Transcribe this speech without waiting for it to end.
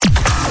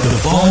The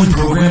following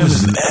program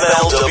is an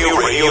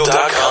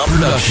MLWRadio.com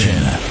production.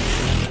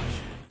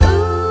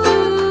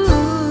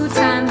 Ooh,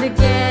 time to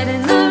get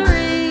in the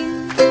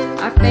ring.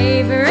 Our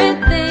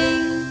favorite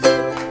thing.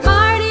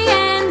 Marty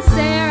and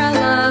Sarah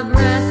love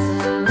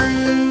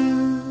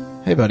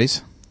wrestling. Hey,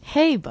 buddies.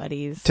 Hey,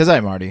 buddies. Tis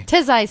I, Marty.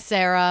 Tis I,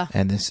 Sarah.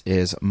 And this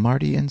is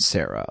Marty and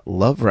Sarah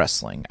Love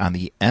Wrestling on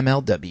the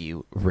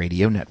MLW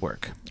Radio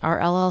Network. Our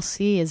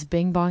LLC is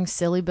Bing Bong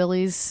Silly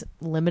Billy's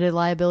Limited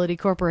Liability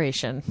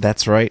Corporation.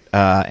 That's right.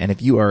 And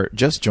if you are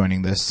just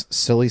joining this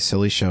silly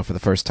show for the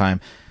first time,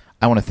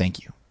 I want to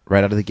thank you.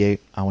 Right out of the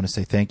gate, I want to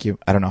say thank you.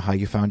 I don't know how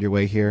you found your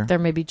way here. There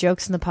may be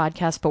jokes in the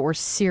podcast, but we're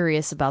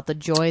serious about the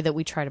joy that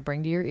we try to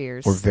bring to your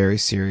ears. We're very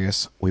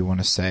serious. We want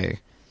to say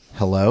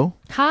hello.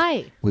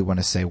 Hi. We want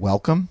to say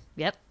welcome.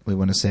 Yep. We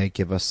want to say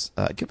give us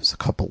a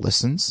couple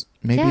listens,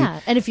 maybe. Yeah,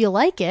 and if you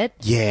like it.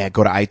 Yeah,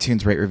 go to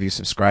iTunes, rate, review,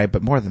 subscribe.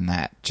 But more than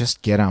that,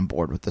 just get on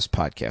board with this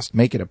podcast.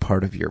 Make it a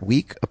part of your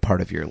week, a part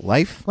of your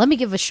life. Let me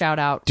give a shout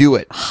out. Do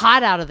it.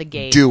 Hot out of the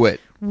gate. Do it.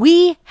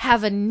 We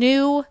have a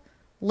new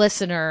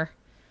listener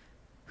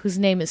whose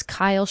name is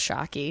Kyle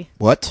Shockey.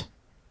 What?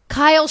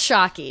 Kyle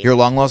Shockey. Your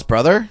long-lost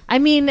brother? I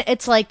mean,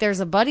 it's like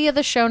there's a buddy of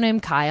the show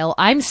named Kyle.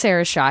 I'm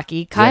Sarah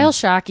Shockey. Kyle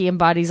Shockey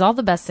embodies all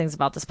the best things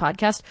about this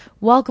podcast.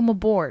 Welcome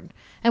aboard.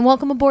 And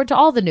welcome aboard to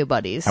all the new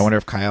buddies. I wonder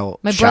if Kyle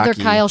My brother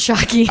Kyle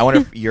Shockey. I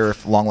wonder if your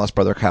long-lost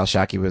brother Kyle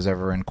Shockey was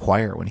ever in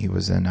choir when he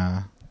was in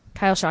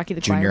Kyle Shockey,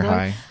 the junior choir boy.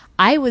 high.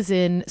 I was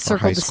in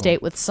Circle high the school.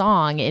 State with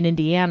Song in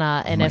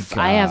Indiana, and my if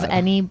I have God.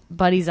 any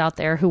buddies out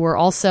there who were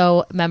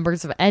also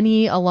members of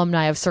any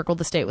alumni of Circle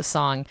the State with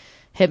Song,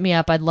 hit me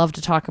up. I'd love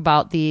to talk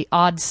about the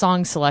odd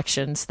song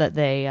selections that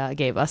they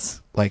gave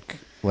us. Like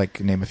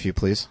name a few,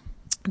 please.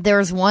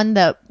 There's one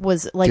that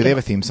was like... Do they have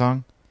a theme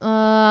song?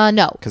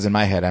 No. Because in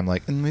my head, I'm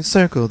like, and we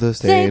circle the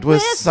state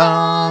with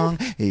song.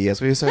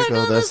 Yes, we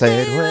circle the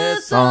state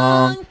with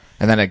song.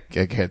 And then I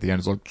at the end,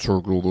 it's like,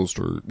 circle the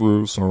state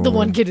with song. The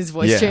one kid, his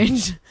voice Yeah.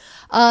 changed.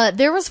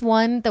 There was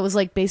one that was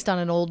like based on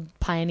an old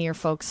pioneer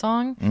folk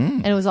song,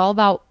 and it was all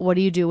about what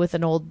do you do with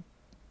an old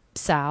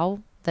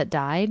sow that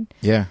died.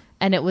 Yeah.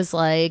 And it was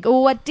like,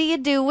 what do you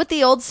do with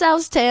the old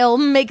sow's tail?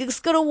 Make as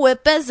good a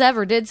whip as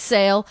ever did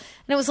sail.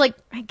 And it was like,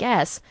 I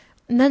guess.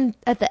 And then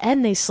at the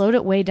end, they slowed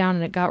it way down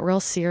and it got real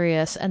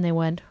serious. And they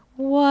went,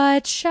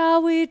 what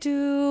shall we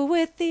do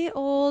with the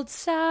old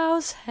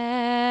sow's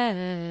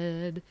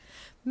head?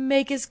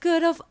 Make as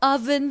good of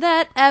oven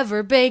that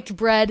ever baked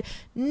bread.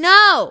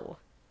 No!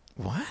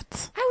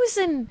 What? I was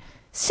in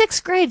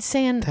 6th grade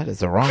saying, That is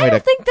the wrong I way don't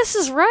to. think this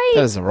is right.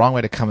 That is the wrong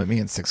way to come at me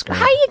in 6th grade.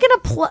 How are you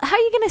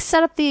gonna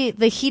set up the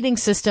heating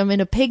system in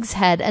a pig's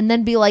head and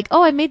then be like,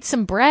 oh, I made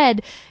some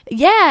bread?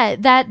 Yeah,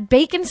 that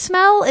bacon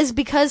smell is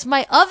because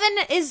my oven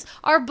is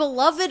our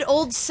beloved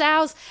old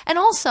sow's. And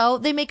also,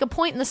 they make a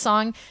point in the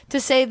song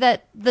to say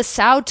that the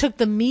sow took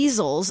the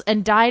measles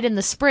and died in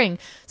the spring.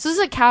 So this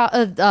is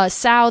a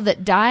sow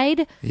that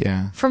died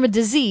Yeah. from a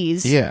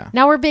disease. Yeah.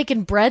 Now we're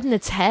baking bread in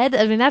its head.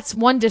 I mean, that's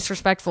one,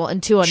 disrespectful,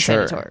 and two,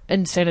 Sure.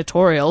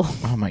 insanatorial.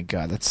 Oh my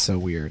God, that's so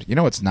weird. You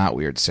know what's not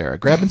weird, Sarah?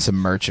 Grabbing some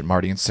merch at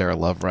Marty and Sarah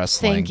Love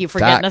Wrestling. Thank you for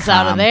getting us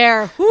out of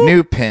there. Woo.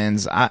 New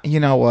pins. You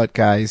know what,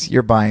 guys?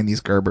 You're buying these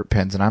Gerber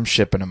pins, and I'm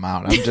shipping them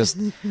out.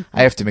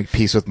 I have to make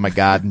peace with my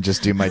God and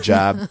just do my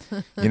job.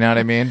 You know what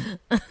I mean?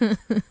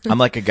 I'm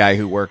like a guy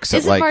who works at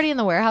Isn't like Marty in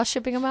the warehouse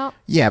shipping them out?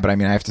 yeah, but I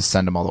mean I have to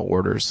send him all the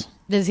orders.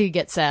 Does he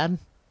get sad?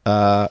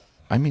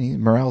 I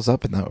mean, Morel's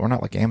up we're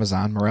not like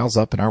Amazon. Morel's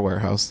up in our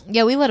warehouse.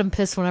 Yeah, we let him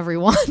piss whenever he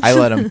wants. I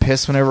let him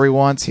piss whenever he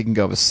wants. He can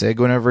go have a cig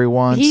whenever he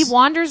wants. He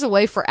wanders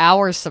away for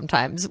hours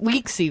sometimes,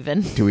 weeks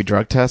even. Do we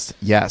drug test?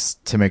 Yes,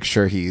 to make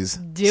sure he's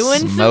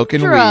Doing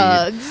smoking some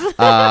drugs. weed.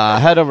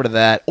 Head over to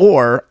that,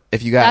 or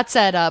if you got That's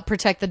at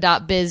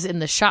protectthe.biz in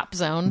the shop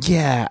zone.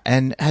 yeah,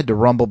 and head to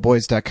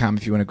rumbleboys.com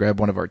if you want to grab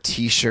one of our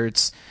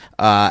T-shirts.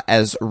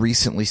 As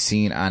recently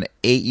seen on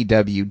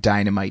AEW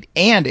Dynamite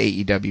and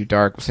AEW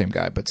Dark, same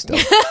guy, but still,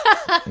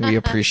 we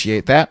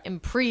appreciate that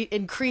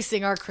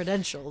Increasing our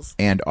credentials.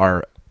 and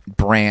our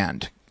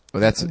brand.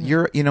 Well, that's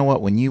you know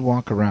what? When you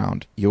walk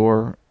around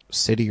your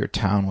city or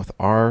town with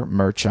our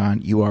merch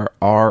on, you are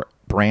our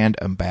brand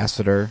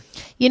ambassador.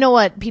 You know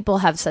what people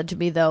have said to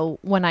me, though?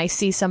 When I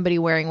see somebody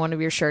wearing one of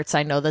your shirts,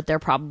 I know that they're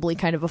probably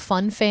kind of a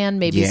fun fan,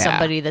 maybe Yeah.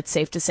 somebody that's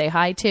safe to say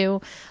hi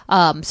to.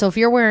 So if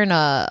you're wearing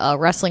a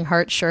Wrestling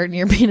Heart shirt and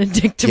you're being a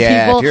dick to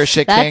Yeah, people, if you're a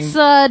shit king,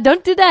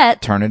 don't do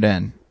that. Turn it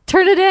in.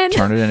 Turn it in.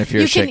 Turn it in if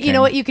you're you a shit You know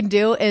king. what you can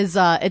do is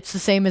it's the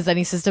same as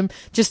any system.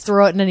 Just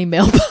throw it in any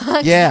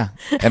mailbox. Yeah,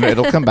 and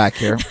it'll come back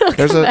here.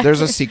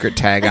 There's a secret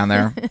tag on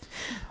there.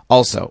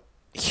 Also,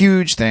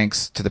 huge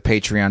thanks to the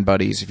Patreon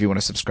buddies. If you want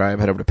to subscribe,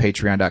 head over to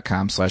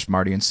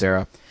patreon.com/Marty and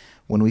Sarah.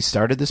 When we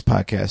started this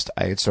podcast,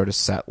 I had sort of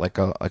set like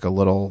a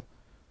little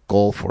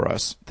goal for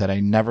us that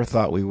I never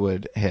thought we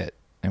would hit.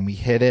 and we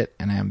hit it,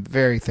 and I am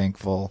very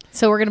thankful.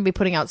 So we're going to be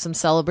putting out some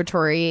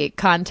celebratory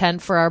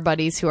content for our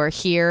buddies who are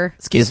here.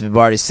 Excuse me,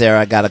 Marty,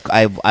 Sarah.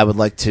 I would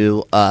like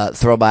to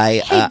throw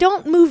my. Hey,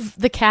 don't move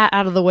the cat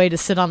out of the way to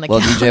sit on the Well,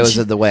 couch. DJ was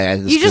in the way. I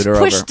You just her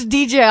pushed over.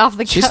 DJ off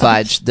the couch. She's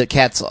fine. The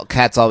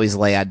cats always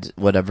lay at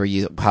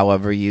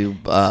however you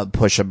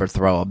push them or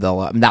throw them.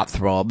 They'll not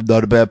throw them. I'm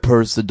not a bad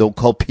person. Don't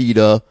call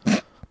PETA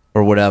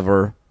or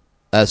whatever.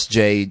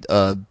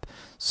 SJ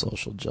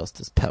social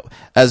justice pet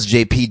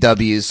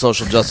SJPW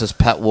social justice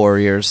pet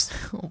warriors.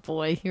 Oh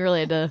boy, you really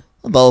had to.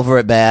 I'm over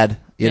it, bad.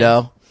 You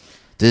know.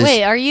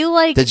 Wait, are you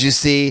like? Did you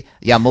see?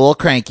 Yeah, I'm a little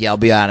cranky. I'll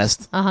be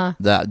honest. Uh-huh.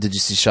 Did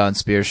you see Sean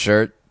Spears'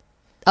 shirt?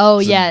 Oh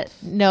yeah,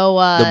 no.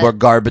 The more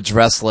garbage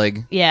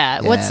wrestling. Yeah.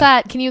 What's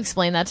that? Can you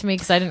explain that to me?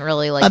 Because I didn't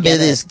really like. I mean,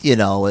 get it.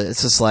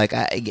 it's just like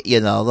a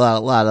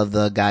lot of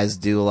the guys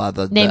do a lot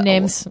of the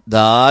names.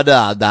 No,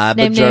 I'm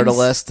Name a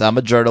journalist. I'm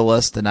a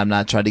journalist, and I'm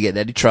not trying to get in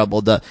any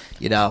trouble.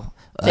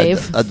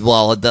 Dave.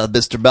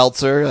 Mr.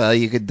 Meltzer,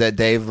 you could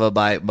Dave,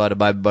 my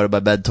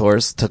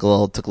mentors took a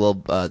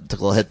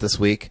little hit this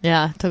week.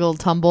 Yeah, took a little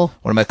tumble.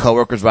 One of my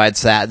coworkers, Ryan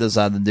Satin, is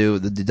on the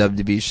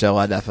WB show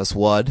on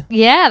FS1.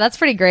 Yeah, that's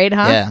pretty great,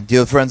 huh? Yeah. Do you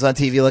have friends on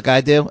TV like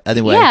I do?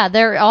 Anyway. Yeah,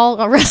 they're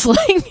all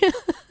wrestling.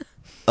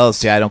 Oh,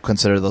 see, I don't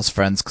consider those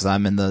friends because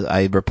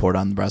I report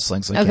on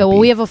wrestling. So Okay, well,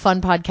 we have a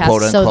fun podcast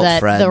quote, so unquote, that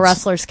friends. the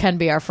wrestlers can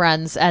be our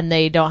friends and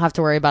they don't have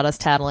to worry about us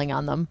tattling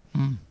on them.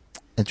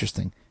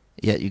 Interesting.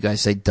 Yet you guys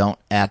say don't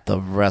at the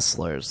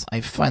wrestlers. I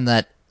find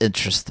that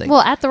interesting.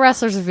 Well, at the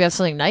wrestlers if you have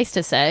something nice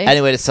to say.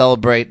 Anyway, to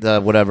celebrate the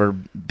whatever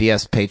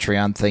BS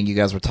Patreon thing you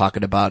guys were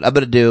talking about, I'm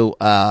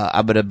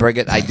gonna bring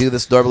it. I do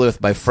this normally with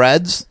my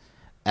friends,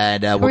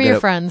 and Who are your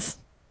friends?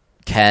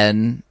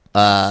 Ken,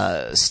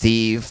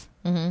 Steve,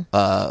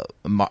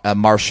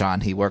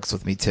 Marshawn. He works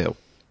with me too.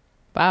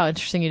 Wow,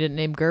 interesting you didn't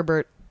name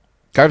Gerbert.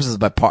 Garbs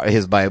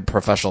is my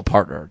professional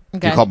partner.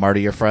 Okay. You call Marty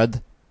your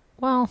friend?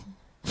 Well,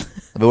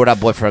 I mean, we're not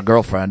boyfriend and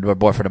girlfriend. We're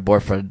boyfriend and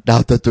boyfriend.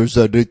 Not that there's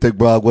anything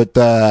wrong with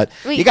that.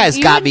 wait, you guys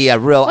got and- me a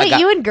real. Wait,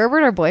 you and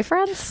Gerbert are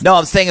boyfriends? No,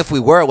 I'm saying if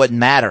we were, it wouldn't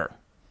matter.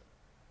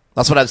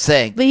 That's what I'm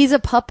saying. But he's a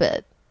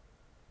puppet.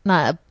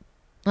 Not a...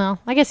 Well,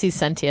 I guess he's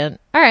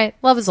sentient. All right,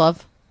 love is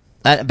love.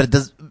 But it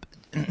does.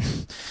 I'm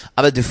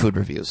gonna do food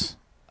reviews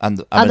on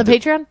the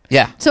Patreon?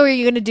 Yeah. So are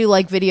you going to do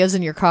like videos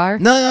in your car?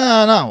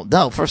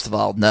 No. First of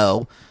all,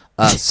 no.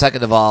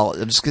 Second of all,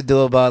 I'm just gonna do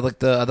about like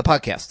the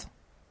podcast.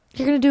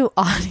 You're going to do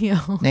audio.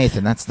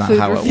 Nathan, that's not Food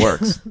how review. it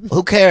works.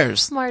 Who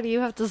cares? Marty, you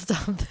have to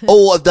stop this.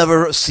 Oh, I've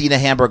never seen a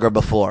hamburger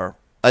before.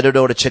 I don't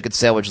know what a chicken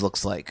sandwich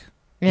looks like.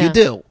 Yeah. You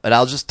do, and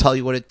I'll just tell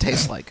you what it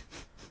tastes like.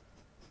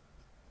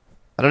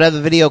 I don't have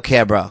the video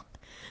camera.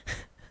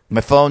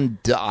 My phone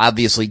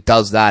obviously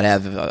does not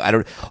have. I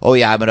don't. Oh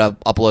yeah, I'm gonna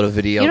upload a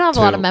video. You don't have too.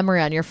 a lot of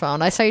memory on your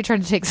phone. I saw you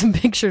trying to take some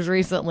pictures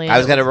recently. I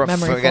was gonna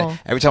memory full.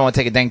 every time I want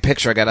to take a dang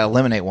picture, I gotta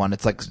eliminate one.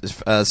 It's like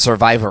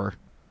Survivor.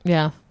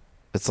 Yeah.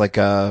 It's like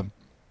one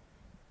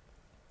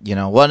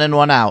in,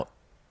 one out.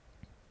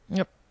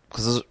 Yep.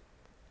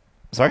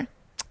 Sorry.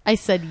 I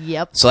said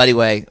yep. So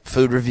anyway,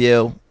 food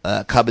review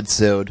coming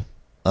soon.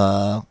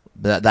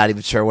 Not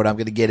even sure what I'm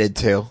going to get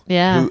into.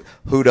 Yeah.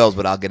 Who knows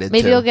what I'll get into.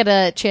 Maybe you'll get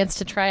a chance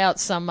to try out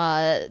some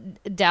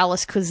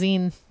Dallas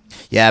cuisine.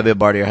 Yeah, me and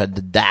Marty are heading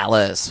to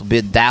Dallas. We'll be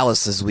in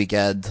Dallas this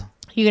weekend.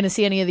 You going to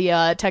see any of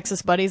the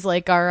Texas buddies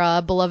like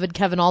our beloved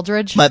Kevin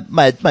Aldridge?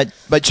 Might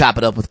chop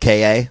it up with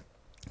KA.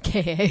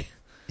 KA.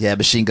 Yeah,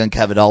 Machine Gun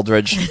Kevin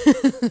Aldridge.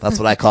 That's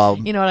what I call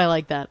him. You know what? I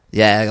like that.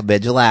 Yeah, I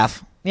made you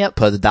laugh. Yep.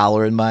 Put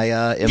 $1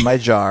 in my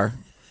jar.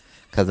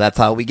 Because that's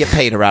how we get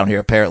paid around here,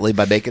 apparently,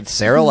 by making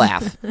Sarah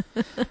laugh.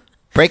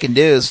 Breaking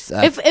news.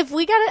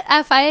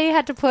 If I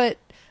had to put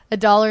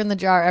 $1 in the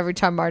jar every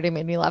time Marty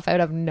made me laugh, I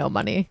would have no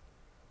money.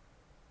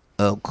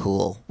 Oh,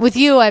 cool. With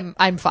you,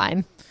 I'm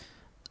fine.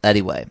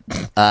 Anyway,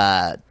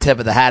 tip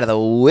of the hat of the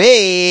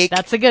week.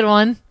 That's a good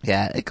one.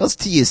 Yeah, it goes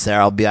to you,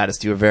 Sarah. I'll be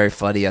honest. You were very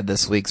funny on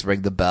this week's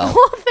Ring the Bell.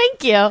 Well,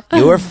 thank you.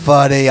 You were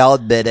funny. I'll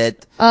admit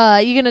it.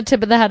 You gonna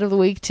tip of the hat of the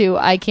week to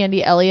Eye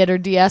Candy, Elliot, or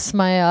DS,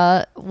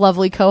 my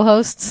lovely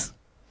co-hosts?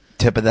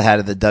 Tip of the hat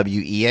of the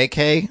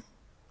WEAK.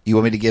 You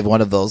want me to give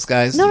one of those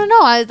guys? No.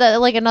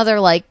 Like another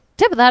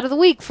tip of the hat of the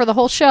week for the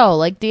whole show.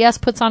 Like DS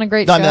puts on a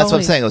great No, show. I mean, that's what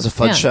I'm saying. It was a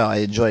fun Yeah. show. I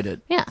enjoyed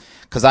it. Yeah.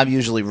 Because I'm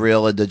usually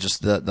real into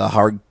just the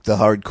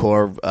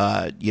hardcore,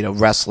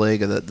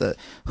 wrestling, and the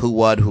who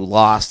won, who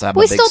lost. I'm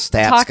We a big still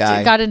stats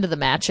guy. got into the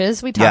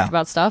matches. We talked Yeah.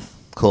 about stuff.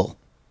 Cool.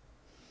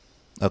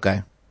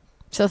 Okay.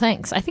 So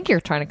thanks. I think you're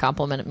trying to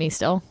compliment me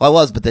still. Well, I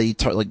was, but then you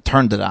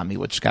turned it on me,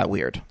 which got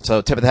weird. So,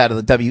 tip of the hat of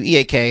the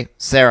WEAK,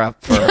 Sarah,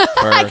 for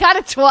I got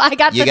it. I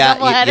got the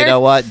double header. you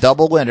know what?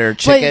 Double winner,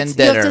 chicken But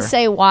dinner. You have to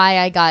say why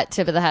I got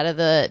tip of the hat of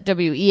the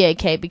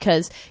WEAK,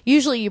 because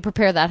usually you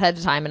prepare that ahead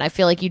of time, and I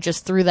feel like you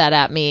just threw that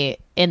at me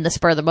in the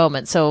spur of the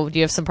moment. So do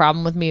you have some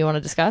problem with me you want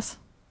to discuss?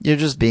 You're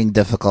just being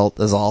difficult,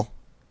 is all.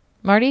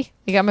 Marty,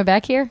 you got my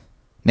back here?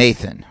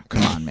 Nathan,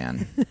 come on,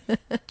 man.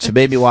 She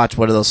made me watch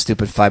one of those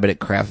stupid 5-minute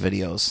crap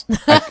videos.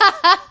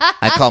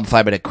 I call them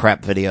 5-minute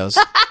crap videos.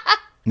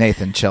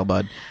 Nathan, chill,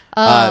 bud.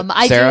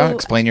 Sarah,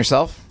 explain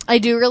yourself. I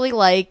do really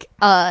like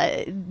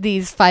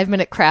these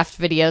 5-minute craft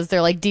videos.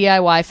 They're like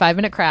DIY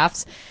 5-minute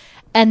crafts,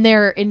 and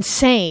they're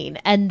insane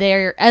and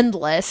they're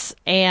endless.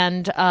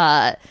 And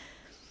I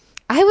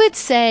would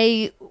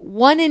say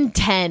 1 in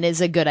 10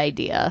 is a good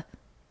idea.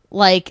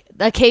 Like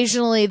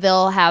occasionally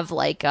they'll have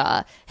like,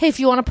 hey, if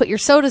you want to put your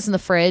sodas in the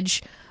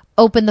fridge,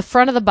 open the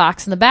front of the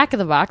box and the back of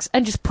the box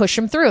and just push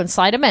them through and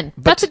slide them in.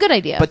 That's a good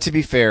idea. But to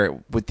be fair,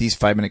 with these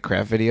 5-minute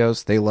craft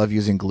videos, they love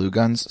using glue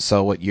guns.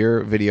 So what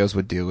your videos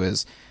would do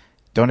is,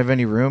 don't have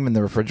any room in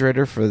the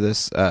refrigerator for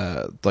this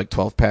like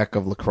 12-pack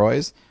of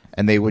LaCroix,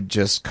 and they would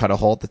just cut a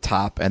hole at the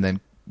top and then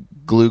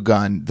glue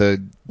gun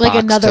the like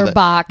box another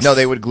box. No,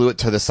 they would glue it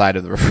to the side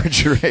of the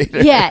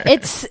refrigerator. Yeah,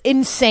 it's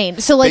insane.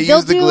 So like they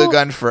use the glue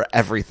gun for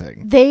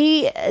everything.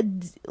 They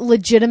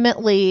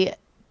legitimately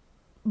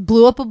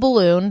blew up a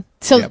balloon.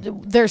 So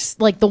there's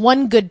like the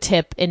one good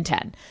tip in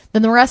 10.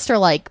 Then the rest are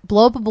like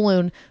blow up a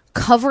balloon,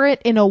 cover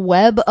it in a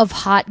web of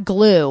hot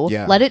glue,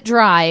 let it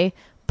dry,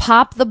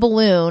 pop the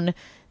balloon,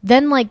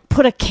 then like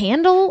put a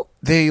candle.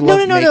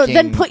 No.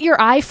 Then put your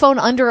iPhone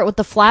under it with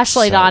the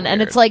flashlight on,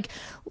 and it's like,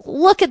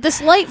 look at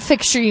this light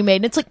fixture you made.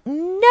 And it's like,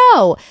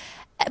 no.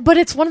 But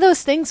it's one of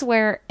those things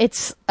where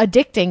it's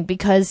addicting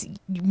because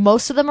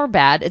most of them are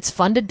bad. It's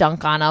fun to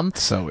dunk on them.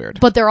 So weird.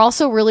 But they're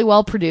also really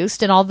well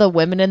produced, and all the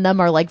women in them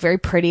are like very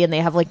pretty, and they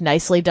have like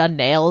nicely done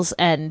nails,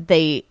 and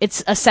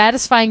it's a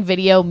satisfying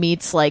video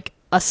meets like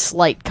a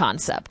slight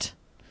concept.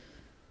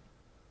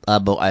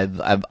 But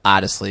I've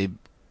honestly,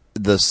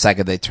 the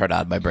second they turn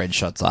on, my brain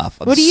shuts off.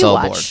 I'm what do you so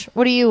watch? bored.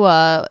 What do you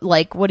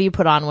like? What do you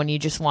put on when you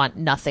just want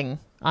nothing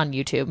on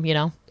YouTube? You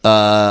know?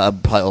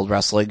 Probably old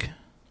wrestling.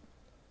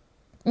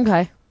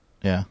 Okay.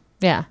 Yeah.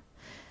 Yeah.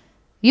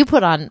 You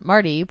put on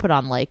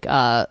like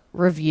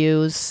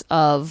reviews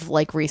of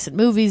like recent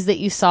movies that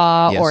you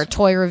saw, or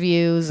toy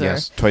reviews, or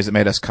Toys That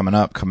Made Us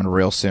coming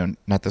real soon.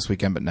 Not this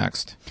weekend, but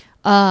next.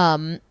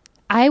 I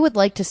would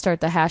like to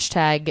start the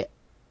hashtag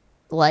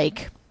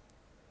like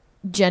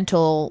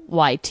gentle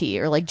YT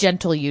or like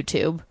gentle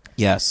YouTube.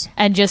 Yes.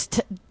 And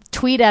just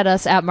tweet at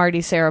us at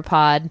Marty Sarah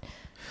Pod.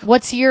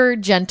 What's your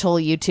gentle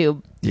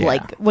YouTube? Yeah.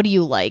 Like, what do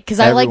you like? Because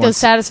I like those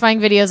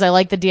satisfying videos. I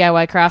like the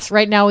DIY crafts.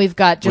 Right now we've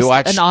got just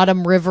an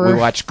autumn river. We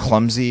watch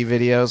clumsy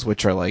videos,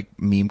 which are like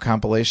meme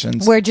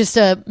compilations. Where just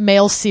a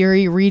male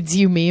Siri reads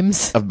you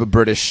memes. Of a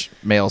British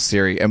male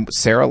Siri. And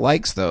Sarah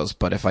likes those,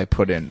 but if I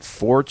put in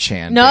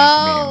 4chan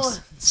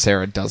memes,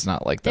 Sarah does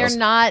not like those. They're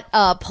not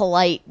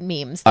polite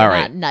memes. They're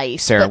not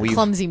nice. Sarah, but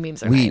clumsy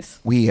memes are nice.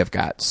 We have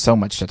got so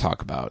much to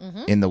talk about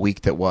in the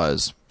week that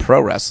was pro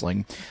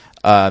wrestling.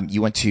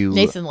 You went to...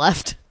 Nathan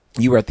left.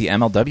 You were at the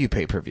MLW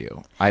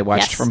pay-per-view. I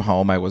watched from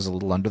home. I was a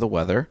little under the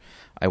weather.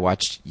 I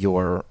watched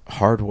your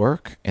hard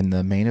work in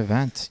the main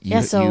event.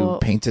 You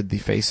painted the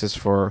faces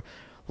for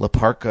La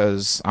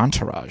Parka's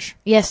entourage.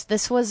 Yes,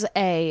 this was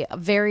a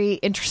very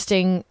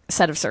interesting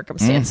set of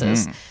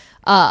circumstances.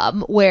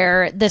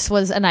 Where this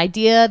was an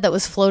idea that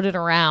was floated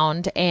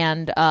around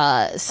and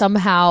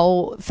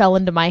somehow fell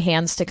into my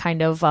hands to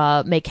kind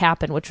of make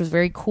happen, which was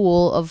very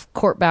cool of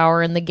Court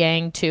Bauer and the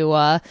gang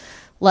to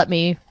let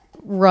me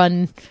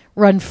run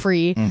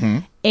free.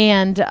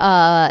 And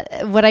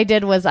what I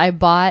did was I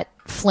bought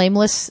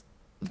flameless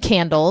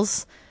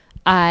candles.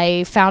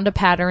 I found a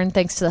pattern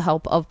thanks to the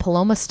help of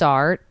Paloma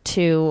Star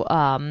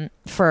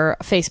for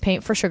face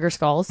paint for Sugar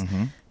Skulls.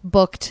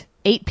 Booked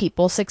 8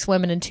 people, 6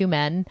 women and 2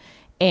 men,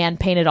 and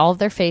painted all of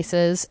their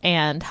faces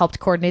and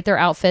helped coordinate their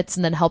outfits,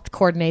 and then helped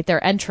coordinate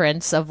their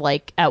entrance of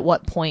like at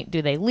what point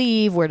do they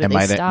leave, where do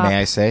they stop. May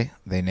I say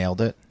they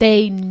nailed it?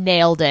 They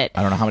nailed it.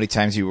 I don't know how many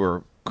times you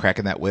were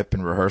cracking that whip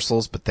in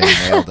rehearsals, but they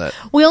nailed it.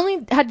 We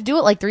only had to do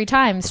it like 3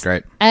 times. That's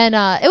great. And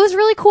it was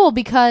really cool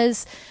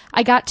because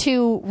I got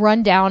to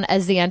run down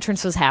as the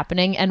entrance was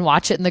happening and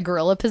watch it in the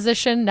gorilla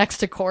position next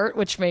to Court,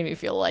 which made me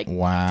feel like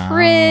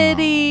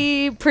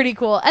pretty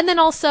cool. And then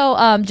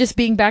also just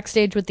being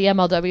backstage with the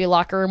MLW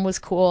locker room was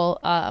cool.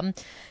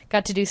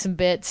 Got to do some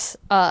bits.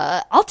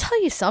 I'll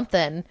tell you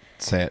something.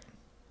 Say it.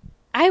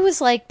 I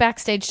was like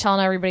backstage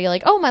telling everybody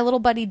like, oh, my little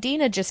buddy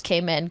Dina just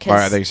came in. All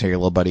right, they say your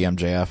little buddy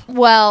MJF.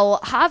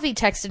 Well, Javi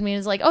texted me and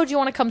was like, oh, do you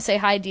want to come say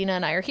hi? Dina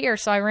and I are here.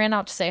 So I ran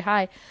out to say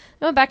hi.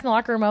 I went back in the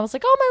locker room. I was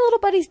like, oh, my little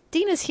buddy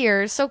Dina's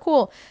here. It's so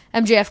cool.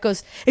 MJF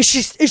goes, is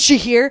she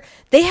here?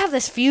 They have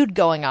this feud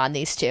going on,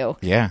 these two.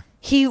 Yeah.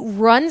 He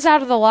runs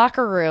out of the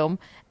locker room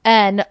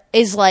and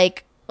is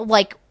like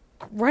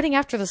running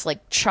after this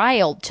like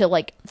child to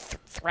like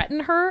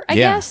threaten her, I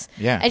guess.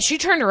 Yeah. And she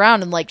turned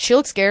around and like she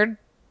looked scared,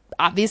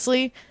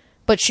 obviously,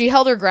 but she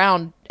held her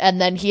ground, and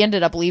then he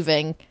ended up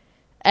leaving,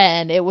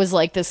 and it was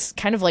like this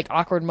kind of like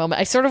awkward moment.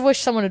 I sort of wish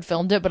someone had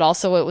filmed it, but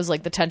also it was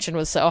like the tension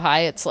was so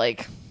high. It's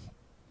like,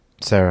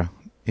 Sarah,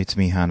 it's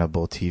me,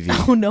 Hannibal TV.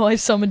 Oh no, I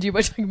summoned you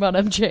by talking about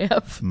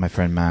MJF. My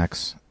friend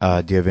Max.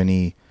 Do you have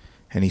any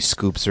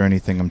scoops or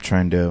anything? I'm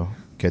trying to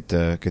get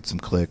some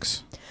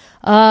clicks.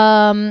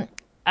 Trying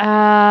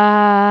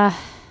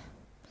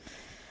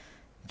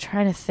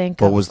to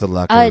think. What was the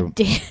locker room?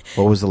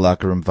 What was the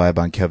locker room vibe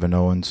on Kevin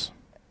Owens?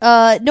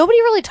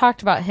 Nobody really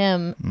talked about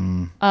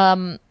him.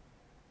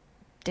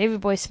 Davey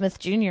Boy Smith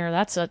Jr.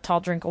 That's a tall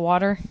drink of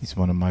water. He's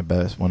one of my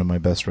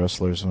best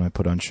wrestlers when I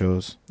put on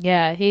shows.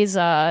 Yeah, he's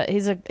a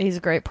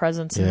great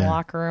presence in the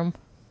locker room.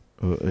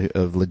 A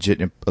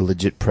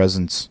legit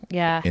presence.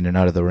 Yeah, In and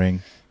out of the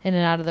ring.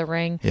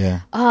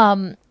 Yeah.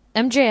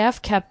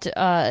 MJF kept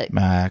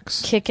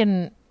Max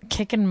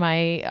kicking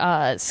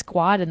my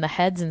squad in the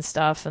heads and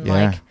stuff, and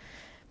like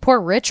poor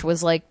Rich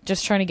was like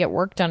just trying to get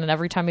work done, and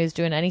every time he was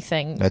doing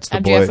anything,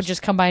 MJF would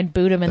just come by and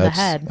boot him in the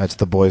head. That's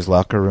the boys'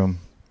 locker room.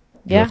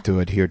 You have to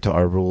adhere to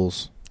our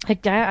rules. I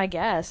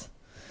guess.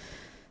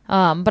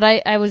 But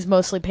I was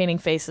mostly painting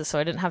faces, so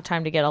I didn't have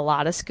time to get a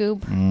lot of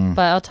scoop.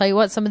 But I'll tell you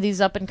what, some of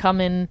these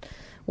up-and-coming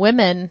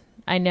women,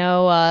 I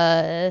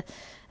know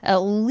at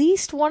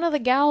least one of the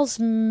gals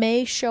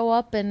may show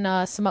up in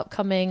some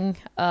upcoming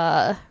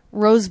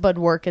rosebud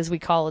work, as we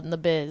call it in the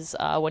biz,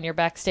 when you're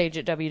backstage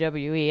at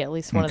WWE, at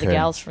least one of the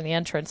gals from the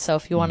entrance. So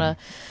if you want to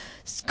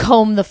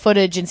comb the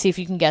footage and see if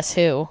you can guess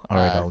who,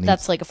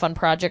 that's like a fun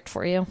project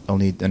for you.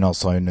 And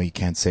also I know you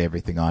can't say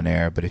everything on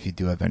air, but if you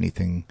do have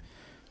anything,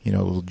 a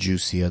little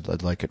juicy,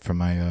 I'd like it for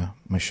my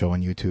my show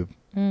on YouTube.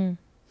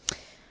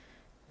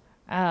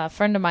 A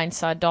friend of mine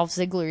saw Dolph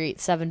Ziggler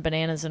eat 7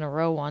 bananas in a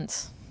row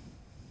once.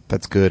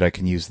 That's good. I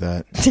can use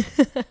that.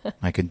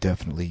 I can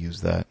definitely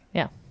use that.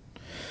 Yeah.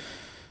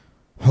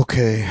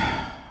 Okay.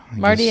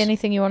 Marty,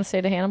 anything you want to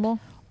say to Hannibal?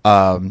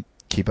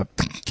 Keep up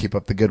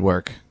the good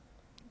work.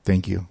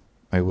 Thank you.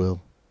 I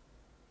will.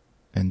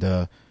 And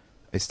I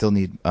still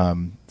need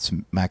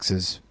some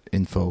Max's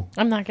info.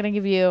 I'm not going to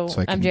give you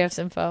MJF's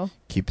info.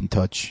 Keep in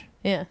touch.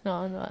 Yeah,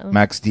 no.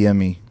 Max, DM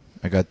me.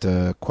 I got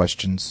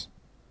questions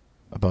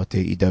about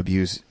the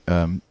AEW's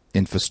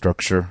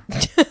infrastructure.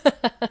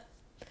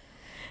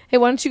 Hey,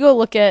 why don't you go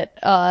look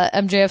at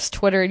MJF's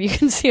Twitter and you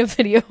can see a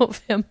video of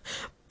him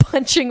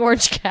punching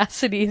Orange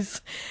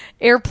Cassidy's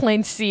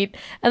airplane seat,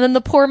 and then the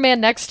poor man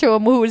next to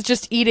him who was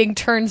just eating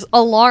turns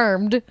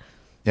alarmed.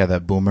 Yeah,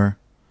 that boomer.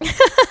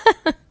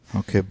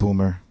 Okay,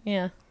 boomer.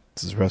 Yeah.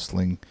 This is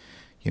wrestling.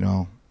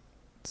 I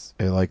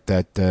like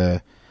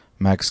that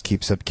Max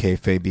keeps up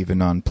kayfabe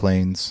even on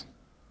planes.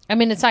 I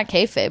mean, it's not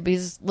kayfabe.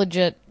 He's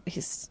legit.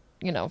 He's,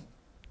 a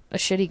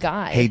shitty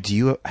guy. Hey, do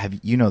you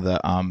have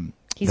the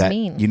He's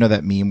mean. You know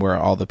that meme where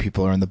all the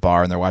people are in the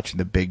bar and they're watching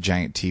the big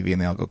giant TV and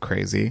they all go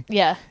crazy?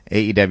 Yeah.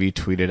 AEW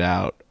tweeted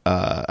out,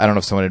 I don't know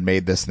if someone had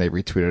made this and they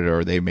retweeted it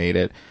or they made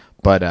it,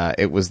 but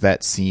it was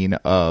that scene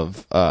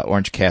of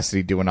Orange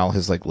Cassidy doing all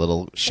his like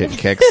little shit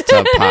kicks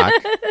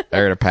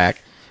to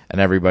Pac,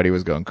 and everybody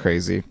was going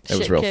crazy. It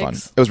was real fun.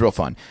 It was real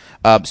fun.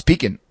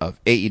 Speaking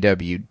of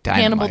AEW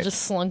Dynamite. Hannibal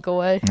just slunk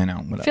away. I know.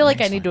 Whatever. I feel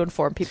like I need to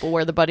inform people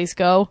where the buddies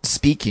go.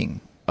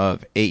 Speaking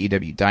of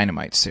AEW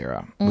Dynamite,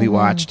 Sarah, we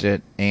watched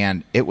it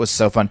and it was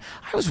so fun.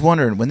 I was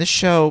wondering when this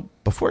show,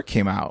 before it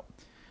came out,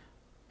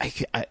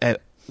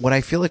 what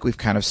I feel like we've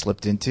kind of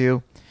slipped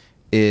into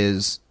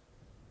is,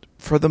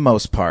 for the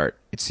most part,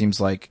 it seems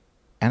like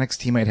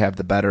NXT might have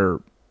the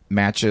better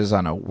matches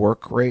on a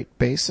work rate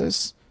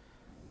basis,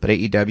 but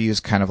AEW is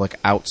kind of like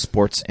out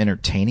sports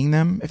entertaining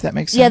them, if that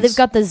makes sense. Yeah, they've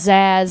got the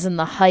zazz and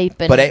the hype,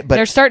 and but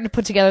they're starting to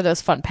put together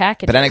those fun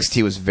packages. But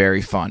NXT was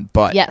very fun.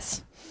 But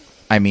yes,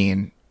 I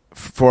mean,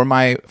 for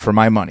my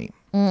money,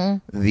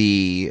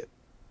 the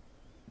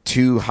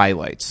 2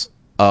 highlights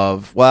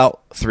of, well,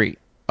 3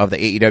 of the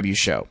AEW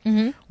show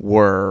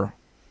were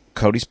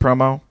Cody's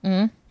promo,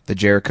 the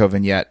Jericho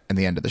vignette, and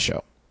the end of the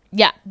show.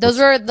 Yeah, those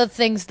are the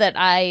things that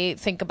I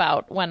think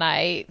about when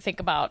I think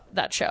about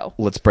that show.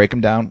 Let's break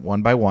them down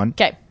one by one.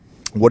 Okay.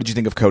 What did you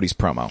think of Cody's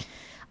promo?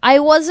 I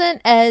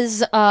wasn't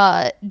as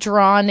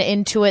drawn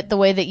into it the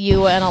way that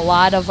you and a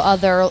lot of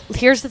other...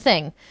 Here's the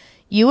thing.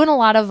 You and a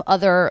lot of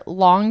other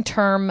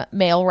long-term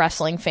male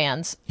wrestling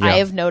fans, I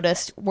have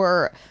noticed,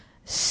 were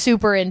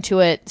super into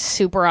it,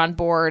 super on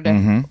board,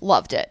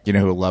 loved it. You know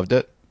who loved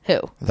it?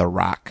 Who? The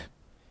Rock.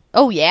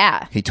 Oh,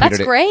 yeah. He tweeted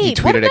That's great. He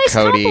tweeted what a nice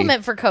Cody.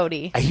 compliment for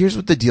Cody. Here's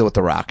what the deal with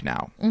The Rock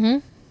now.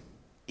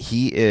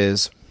 He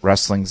is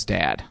wrestling's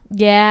dad.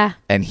 Yeah.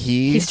 And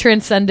he's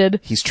transcended.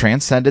 He's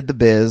transcended the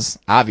biz,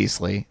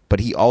 obviously,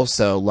 but he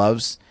also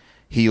said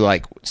he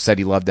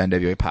loved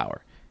NWA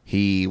Power.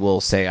 He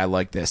will say, I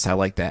like this, I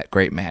like that,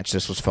 great match,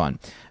 this was fun.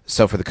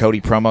 So for the Cody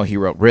promo, he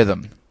wrote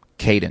rhythm,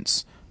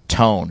 cadence,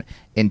 tone,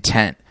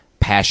 intent,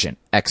 passion,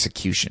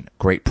 execution.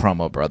 Great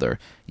promo, brother.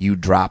 You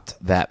dropped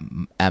that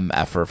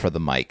MFer for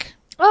the mic.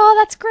 Oh,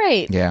 that's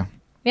great. Yeah.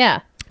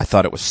 Yeah. I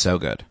thought it was so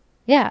good.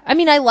 Yeah. I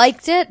mean, I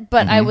liked it,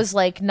 but I was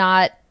like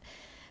not...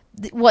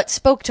 What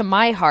spoke to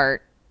my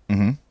heart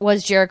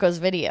was Jericho's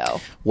video.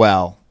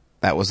 Well,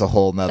 that was a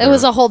whole nother... It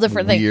was a whole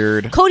different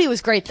weird thing. Cody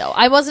was great, though.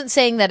 I wasn't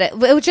saying that it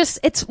was just...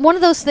 It's one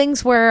of those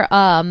things where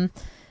I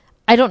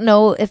don't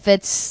know if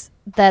it's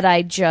that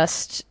I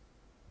just...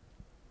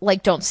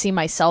 don't see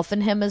myself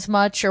in him as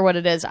much or what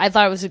it is. I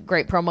thought it was a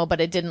great promo,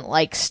 but it didn't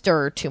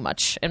stir too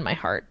much in my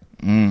heart.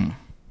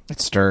 It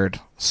stirred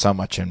so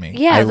much in me.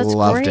 Yeah, I that's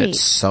loved great. it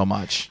so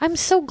much. I'm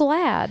so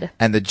glad.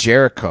 And the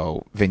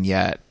Jericho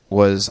vignette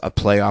was a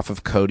play off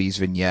of Cody's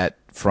vignette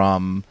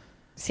from...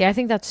 See, I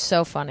think that's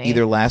so funny.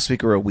 Either last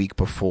week or a week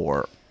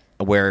before.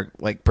 where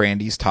like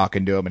Brandy's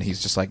talking to him and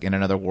he's just like in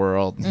another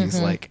world and he's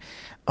like,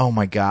 oh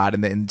my god,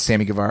 and then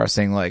Sammy Guevara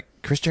saying like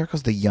Chris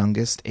Jericho's the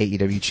youngest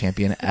AEW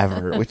champion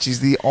ever, which he's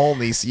the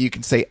only, so you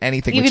can say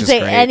anything. You which can is say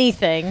great.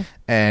 anything.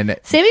 And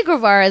Sammy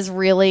Guevara is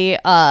really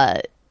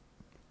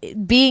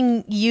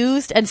being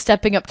used and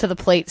stepping up to the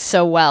plate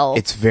so well.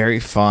 it's very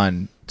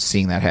fun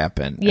seeing that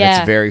happen. And Yeah.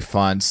 it's very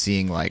fun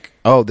seeing like,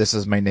 oh, this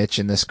is my niche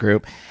in this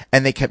group.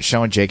 And they kept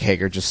showing Jake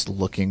Hager just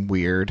looking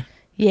weird.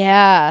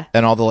 Yeah.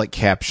 And all the like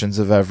captions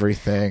of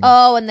everything.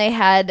 Oh, and they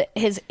had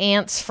his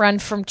aunt's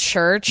friend from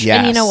church. Yes.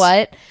 And you know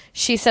what?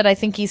 She said, I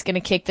think he's going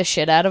to kick the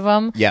shit out of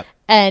him. Yep.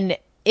 And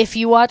if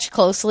you watch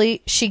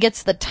closely, she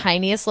gets the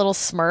tiniest little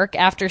smirk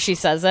after she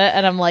says it.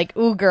 And I'm like,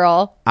 ooh,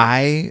 girl.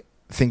 I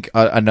think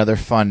another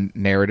fun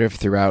narrative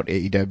throughout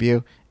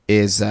AEW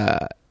is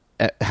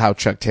how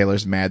Chuck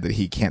Taylor's mad that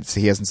he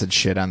hasn't said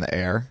shit on the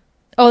air.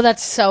 Oh,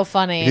 that's so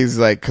funny. He's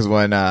like, because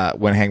when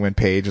Hangman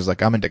Page was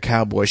like, I'm into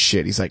cowboy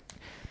shit, he's like,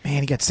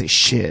 man, he got to say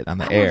shit on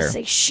the I air. want to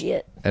say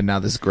shit. And now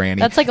this granny.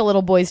 That's like a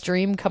little boy's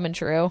dream coming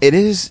true. It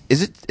is.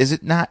 Is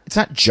it not? It's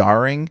not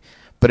jarring,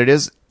 but it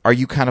is. Are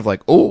you kind of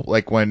like, oh,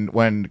 like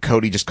when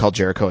Cody just called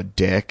Jericho a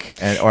dick,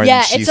 or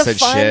Yeah, she it's a said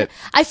fun. shit?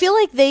 I feel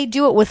like they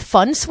do it with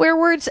fun swear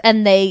words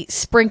and they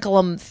sprinkle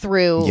them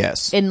through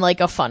Yes. in like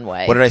a fun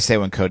way. What did I say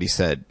when Cody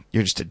said,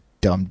 "You're just a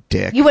dumb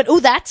dick"? You went, oh,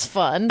 that's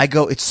fun. I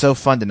go, it's so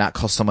fun to not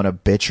call someone a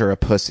bitch or a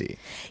pussy.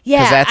 Yeah,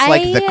 because that's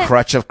like the I-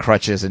 crutch of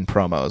crutches in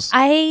promos.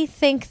 I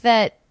think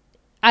that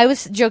I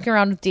was joking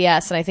around with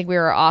DS and I think we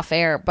were off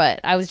air,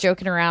 but I was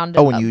joking around.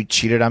 Oh, when you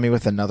cheated on me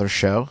with another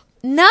show,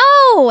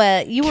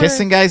 No, you were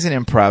kissing guys in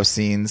improv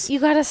scenes. You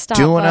gotta stop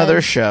doing Buzz.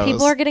 other shows.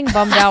 People are getting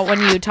bummed out when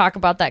you talk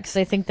about that because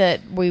they think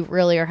that we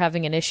really are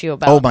having an issue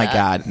about. Oh my that.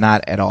 god,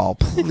 not at all.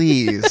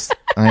 Please.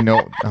 I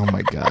know. Oh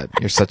my god,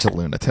 you're such a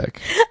lunatic.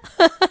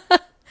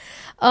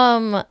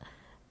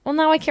 Well,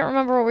 now I can't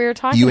remember what we were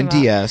talking You and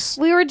about. DS.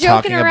 We were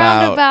joking talking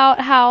around about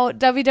how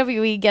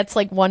WWE gets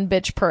like one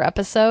bitch per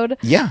episode.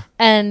 Yeah.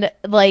 And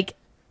like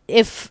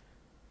if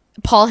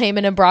Paul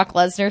Heyman and Brock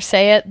Lesnar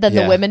say it, then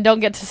Yeah. the women don't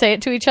get to say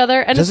it to each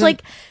other. And Doesn't-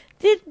 it's like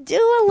do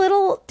a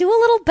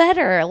little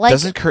better. Like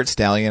Doesn't Kurt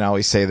Stallion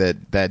always say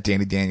that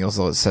Danny Daniels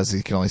says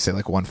he can only say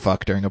like one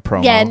fuck during a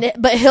promo? yeah,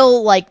 but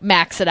he'll like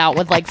max it out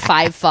with like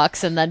 5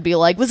 fucks and then be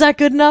like, was that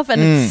good enough?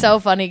 And it's so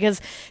funny because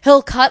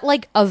he'll cut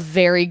like a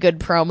very good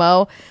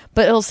promo,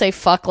 but he'll say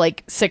fuck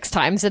like 6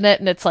 times in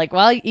it. And it's like,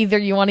 well, either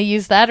you want to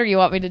use that or you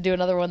want me to do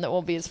another one that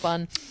won't be as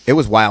fun. It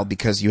was wild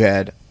because you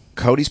had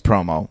Cody's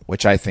promo,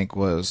 which I think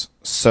was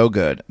so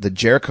good, the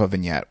Jericho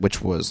vignette,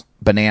 which was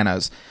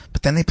bananas,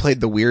 but then they played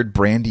the weird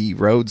Brandy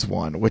Rhodes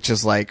one, which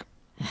is like,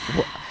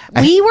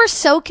 We were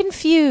so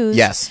confused.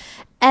 yes,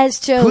 As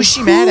to who's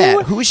she mad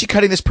at? Who is she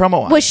cutting this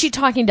promo on? Was she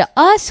talking to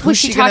us? Who's Was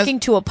she she gonna- talking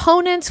to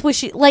opponents? Was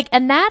she like,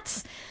 and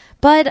that's,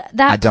 but I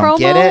that don't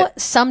get promo it.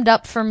 summed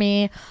up for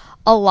me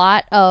a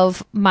lot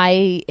of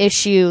my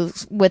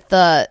issues with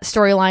the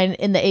storyline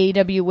in the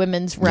AEW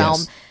women's realm.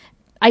 Yes.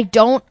 I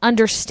don't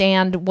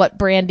understand what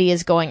Brandy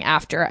is going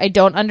after. I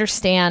don't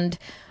understand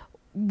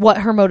what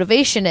her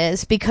motivation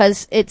is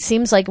because it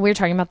seems like we were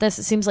talking about this.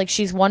 It seems like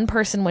she's one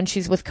person when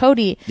she's with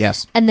Cody.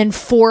 Yes. And then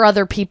 4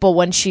 other people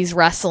when she's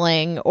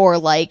wrestling or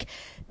like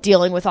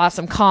dealing with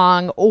Awesome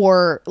Kong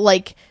or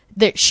like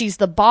that she's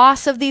the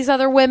boss of these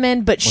other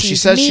women, but she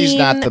she's says she's mean,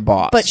 not the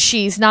boss. but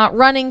she's not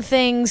running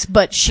things,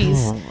 but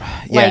she's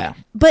Yeah. like,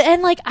 but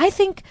and like I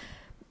think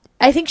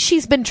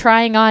she's been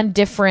trying on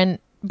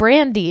different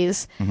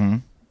Brandies. Mm-hmm.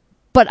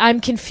 But I'm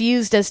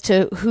confused as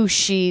to who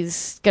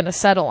she's going to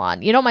settle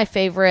on. You know, I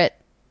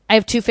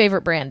have 2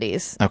 favorite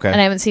Brandies. Okay. And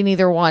I haven't seen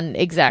either one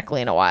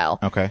exactly in a while.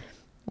 Okay.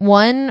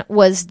 One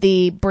was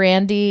the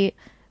Brandy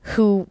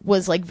who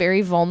was like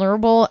very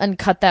vulnerable and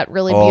cut that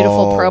really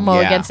beautiful promo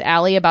yeah. against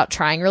Allie about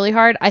trying really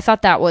hard. I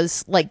thought that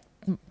was like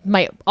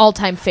my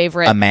all-time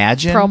favorite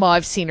Imagine. promo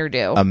I've seen her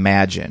do.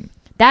 Imagine.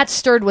 That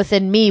stirred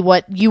within me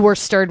what you were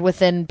stirred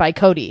within by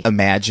Cody.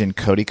 Imagine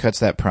Cody cuts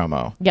that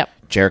promo. Yep.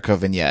 Jericho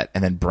vignette,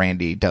 and then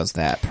Brandy does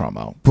that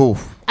promo.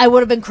 Boof. I would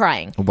have been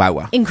crying.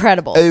 Wow.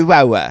 Incredible.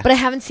 Wow. But I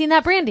haven't seen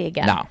that Brandy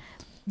again. No.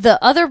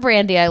 The other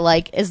Brandy I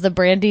like is the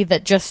Brandy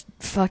that just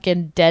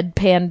fucking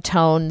deadpan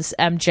tones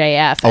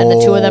MJF, and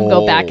the two of them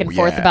go back and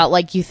forth yeah. about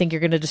like, you think you're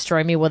going to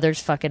destroy me? Well,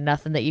 there's fucking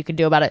nothing that you can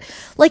do about it.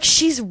 Like,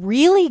 she's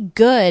really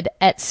good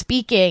at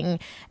speaking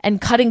and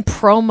cutting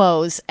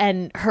promos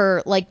and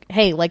her like,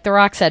 hey, like The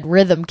Rock said,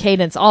 rhythm,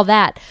 cadence, all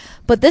that.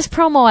 But this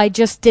promo, I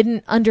just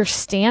didn't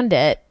understand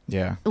it.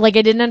 Yeah. Like,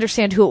 I didn't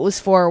understand who it was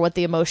for or what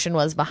the emotion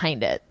was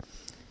behind it.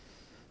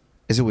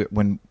 Is it weird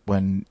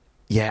when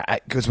yeah,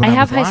 because when I I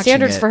have was high watching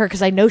standards it, for her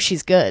because I know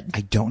she's good. I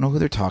don't know who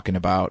they're talking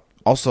about.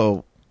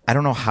 Also, I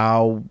don't know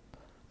how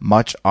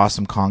much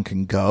Awesome Kong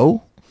can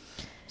go.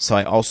 So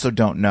I also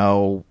don't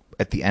know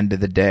at the end of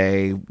the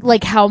day,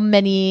 Like how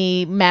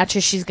many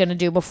matches she's going to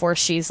do before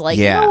she's like,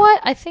 Yeah. you know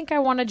what? I think I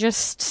want to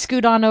just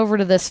scoot on over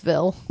to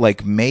thisville.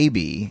 like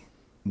maybe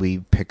we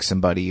pick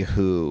somebody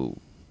who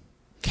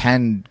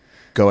can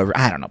go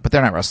I don't know, but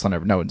they're not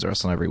wrestling no one's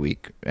wrestling every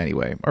week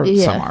anyway, or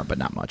Yeah. some are, but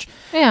not much.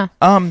 Yeah.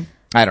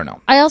 I don't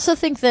know. I also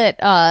think that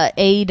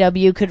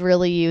AEW could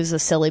really use a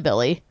silly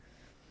Billy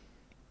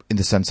In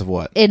the sense of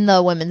what? in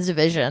the women's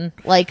division,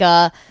 like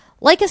a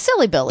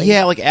silly Billy.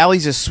 Yeah, like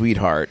Allie's a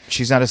sweetheart.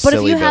 She's not a But silly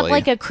if you Billy. have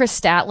like a Chris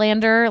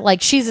Statlander,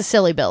 like she's a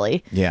silly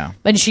Billy. Yeah.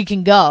 And she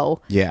can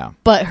go. Yeah.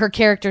 But her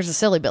character's a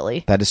silly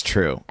Billy. That is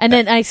true. And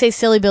then I say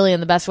silly Billy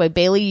in the best way.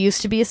 Bailey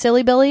used to be a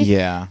silly Billy.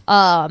 Yeah.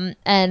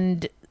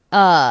 And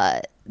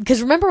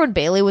because remember when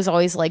Bailey was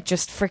always like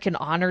just freaking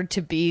honored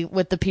to be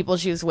with the people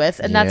she was with,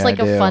 and that's Yeah, like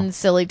I a do. fun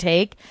silly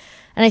take.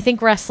 And I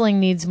think wrestling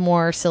needs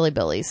more silly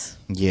Billies.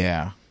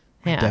 Yeah.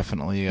 Yeah.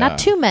 Definitely. Not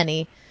too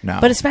many. No.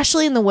 But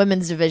especially in the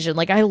women's division.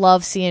 Like, I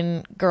love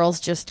seeing girls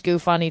just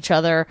goof on each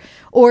other,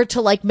 or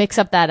to, like, mix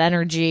up that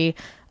energy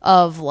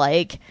of,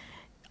 like,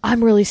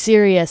 I'm really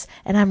serious,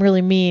 and I'm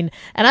really mean,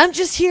 and I'm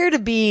just here to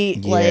be,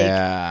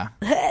 Yeah.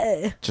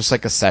 Just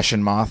like a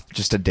session moth,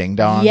 just a ding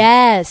dong.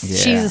 yes, Yeah.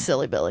 she's a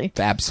silly Billy.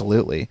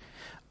 Absolutely.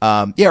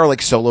 Yeah, or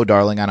like Solo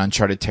Darling on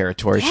Uncharted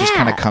Territory. She just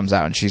kind of Yeah. comes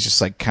out and she's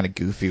just like kind of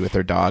goofy with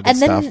her dog and,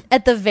 And then stuff.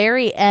 at the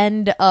very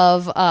end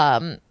of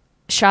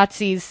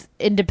Shotzi's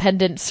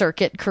independent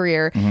circuit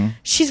career,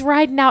 she's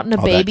riding out in a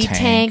Mm-hmm. that baby tank,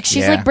 tank.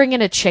 She's yeah. like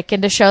bringing a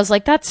chicken to shows.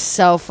 Like, that's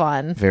so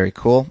fun. Very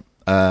cool.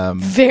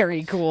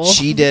 Very cool.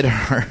 She did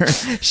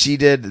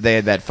they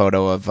had that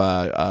photo of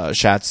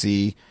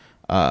Shotzi,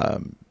 At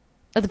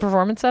the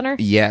Performance Center?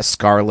 yeah,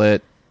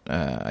 Scarlett,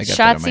 I got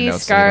that on my Shotzi,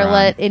 notes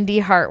Scarlett, later Indy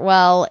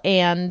Hartwell,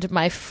 and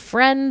my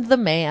friend the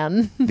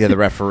man. on. Yeah, the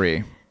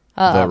referee.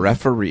 The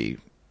referee.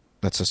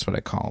 That's just what I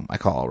call him. I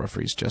call all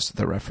referees just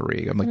the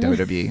referee. I'm like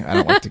WWE. I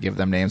don't like to give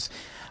them names.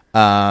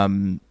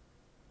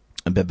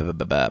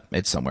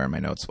 It's somewhere in my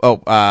notes.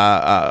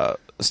 Oh,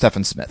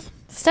 Stephen Smith.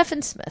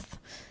 Stephen Smith.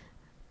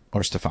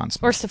 Or Stefan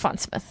Smith. Or Stefan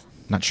Smith.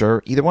 Not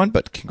sure either one,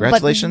 but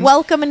congratulations But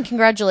welcome and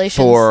congratulations.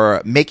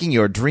 for making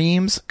your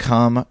dreams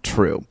come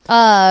true.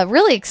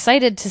 Really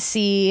excited to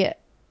see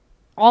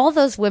all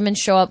those women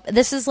show up.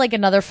 This is like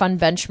another fun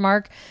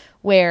benchmark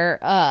where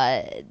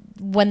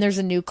when there's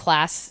a new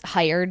class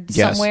hired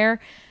Yes. somewhere.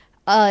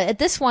 At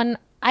this one,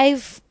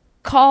 I've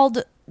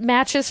called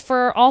matches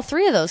for all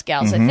three of those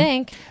gals, Mm-hmm. I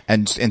think.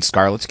 And in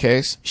Scarlett's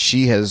case,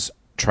 she has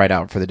tried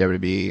out for the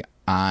WWE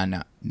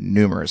on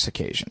numerous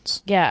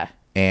occasions. Yeah.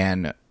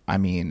 And I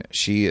mean,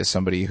 she is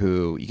somebody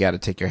who you got to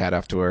take your hat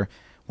off to her.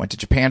 Went to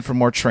Japan for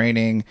more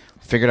training,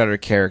 figured out her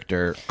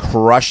character,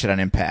 crushed it on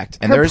Impact.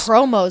 And Her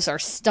promos are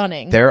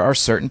stunning. there are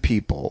certain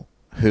people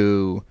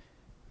who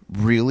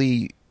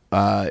really,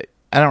 I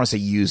don't want to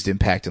say used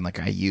Impact and like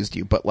I used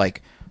you, but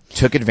like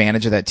took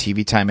advantage of that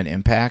TV time in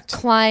Impact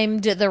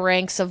Climbed the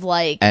ranks of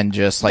like and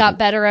just like got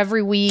better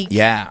every week.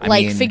 Yeah, I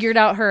like mean- figured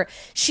out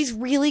she's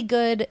really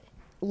good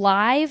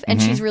live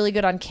and she's really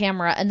good on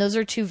camera, and those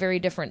are two very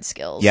different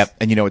skills. Yep.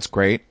 And you know what's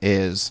great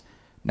is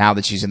now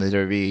that she's in the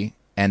WWE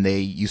and they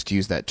used to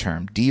use that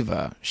term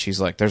diva, she's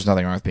like, there's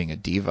nothing wrong with being a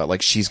diva.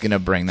 Like she's going to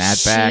bring that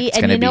back. It's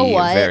and going to you know be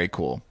what? very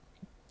cool.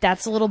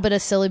 That's a little bit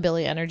of silly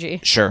Billy energy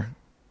Sure.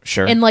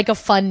 in like a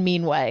fun,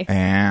 mean way.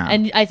 Yeah.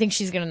 And I think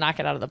she's going to knock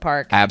it out of the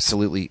park.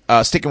 Absolutely.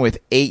 Sticking with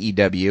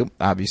AEW,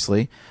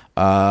 obviously,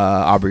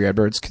 Aubrey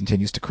Edwards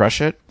continues to crush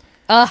it.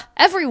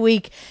 Every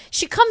week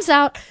she comes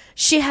out,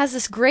 she has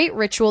this great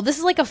ritual. This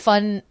is like a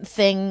fun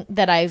thing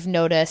that I've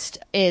noticed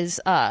is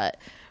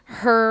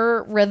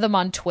her rhythm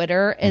on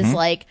Twitter is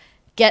like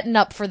getting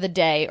up for the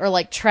day or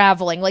like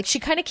traveling. Like she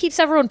kind of keeps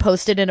everyone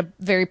posted in a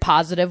very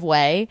positive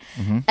way.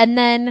 And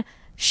then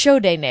show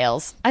day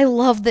nails. I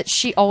love that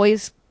she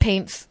always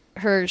paints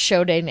her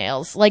show day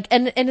nails. Like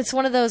and it's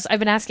one of those, I've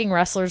been asking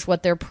wrestlers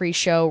what their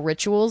pre-show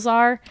rituals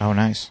are. Oh,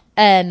 nice.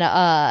 And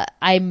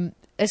I'm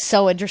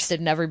so interested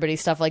in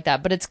everybody's stuff like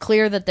that. But it's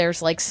clear that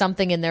there's like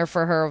something in there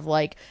for her of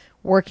like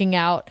working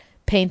out,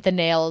 paint the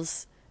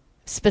nails,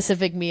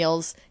 specific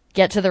meals,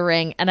 get to the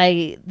ring. And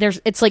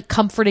it's like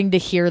comforting to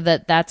hear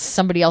that that's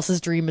somebody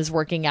else's dream is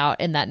working out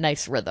in that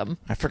nice rhythm.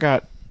 I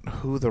forgot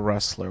who the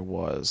wrestler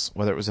was,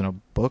 whether it was in a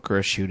book or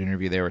a shoot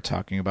interview. They were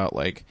talking about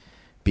like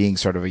being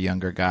sort of a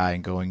younger guy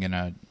and going in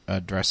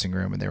a dressing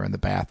room, and they were in the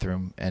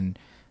bathroom, and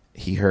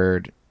he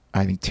heard,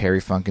 I think,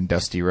 Terry Funk and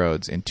Dusty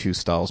Rhodes in two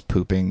stalls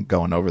pooping,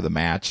 going over the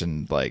match,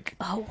 and like,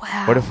 Oh,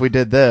 wow. what if we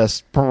did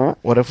this?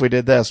 What if we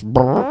did this?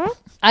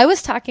 I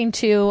was talking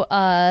to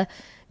a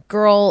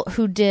girl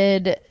who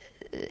did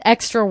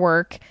extra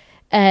work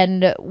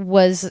and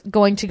was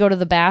going to go to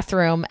the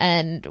bathroom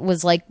and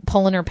was like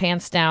pulling her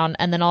pants down.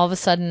 And then all of a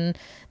sudden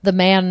the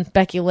man,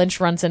 Becky Lynch,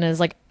 runs in and is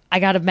like, I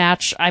got a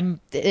match.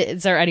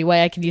 Is there any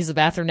way I can use the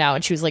bathroom now?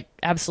 And she was like,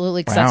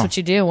 absolutely. Cause Wow. that's what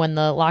you do when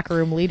the locker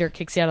room leader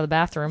kicks you out of the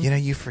bathroom. You know,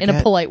 you forget in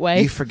a polite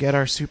way. You forget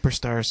our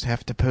superstars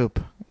have to poop.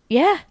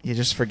 Yeah. You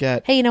just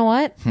forget. Hey, you know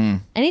what?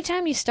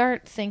 Anytime you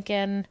start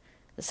thinking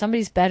that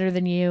somebody's better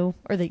than you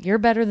or that you're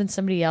better than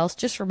somebody else,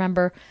 just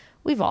remember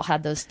we've all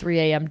had those 3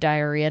 a.m.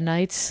 diarrhea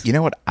nights. You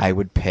know what I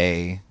would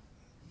pay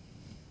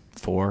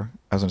for?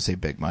 I was going to say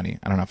big money.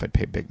 I don't know if I'd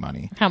pay big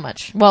money. How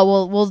much?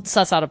 Well, we'll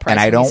suss out a price And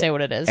I when don't you say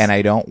what it is. And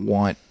I don't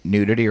want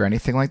nudity or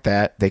anything like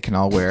that. They can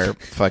all wear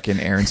fucking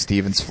Aaron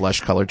Stevens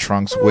flesh colored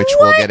trunks, which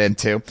we'll get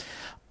into.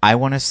 I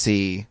want to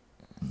see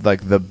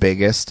like the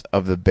biggest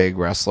of the big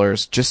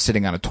wrestlers just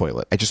sitting on a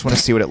toilet. I just want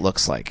to see what it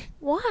looks like.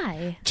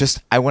 Why?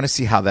 I want to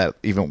see how that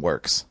even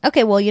works.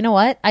 Okay, well, you know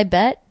what? I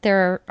bet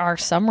there are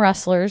some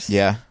wrestlers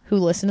who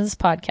listen to this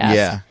podcast.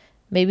 Yeah.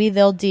 Maybe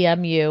they'll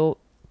DM you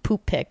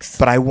poop pics.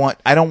 But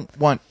I don't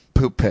want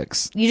poop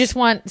pics. You just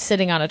want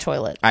sitting on a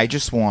toilet. I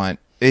just want,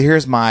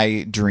 here's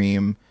my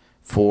dream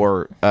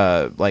for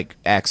like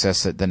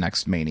access at the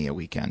next Mania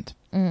weekend.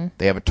 Mm-hmm.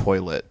 They have a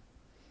toilet.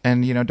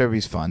 And, you know,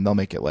 WWE's fun. They'll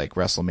make it like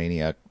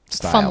WrestleMania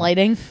style. Fun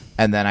lighting.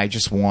 And then I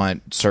just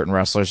want certain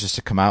wrestlers just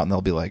to come out and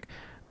they'll be like,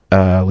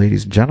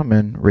 ladies and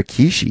gentlemen,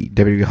 Rikishi,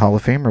 WWE Hall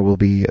of Famer, will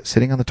be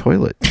sitting on the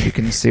toilet. You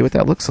can see what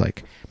that looks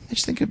like. I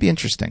just think it'd be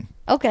interesting.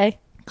 Okay.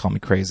 Call me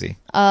crazy.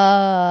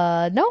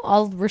 No,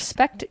 I'll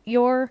respect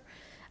your...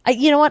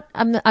 you know what?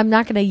 I'm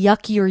not going to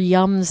yuck your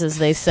yums, as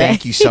they say.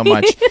 Thank you so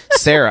much.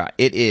 Sarah,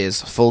 it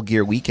is Full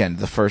Gear Weekend,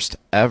 the first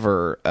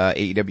ever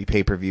AEW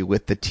pay-per-view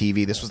with the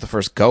TV. This was the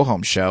first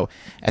go-home show.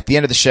 At the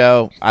end of the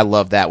show, I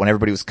love that when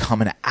everybody was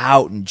coming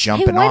out and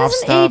jumping off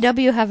stuff. Why doesn't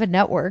AEW have a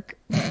network?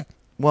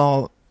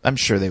 Well, I'm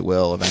sure they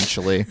will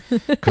eventually.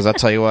 Because I'll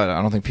tell you what,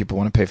 I don't think people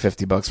want to pay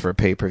 $50 for a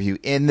pay-per-view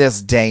in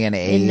this day and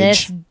age. In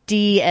this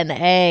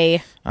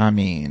DNA. I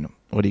mean,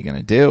 what are you going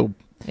to do?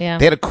 Yeah.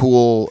 They had a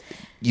cool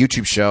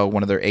YouTube show,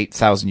 one of their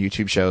 8,000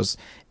 YouTube shows,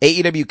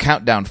 AEW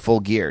Countdown Full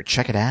Gear.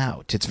 Check it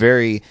out.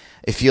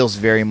 It feels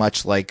very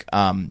much like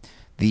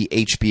the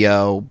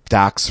HBO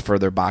docs for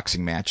their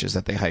boxing matches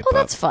that they hype up.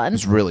 That's fun.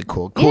 It's really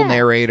cool. Cool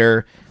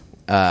narrator,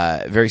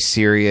 very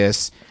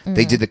serious. Mm-hmm.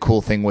 They did the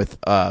cool thing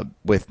with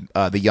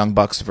the Young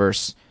Bucks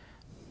versus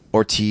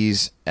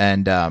Ortiz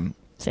and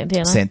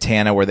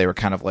Santana, where they were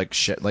kind of like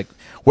shit, like,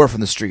 we're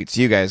from the streets.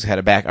 You guys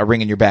had a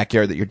ring in your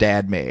backyard that your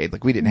dad made.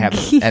 Like, we didn't have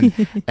it.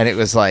 And it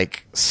was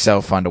like so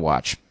fun to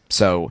watch.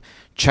 So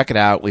check it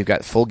out. We've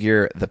got Full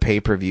Gear, the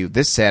pay-per-view,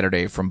 this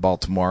Saturday from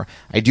Baltimore.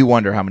 I do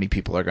wonder how many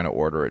people are going to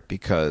order it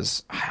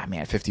because,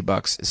 man,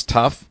 $50 is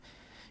tough.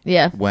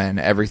 Yeah. When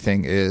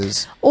everything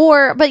is...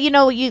 But you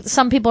know,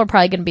 some people are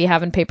probably going to be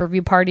having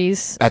pay-per-view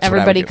parties. That's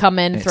everybody come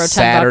in, throw $10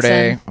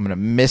 Saturday, in. I'm going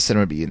to miss it.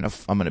 I'm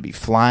going to be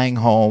flying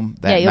home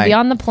that night. You'll be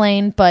on the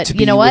plane, but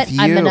you know what?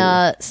 I'm going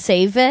to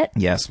save it.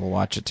 Yes, we'll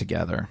watch it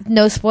together.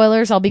 No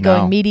spoilers. I'll be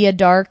going media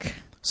dark.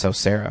 So,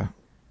 Sarah,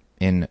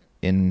 in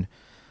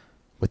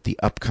with the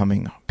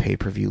upcoming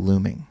pay-per-view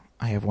looming,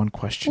 I have one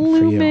question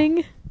for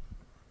you.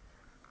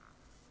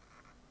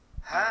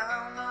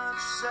 How much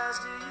size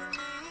do you need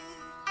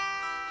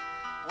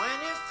when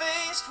you're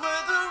faced with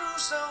a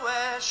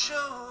Russo-ass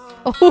show?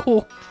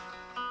 Oh.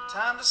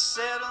 Time to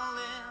settle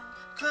in,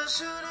 'cause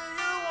who do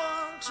you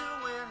want to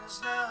win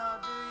is now.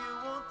 Do you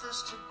want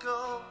this to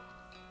go?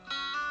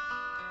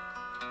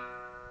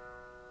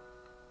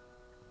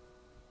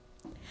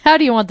 How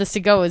Do You Want This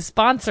to Go is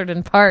sponsored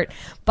in part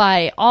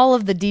by all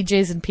of the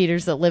DJs and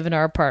Peters that live in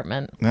our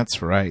apartment.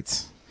 That's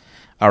right.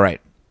 All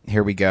right,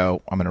 here we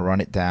go. I'm going to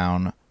run it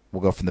down.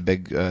 We'll go from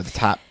the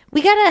top.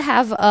 We got to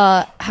have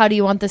How Do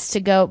You Want This to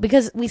Go?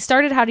 Because we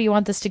started How Do You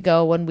Want This to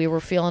Go when we were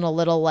feeling a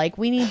little like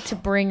we need to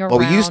bring around... Well,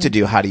 we used to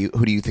do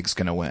who do you think's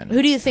going to win?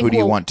 Who do you think Who do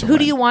you want to win? Who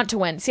do you want to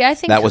win? See, I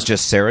think... That was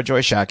just Sarah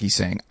Joy Shockey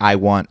saying, I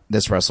want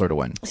this wrestler to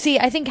win. See,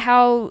 I think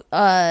how...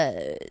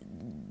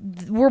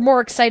 we're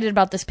more excited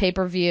about this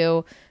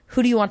pay-per-view.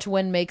 Who do you want to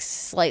win makes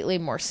slightly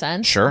more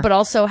sense. Sure. But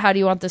also, How Do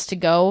You Want This to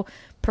Go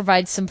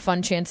provides some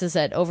fun chances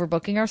at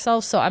overbooking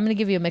ourselves. So I'm going to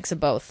give you a mix of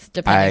both,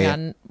 depending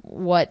on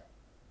what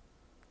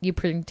you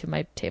bring to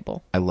my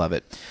table. I love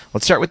it.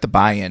 Let's start with the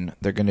buy-in.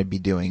 They're going to be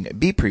doing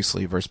B.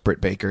 Priestley versus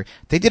Britt Baker.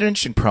 They did an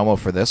interesting promo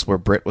for this where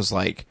Britt was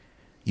like,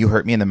 you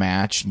hurt me in the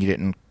match, and you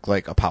didn't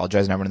like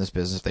apologize. Never in this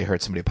business, if they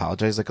heard somebody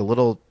apologize, like a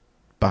little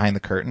behind the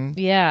curtain.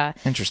 Yeah.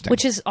 Interesting.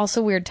 Which is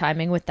also weird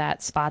timing with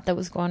that spot that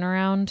was going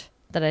around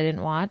that I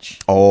didn't watch.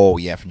 Oh,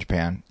 yeah, from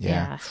Japan.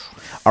 Yeah.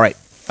 All right.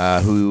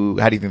 How do you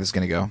think this is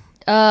going to go?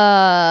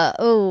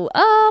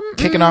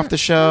 Kicking off the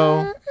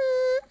show.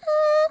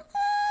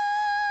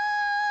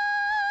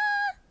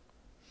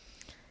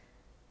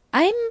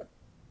 I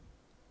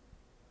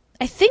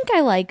think I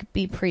like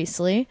B.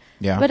 Priestley.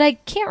 Yeah. But I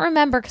can't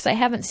remember because I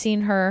haven't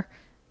seen her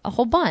a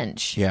whole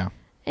bunch. Yeah.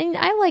 And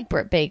I like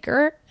Britt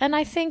Baker, and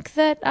I think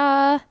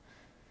that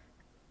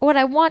what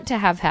I want to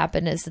have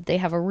happen is that they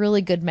have a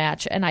really good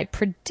match, and I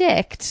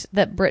predict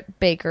that Britt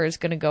Baker is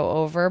going to go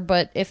over,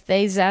 but if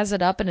they zazz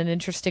it up in an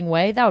interesting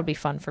way, that would be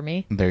fun for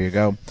me. There you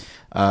go.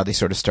 They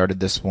sort of started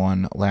this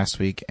one last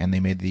week, and they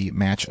made the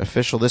match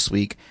official this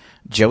week.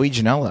 Joey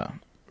Janela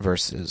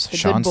versus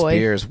Sean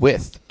Spears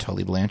with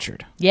Tully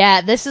Blanchard.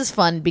 Yeah, this is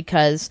fun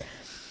because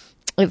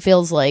it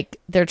feels like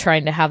they're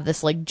trying to have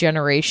this like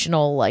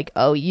generational, like,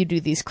 oh, you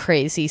do these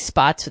crazy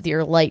spots with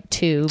your light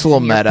tubes, it's a little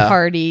and your meta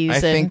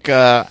parties.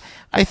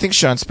 I think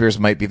Sean Spears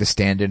might be the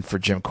stand-in for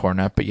Jim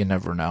Cornette, but you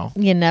never know.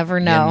 You never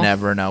know. You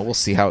never know. We'll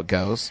see how it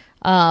goes.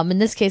 In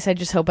this case, I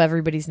just hope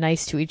everybody's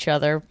nice to each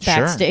other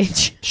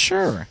backstage.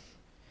 Sure.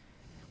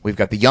 We've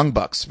got the Young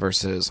Bucks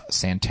versus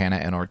Santana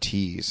and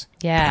Ortiz.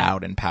 Yeah.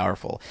 Proud and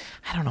powerful.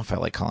 I don't know if I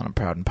like calling them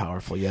proud and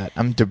powerful yet.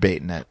 I'm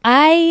debating it.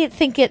 I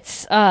think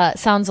it's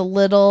sounds a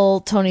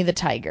little Tony the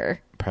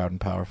Tiger. Proud and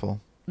powerful.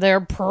 They're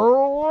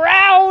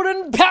proud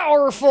and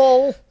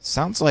powerful.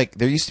 Sounds like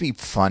there used to be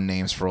fun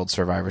names for old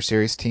Survivor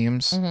Series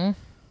teams. Mm-hmm.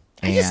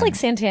 I just like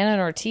Santana and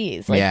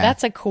Ortiz. Like, Yeah.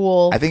 that's a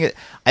cool... I think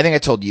I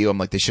told you, I'm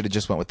like, they should have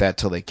just went with that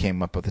till they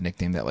came up with a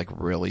nickname that like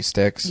really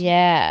sticks.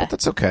 Yeah. But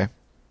that's okay.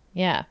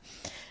 Yeah.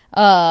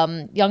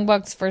 Young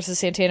Bucks versus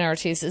Santana and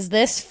Ortiz. Is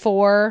this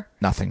for...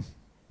 Nothing.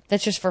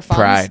 That's just for fun?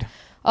 Pride.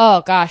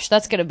 Oh, gosh.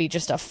 That's going to be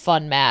just a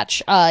fun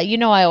match. You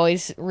know I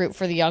always root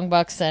for the Young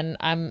Bucks, and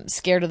I'm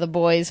scared of the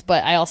boys,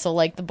 but I also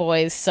like the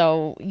boys,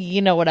 so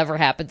you know whatever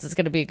happens, it's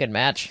going to be a good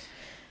match.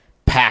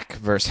 Pac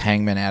versus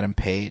Hangman Adam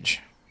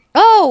Page.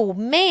 Oh,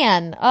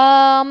 man.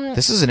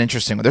 This is an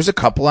interesting one. There's a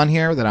couple on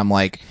here that I'm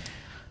like,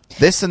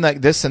 this and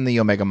the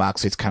Omega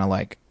Moxley. It's kind of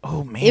like,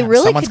 oh man, it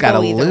really someone's got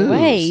to either lose.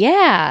 way.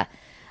 Yeah.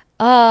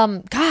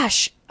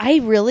 Gosh, I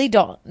really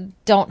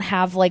don't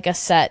have like a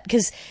set,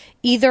 because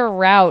either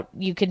route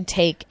you can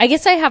take. I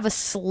guess I have a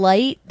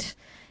slight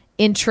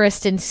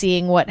interest in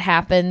seeing what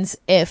happens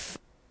if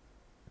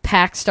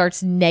Pac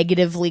starts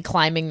negatively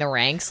climbing the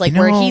ranks, like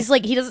where he's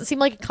like, he doesn't seem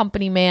like a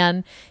company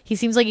man. He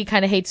seems like he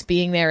kind of hates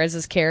being there as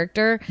his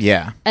character.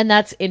 Yeah. And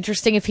that's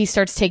interesting if he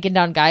starts taking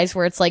down guys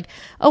where it's like,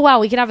 oh wow,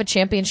 we can have a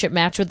championship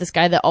match with this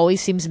guy that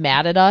always seems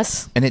mad at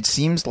us. And it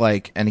seems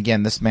like, and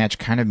again, this match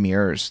kind of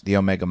mirrors the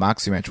Omega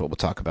Moxley match, what we'll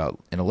talk about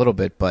in a little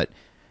bit, but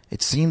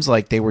it seems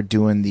like they were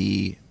doing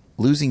the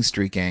losing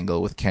streak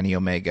angle with Kenny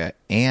Omega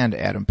and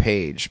Adam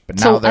Page, but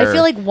now so I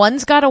feel like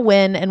one's got to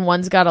win and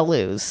one's got to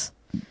lose.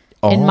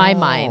 In my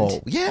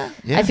mind. Yeah.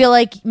 I feel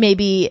like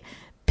maybe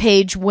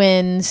Page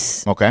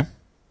wins, Okay.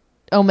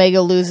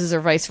 Omega loses, or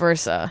vice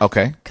versa.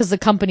 Okay. Because the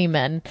company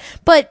men.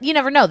 But you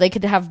never know. They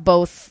could have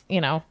both,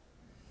 you know.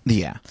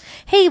 Yeah.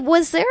 Hey,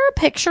 was there a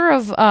picture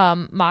of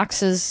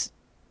Mox's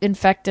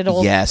infected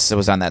old... Yes, it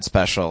was on that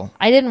special.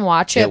 I didn't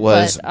watch it. It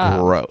was but,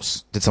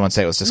 gross. Did someone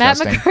say it was Matt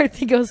disgusting?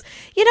 McCarthy goes,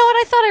 you know what?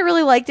 I thought I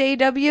really liked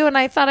AEW, and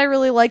I thought I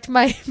really liked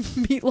my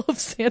meatloaf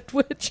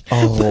sandwich.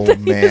 Oh, But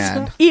then he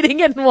man. was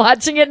eating it and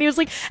watching it, and he was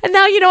like, and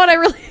now you know what I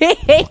really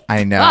hate?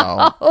 I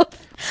know.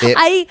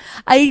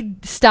 I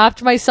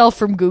stopped myself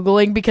from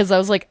Googling because I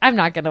was like, I'm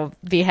not going to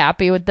be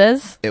happy with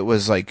this. It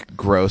was like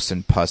gross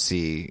and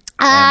pussy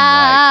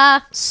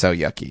and like so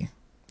yucky.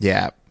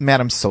 Yeah. Matt,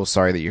 I'm so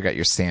sorry that you got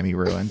your Sammy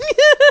ruined.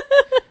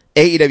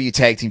 AEW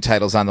tag team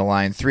titles on the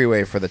line.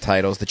 3-way for the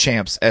titles. The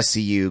champs,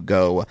 SCU,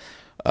 go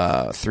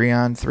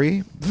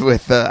 3-on-3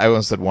 with, I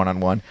almost said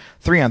 1-on-1.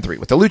 3-on-3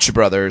 with the Lucha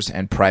Brothers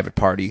and Private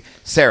Party.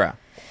 Sarah,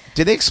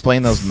 did they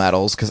explain those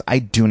medals? Because I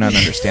do not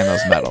understand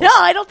those medals. No,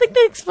 I don't think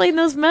they explained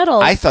those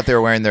medals. I thought they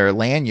were wearing their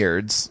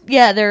lanyards.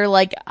 Yeah, they're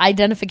like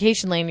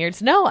identification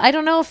lanyards. No, I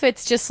don't know if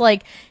it's just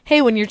like,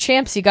 hey, when you're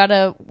champs, you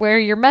gotta wear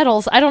your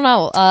medals. I don't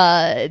know.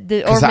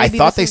 Because I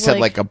thought they said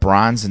like a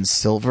bronze and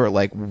silver.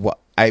 Like what?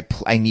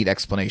 I need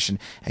explanation.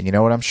 And you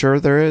know what I'm sure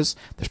there is?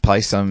 There's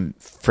probably some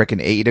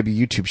freaking AEW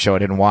YouTube show I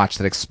didn't watch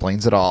that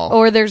explains it all.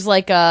 Or there's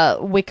like a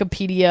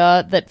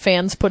Wikipedia that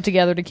fans put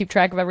together to keep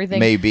track of everything.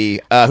 Maybe.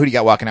 Who do you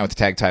got walking out with the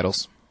tag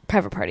titles?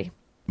 Private Party.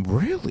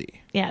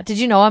 Really? Yeah. Did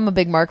you know I'm a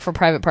big mark for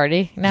Private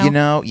Party now? You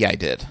know, yeah, I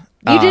did.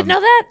 You did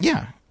know that?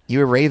 Yeah. You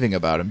were raving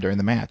about him during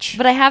the match.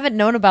 But I haven't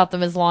known about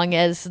them as long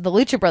as the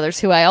Lucha Brothers,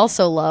 who I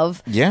also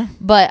love. Yeah.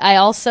 But I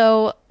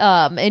also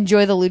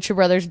enjoy the Lucha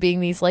Brothers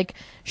being these like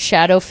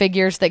shadow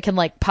figures that can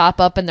like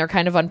pop up and they're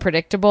kind of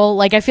unpredictable.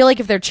 Like I feel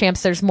like if they're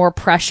champs, there's more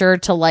pressure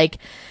to like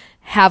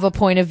have a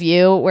point of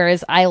view,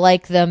 whereas I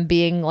like them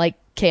being like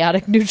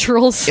chaotic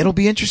neutrals. It'll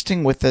be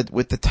interesting with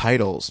the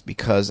titles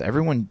because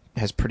everyone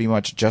has pretty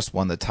much just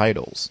won the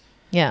titles.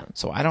 Yeah.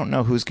 So I don't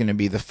know who's going to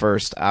be the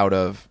first out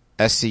of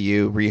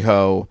SCU,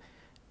 Riho,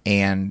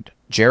 and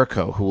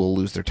Jericho who will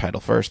lose their title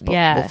first, but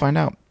we'll find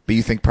out. But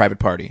you think Private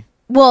Party?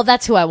 Well,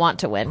 that's who I want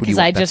to win because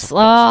I just,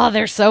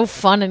 they're so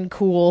fun and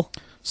cool.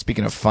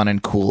 Speaking of fun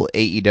and cool,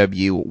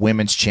 AEW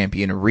Women's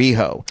Champion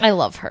Riho I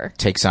love her.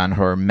 takes on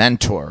her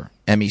mentor,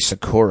 Emi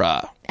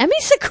Sakura. Emi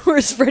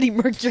Sakura's Freddie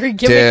Mercury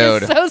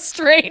gimmick is so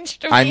strange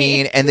to me. I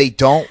mean, and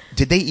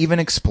did they even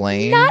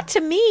explain? Not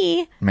to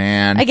me.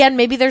 Man. Again,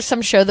 maybe there's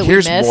some show that we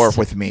missed. Here's more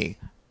with me.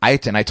 I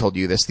told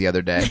you this the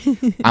other day.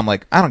 I'm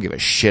like, I don't give a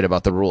shit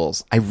about the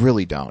rules. I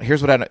really don't.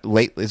 Here's what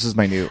this is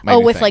my new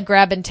with thing. like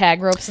grabbing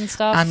tag ropes and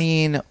stuff? I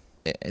mean,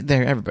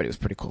 everybody was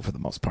pretty cool for the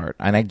most part.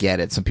 And I get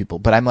it, some people.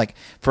 But I'm like,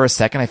 for a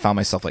second, I found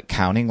myself like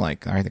counting,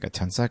 like, all right, I got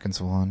 10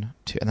 seconds. 1,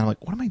 2. And then I'm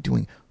like, what am I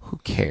doing? Who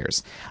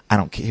cares? I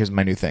don't care. Here's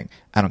my new thing.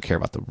 I don't care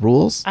about the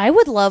rules. I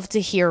would love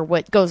to hear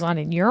what goes on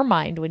in your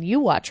mind when you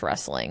watch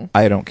wrestling.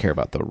 I don't care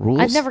about the rules.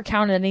 I've never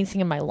counted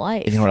anything in my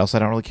life. You know what else I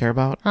don't really care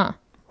about? Huh.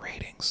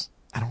 Ratings.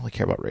 I don't really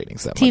care about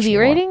ratings that much. TV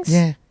ratings?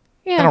 Yeah.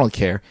 I don't really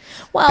care.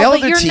 Well,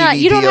 but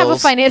you don't have a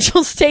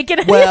financial stake in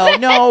it. Well,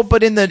 no, but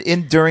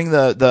during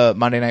the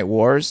Monday Night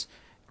Wars,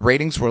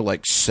 ratings were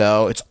like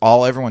it's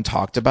all everyone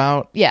talked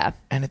about. Yeah.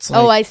 And it's like,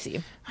 oh, I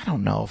see. I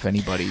don't know if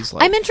anybody's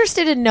like, I'm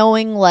interested in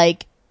knowing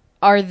like,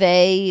 are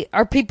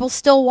people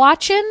still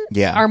watching?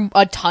 Yeah. Are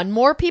a ton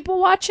more people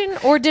watching,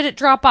 or did it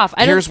drop off?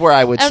 Here's where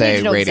I would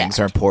say ratings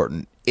are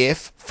important.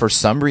 If for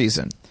some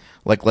reason,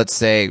 like let's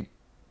say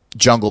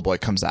Jungle Boy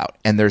comes out,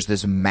 and there's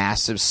this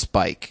massive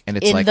spike, and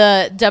it's in like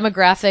the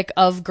demographic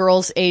of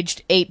girls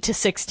aged 8 to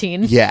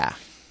 16. yeah,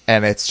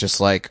 and it's just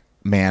like,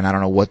 man, I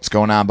don't know what's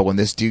going on, but when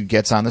this dude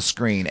gets on the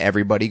screen,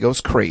 everybody goes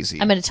crazy.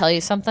 I'm going to tell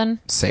you something.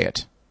 Say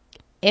it.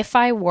 If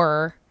I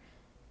were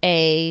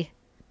a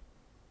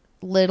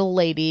little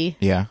lady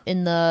Yeah.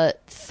 in the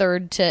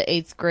 3rd to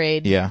 8th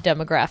grade Yeah.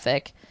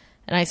 demographic,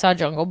 and I saw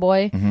Jungle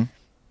Boy,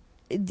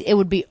 it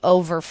would be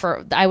over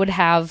for. I would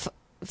have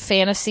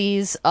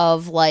fantasies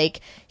of like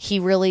he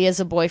really is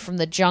a boy from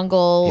the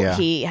jungle. Yeah.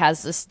 He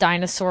has this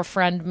dinosaur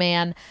friend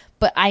man,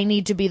 but I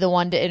need to be the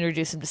one to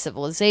introduce him to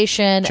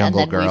civilization,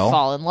 Jungle and then Girl? we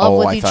fall in love Oh,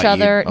 with I each thought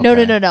other. you- No,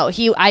 okay. no.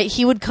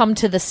 He would come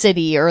to the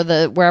city or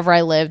the wherever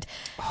I lived,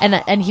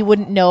 and he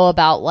wouldn't know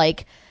about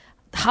like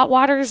hot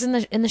water's in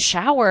the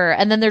shower,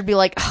 and then there'd be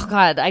like, oh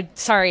god,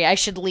 I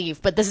should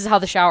leave, but this is how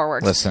the shower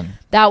works. Listen.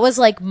 That was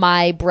like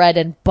my bread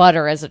and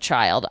butter as a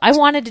child. I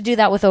wanted to do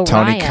that with Orion.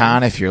 Tony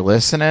Khan, if you're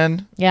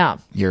listening, Yeah.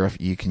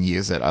 you can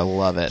use it. I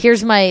love it.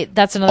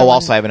 That's another Oh, one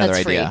also I have another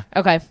that's free. idea.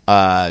 Okay.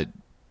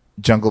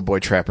 Jungle Boy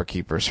Trapper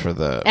Keepers for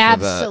the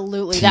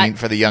Absolutely.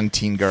 for the young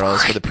teen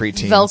girls, for the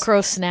preteens.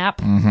 Velcro snap.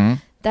 Mm-hmm.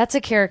 That's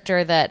a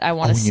character that I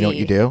want to see. You know what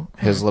you do?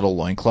 His little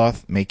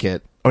loincloth, make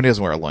it. Oh, he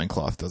doesn't wear a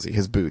loincloth, does he?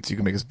 His boots. You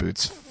can make his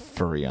boots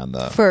furry on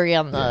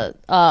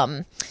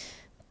the.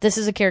 This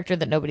is a character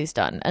that nobody's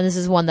done, and this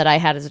is one that I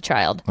had as a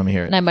child. Let me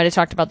hear it. And I might have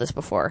talked about this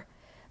before.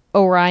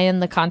 Orion,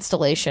 the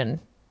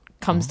constellation,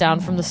 comes down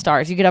from the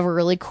stars. You could have a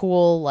really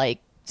cool like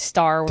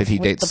star. Did he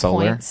with date the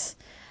Solar? Points.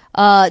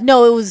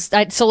 No, it was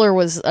Solar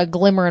was a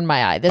glimmer in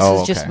my eye. This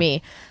was just okay.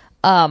 me.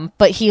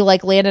 But he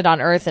like landed on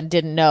Earth and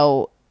didn't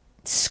know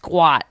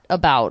squat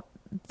about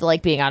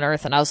like being on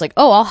Earth, and I was like,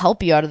 oh, I'll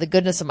help you out of the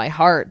goodness of my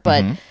heart.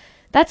 But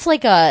that's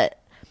like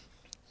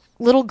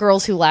little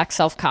girls who lack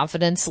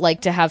self-confidence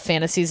like to have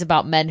fantasies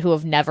about men who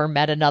have never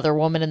met another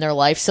woman in their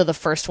life, so the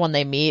first one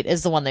they meet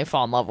is the one they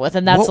fall in love with,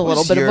 and that's a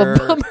little bit of a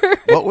bummer.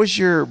 What was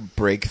your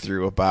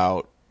breakthrough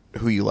about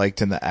who you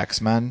liked in the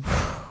X-Men?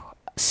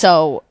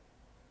 So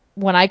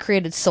when I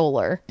created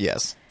Solar,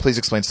 Yes. Please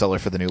explain Solar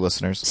for the new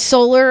listeners.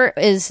 Solar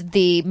is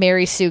the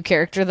Mary Sue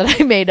character that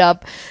I made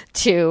up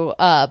to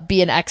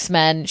be an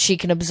X-Men. She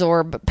can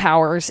absorb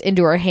powers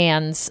into her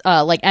hands,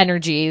 like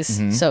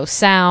energies, so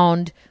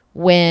sound,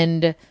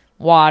 wind,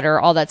 water,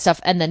 all that stuff,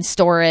 and then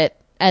store it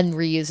and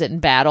reuse it in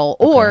battle.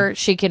 Or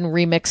she can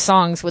remix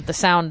songs with the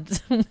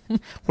sound. What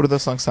do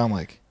those songs sound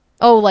like?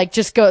 Oh, like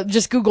just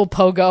Google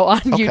Pogo on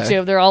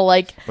YouTube. They're all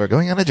like, We're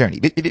going on a journey.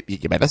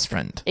 You're my best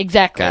friend.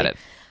 exactly. Got it.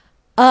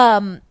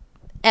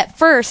 At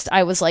first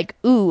I was like,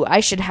 ooh, I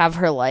should have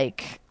her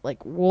like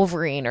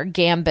Wolverine or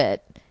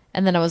Gambit.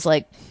 And then I was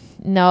like,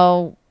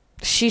 no,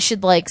 she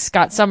should like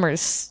Scott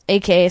Summers,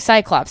 aka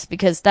Cyclops,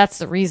 because that's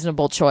the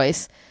reasonable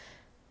choice.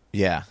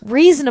 Yeah.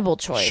 Reasonable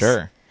choice.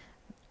 Sure.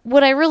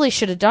 What I really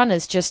should have done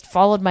is just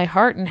followed my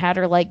heart and had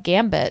her like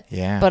Gambit.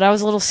 Yeah. But I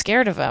was a little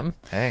scared of him.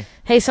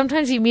 Hey.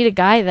 Sometimes you meet a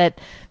guy that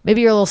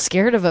maybe you're a little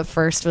scared of at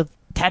first with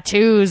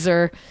tattoos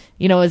or,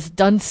 has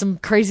done some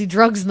crazy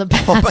drugs in the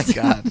past. Oh my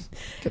God.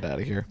 Get out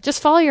of here.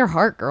 Just follow your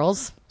heart,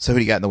 girls. So who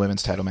do you got in the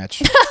women's title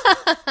match?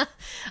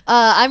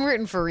 I'm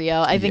rooting for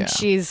Rio. I think Yeah.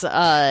 she's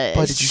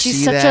did you she's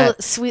see such that?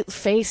 a sweet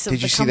face of Did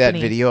the you see company.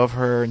 that video of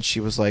her and she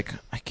was like,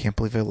 I can't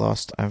believe I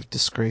lost. I've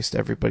disgraced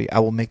everybody. I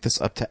will make this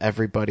up to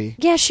everybody.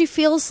 Yeah, she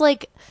feels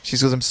like She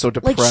says, I'm so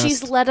depressed.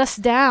 she's let us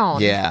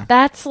down. Yeah.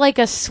 That's like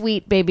a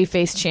sweet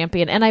babyface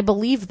champion, and I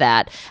believe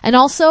that. And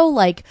also,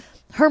 like,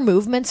 her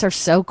movements are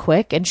so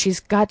quick, and she's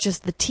got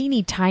just the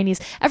teeny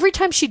tiniest. Every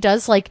time she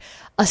does like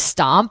a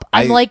stomp,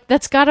 I'm like,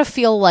 that's gotta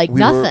feel like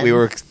nothing. We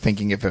were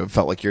thinking if it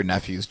felt like your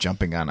nephew's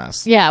jumping on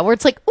us. Yeah, where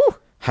it's like, ooh,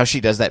 How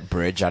she does that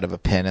bridge out of a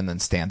pin and then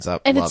stands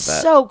up. and Love it's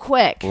that. so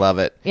quick. Love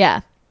it.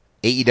 Yeah.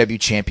 AEW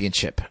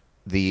Championship.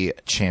 The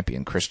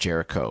champion, Chris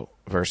Jericho,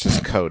 versus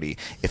Cody.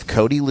 If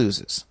Cody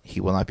loses, he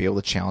will not be able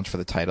to challenge for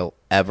the title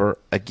ever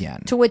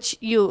again. To which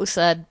you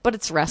said, but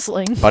it's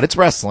wrestling. But it's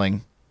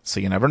wrestling, so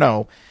you never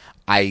know.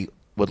 I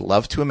would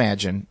love to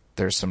imagine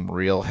there's some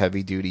real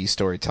heavy-duty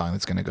storytelling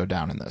that's going to go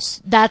down in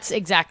this. That's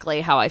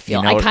exactly how I feel.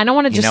 You know I kind of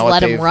want to just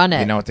let him run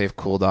it. You know what they've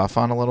cooled off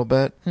on a little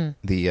bit?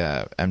 The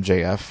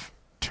MJF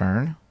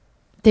turn.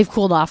 They've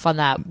cooled off on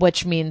that,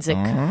 which means it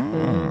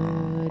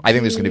could I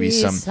think there's going to be be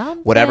some,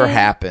 something. whatever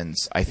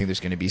happens, I think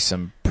there's going to be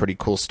some pretty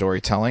cool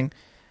storytelling.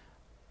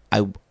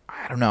 I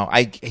don't know.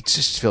 It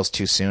just feels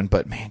too soon,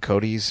 but man,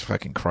 Cody's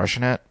fucking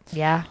crushing it.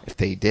 Yeah. If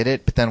they did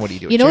it, but then what do you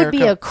do? You know, it'd be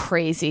Jericho? a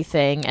crazy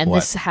thing, and What?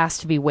 this has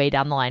to be way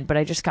down the line, but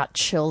I just got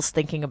chills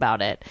thinking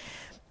about it.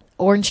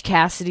 Orange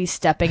Cassidy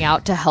stepping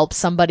out to help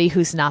somebody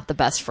who's not the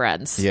best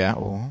friends. Yeah.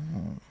 Oh.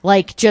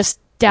 Like, just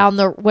down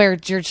the, where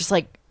you're just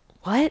like,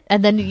 what?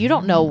 And then you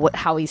don't know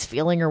how he's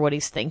feeling or what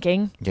he's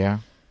thinking. Yeah.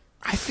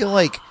 I feel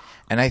like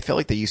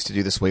they used to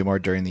do this way more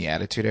during the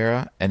Attitude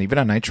Era, and even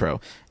on Nitro,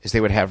 is they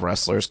would have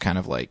wrestlers kind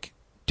of like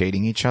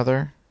dating each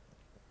other.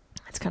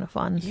 It's kind of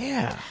fun.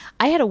 Yeah.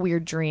 I had a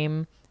weird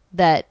dream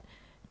that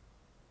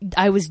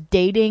I was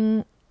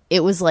dating it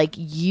was like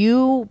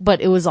you,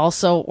 but it was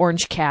also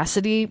Orange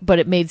Cassidy, but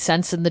it made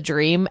sense in the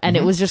dream. And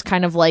it was just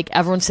kind of like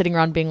everyone sitting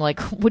around being like,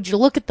 would you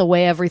look at the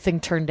way everything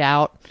turned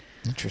out?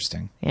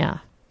 Interesting. Yeah.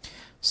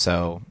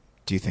 So,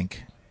 do you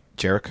think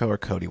Jericho or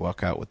Cody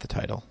walk out with the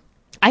title?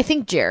 I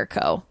think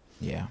Jericho.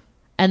 Yeah.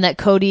 And that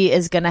Cody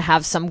is going to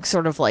have some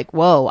sort of like,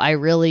 whoa, I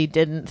really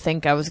didn't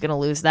think I was going to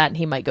lose that. And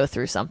he might go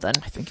through something.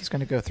 I think he's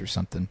going to go through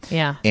something.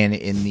 Yeah.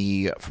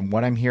 And from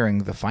what I'm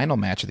hearing, the final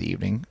match of the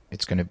evening,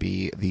 it's going to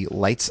be the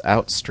lights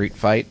out street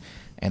fight.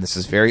 And this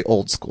is very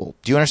old school.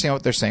 Do you understand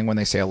what they're saying when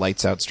they say a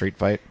lights out street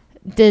fight?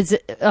 In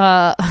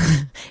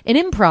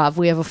improv,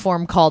 we have a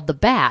form called the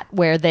bat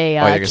where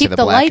they keep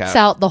the lights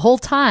out the whole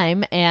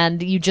time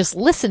and you just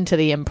listen to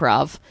the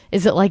improv.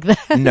 Is it like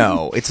that?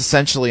 No, it's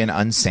essentially an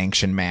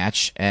unsanctioned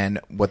match. And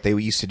what they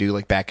used to do,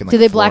 like back in like do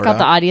they black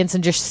Florida, out the audience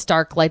and just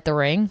stark light the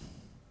ring?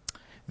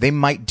 They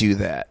might do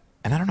that.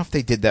 And I don't know if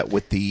they did that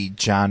with the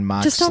John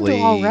Moxley. Just don't do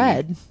all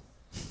red.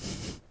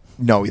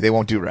 No, they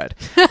won't do red.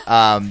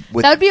 That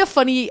would be a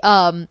funny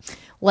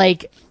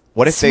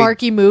what if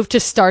smarky move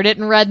to start it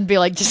in red and be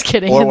like, just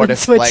kidding, or and what then if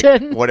switch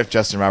in. What if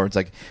Justin Roberts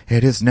like,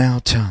 it is now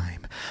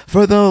time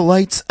for the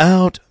lights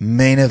out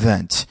main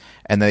event,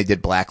 and they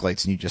did black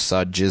lights and you just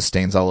saw jizz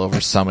stains all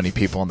over so many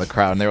people in the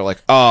crowd, and they were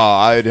like, oh,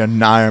 I am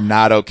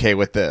not okay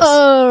with this.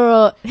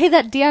 Hey,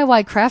 that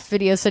DIY craft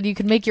video said you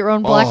could make your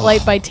own black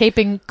light by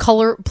taping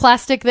color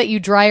plastic that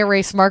you dry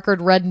erase markered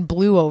red and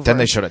blue over. Then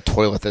they showed a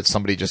toilet that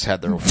somebody just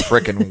had their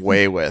frickin'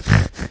 way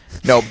with.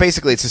 No,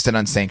 basically it's just an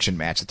unsanctioned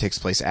match that takes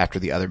place after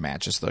the other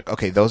matches. Like,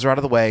 okay, those are out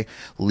of the way.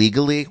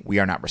 Legally, we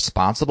are not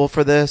responsible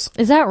for this.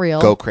 Is that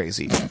real? Go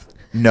crazy.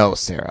 No,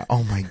 Sarah.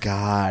 Oh my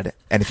God.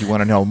 And if you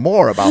want to know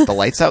more about the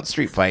Lights Out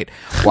Street Fight,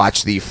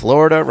 watch the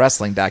Florida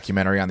wrestling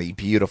documentary on the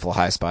beautiful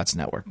High Spots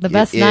Network. The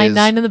best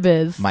 9-9 in the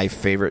biz. My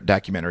favorite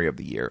documentary of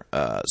the year.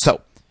 So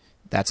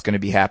that's going to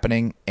be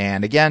happening.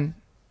 And again,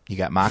 you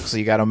got Moxley,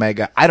 you got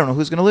Omega. I don't know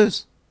who's going to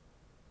lose.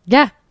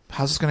 Yeah.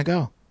 How's this going to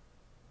go?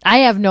 I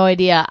have no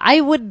idea.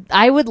 I would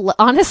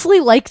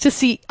honestly like to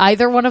see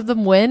either one of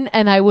them win,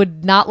 and I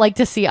would not like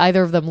to see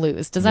either of them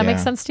lose. Does that make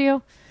sense to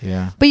you?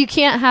 Yeah. But you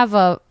can't have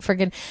a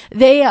friggin'...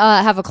 They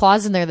have a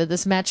clause in there that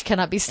this match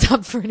cannot be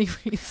stopped for any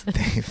reason.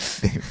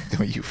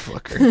 Don't you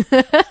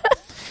fucker.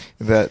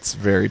 That's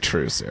very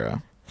true,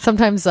 Sarah.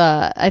 Sometimes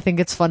I think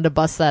it's fun to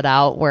bust that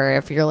out, where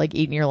if you're like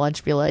eating your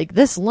lunch, be like,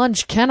 this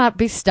lunch cannot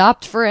be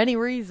stopped for any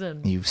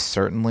reason. You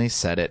certainly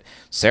said it.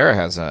 Sarah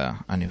has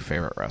a new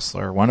favorite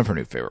wrestler, one of her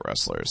new favorite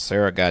wrestlers.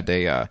 Sarah got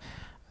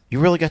you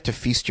really got to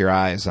feast your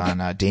eyes on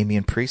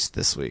Damian Priest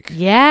this week.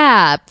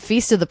 Yeah,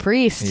 Feast of the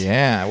Priest.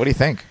 Yeah, what do you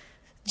think?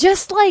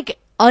 Just like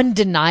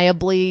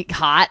undeniably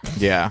hot.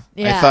 Yeah.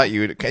 Yeah. I thought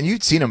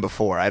you'd seen him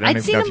before. I don't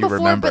even know if you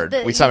remembered.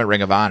 We saw him at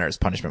Ring of Honor as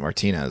Punishment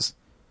Martinez.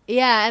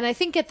 Yeah, and I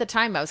think at the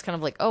time I was kind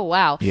of like, oh,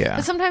 wow. Yeah.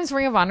 But sometimes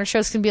Ring of Honor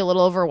shows can be a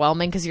little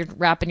overwhelming because you're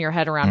wrapping your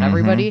head around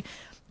everybody.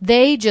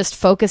 They just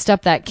focused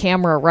up that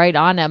camera right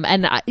on him,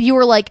 and you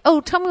were like, oh,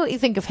 tell me what you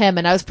think of him,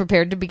 and I was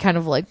prepared to be kind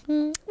of like,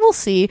 we'll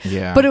see.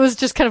 Yeah. But it was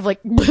just kind of like,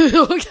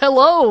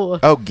 hello.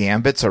 Oh,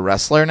 Gambit's a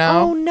wrestler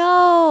now? Oh,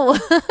 no.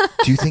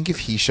 Do you think if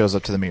he shows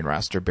up to the main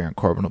roster, Baron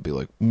Corbin will be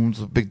like, what's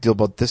the big deal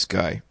about this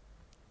guy?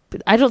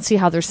 But I don't see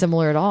how they're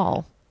similar at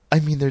all. I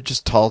mean, they're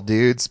just tall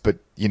dudes, but,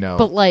 you know.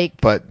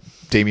 But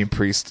Damian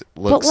Priest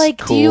looks cool.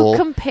 Do you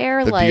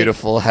compare, the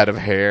beautiful head of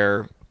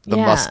hair, the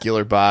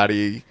muscular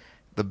body,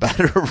 the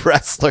better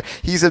wrestler.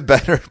 He's a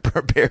better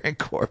Baron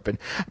Corbin.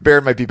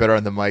 Baron might be better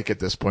on the mic at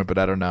this point, but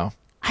I don't know.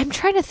 I'm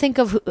trying to think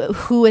of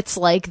who it's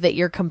like that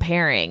you're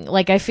comparing.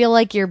 Like, I feel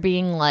like you're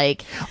being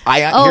like,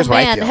 here's what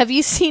I feel. Have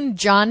you seen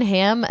John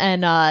Hamm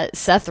and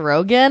Seth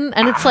Rogen?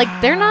 And it's like,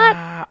 they're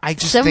not I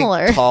just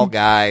similar. think tall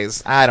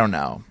guys. I don't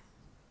know.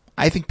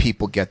 I think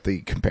people get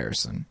the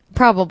comparison.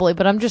 Probably,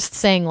 but I'm just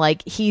saying,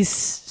 like,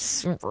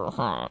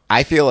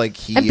 I feel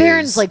like and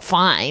Baron's like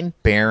fine.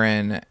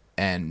 Baron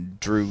and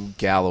Drew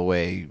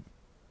Galloway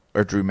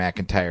or Drew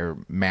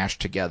McIntyre mashed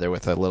together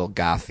with a little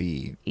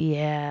gothy,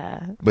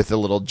 with a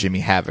little Jimmy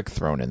Havoc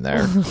thrown in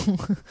there.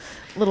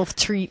 Little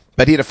treat.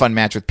 But he had a fun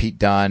match with Pete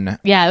Dunne.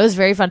 Yeah, it was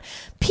very fun.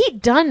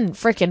 Pete Dunne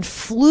freaking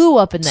flew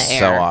up in the air.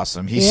 So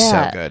awesome. He's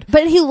so good.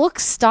 But he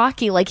looks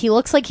stocky. Like, he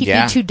looks like he'd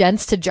be too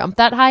dense to jump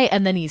that high,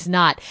 and then he's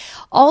not.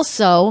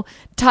 Also,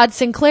 Todd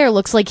Sinclair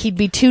looks like he'd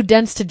be too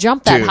dense to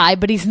jump that high,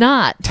 but he's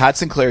not. Todd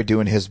Sinclair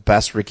doing his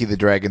best Ricky the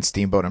Dragon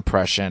Steamboat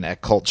impression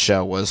at Colt's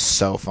show was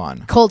so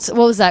fun. Colt's, what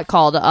was that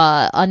called?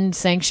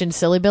 Unsanctioned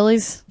Silly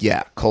Billies?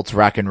 Yeah, Colt's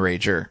Rockin'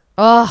 Rager.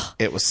 Oh,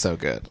 it was so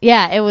good.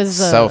 Yeah, it was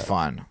so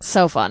fun.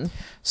 So fun.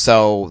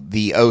 So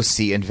the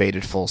OC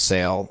invaded Full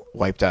Sail,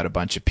 wiped out a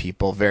bunch of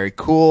people. Very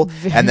cool.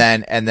 And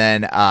then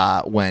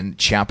when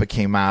Ciampa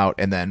came out,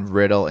 and then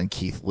Riddle and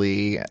Keith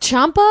Lee.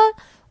 Ciampa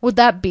with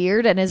that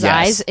beard and his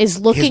eyes is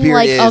looking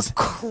like a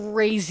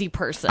crazy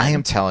person. I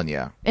am telling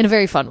you, in a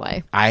very fun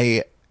way.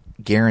 I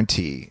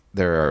guarantee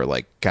there are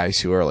like guys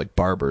who are like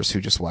barbers who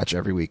just watch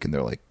every week and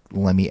they're like,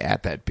 "Let me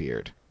at that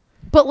beard."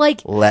 But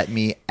like, let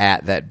me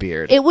at that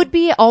beard. it would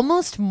be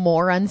almost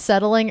more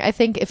unsettling, I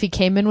think, if he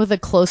came in with a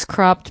close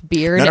cropped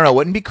beard. No, it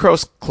wouldn't be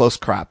close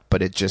crop,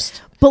 but it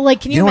just. But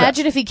like, can you know what?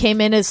 imagine if he came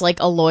in as like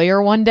a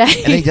lawyer one day?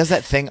 And he does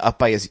that thing up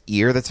by his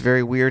ear that's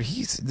very weird. I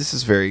think this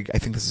is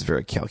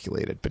very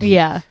calculated, but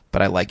Yeah.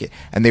 But I like it.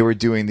 And they were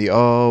doing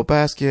the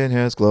bask in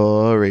his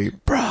glory,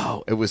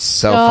 bro. It was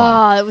so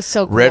fun. Oh, it was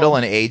so cool. Riddle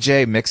and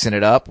AJ mixing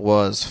it up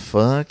was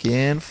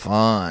fucking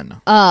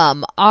fun.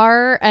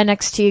 Our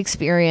NXT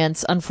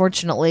experience,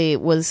 unfortunately,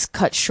 was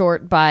cut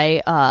short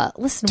by,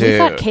 listen, we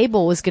thought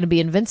Cable was going to be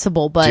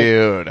invincible, but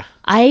Dude.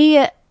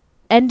 I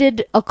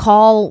ended a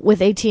call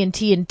with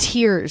AT&T in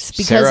tears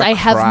because Sarah I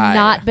have cried.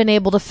 not been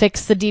able to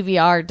fix the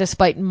DVR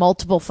despite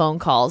multiple phone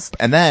calls.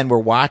 And then we're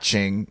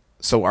watching,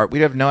 so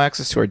we have no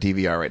access to our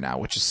DVR right now,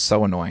 which is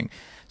so annoying.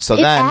 So It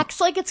then acts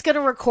like it's going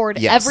to record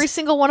Yes. every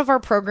single one of our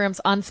programs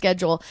on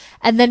schedule,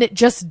 and then it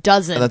just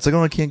doesn't. and it's like,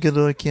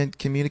 I can't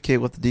communicate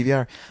with the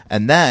DVR.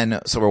 And then,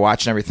 so we're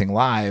watching everything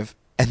live,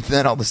 and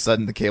then all of a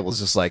sudden the cable's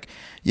just like,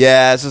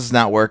 yeah, this is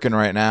not working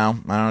right now. I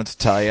don't know what to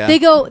tell you.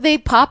 They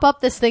pop up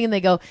this thing and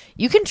they go,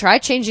 you can try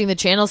changing the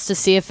channels to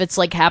see if it's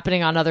like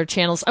happening on other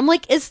channels. I'm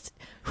like,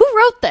 who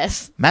wrote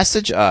this?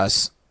 Message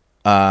us,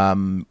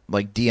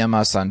 like DM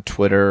us on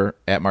Twitter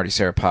at Marty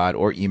Sarah Pod,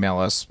 or email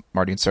us,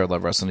 Marty and Sarah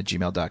Love Wrestling at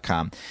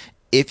gmail.com.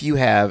 If you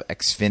have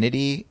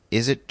Xfinity,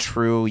 is it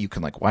true you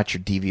can like watch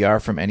your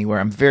DVR from anywhere?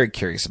 I'm very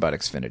curious about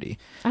Xfinity.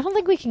 I don't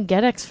think we can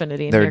get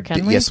Xfinity in here,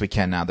 can we? Yes, we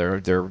can now. They're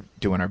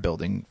doing our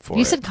building for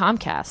You it. said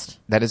Comcast.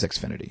 That is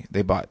Xfinity.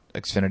 They bought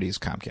Xfinity's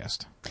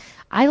Comcast.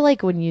 I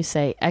like when you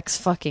say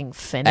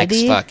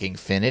X-fucking-finity.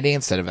 X-fucking-finity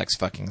instead of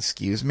X-fucking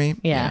excuse me.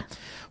 Yeah.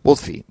 We'll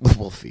see. We'll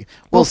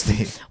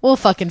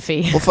fucking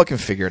fee. We'll fucking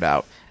figure it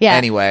out. Yeah.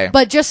 Anyway.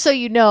 But just so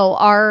you know,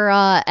 our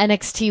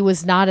NXT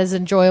was not as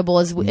enjoyable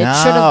as it should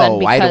have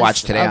been I had to because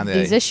watch today of on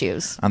these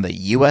issues. On the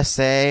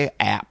USA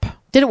app.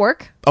 Did it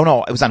work? Oh,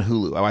 no. It was on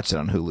Hulu. I watched it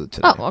on Hulu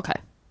today. Oh, okay.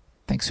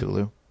 Thanks,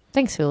 Hulu.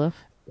 Thanks, Hulu.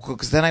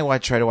 Because then I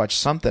try to watch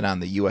something on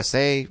the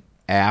USA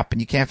app,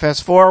 and you can't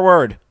fast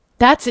forward.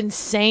 That's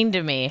insane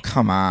to me.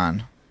 Come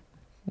on.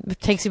 It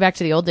takes you back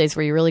to the old days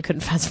where you really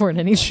couldn't fast forward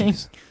anything.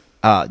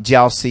 Did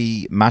y'all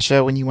see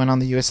Masha when you went on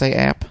the USA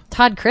app?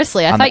 Todd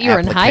Chrisley, I On thought the you were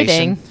in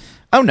application? hiding.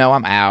 Oh, no,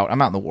 I'm out.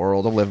 I'm out in the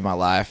world. I'm living my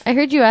life. I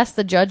heard you ask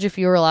the judge if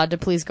you were allowed to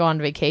please go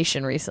on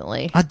vacation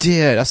recently. I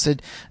did. I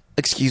said,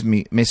 excuse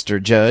me, Mr.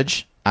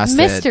 Judge. I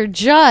said, Mr.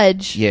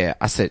 Judge? Yeah,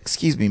 I said,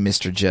 excuse me,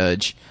 Mr.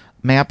 Judge.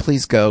 May I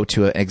please go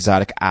to an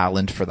exotic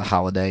island for the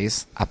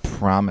holidays? I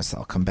promise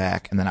I'll come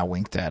back. And then I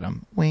winked at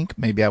him. Wink.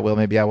 Maybe I will,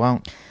 maybe I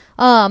won't.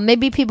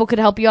 Maybe people could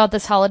help you out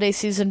this holiday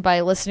season by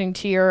listening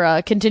to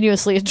your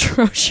continuously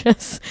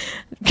atrocious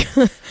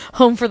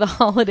Home for the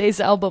Holidays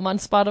album on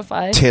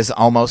Spotify. 'Tis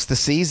almost the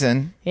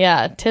season.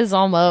 Yeah, 'tis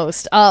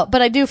almost.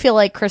 But I do feel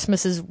like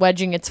Christmas is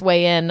wedging its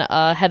way in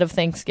ahead of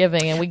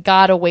Thanksgiving, and we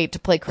gotta wait to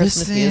play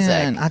Christmas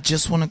music. I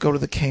just want to go to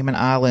the Cayman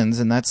Islands,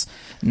 and that's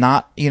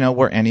not,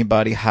 where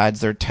anybody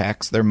hides their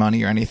tax, their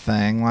money, or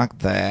anything like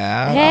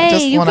that.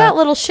 Hey, you got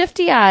little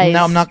shifty eyes.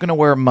 No, I'm not going to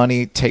wear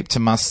money taped to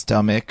my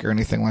stomach or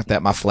anything like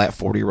that, my flat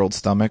 40-year-old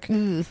stomach.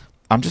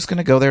 I'm just going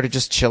to go there to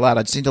just chill out.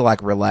 I just need to,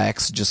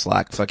 relax, just,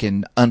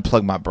 fucking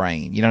unplug my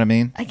brain. You know what I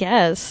mean? I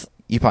guess.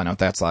 You probably know what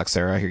that's like,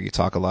 Sarah. I hear you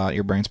talk a lot.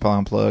 Your brain's probably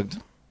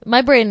unplugged.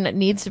 My brain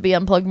needs to be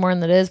unplugged more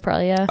than it is,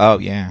 probably, yeah. Oh,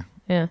 yeah.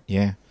 Yeah.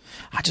 Yeah.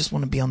 I just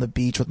want to be on the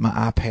beach with my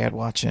iPad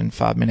watching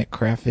 5-minute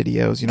craft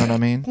videos. You know what I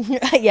mean?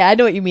 Yeah, I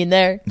know what you mean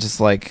there. Just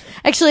like...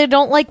 Actually, I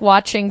don't like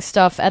watching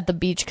stuff at the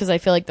beach because I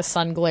feel like the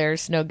sun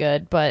glare's no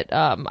good, but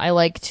I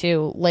like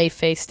to lay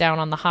face down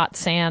on the hot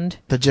sand.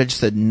 The judge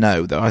said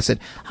no, though. I said,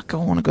 I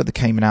want to go to the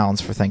Cayman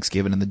Islands for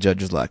Thanksgiving, and the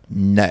judge was like,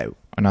 no.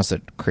 And I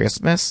said,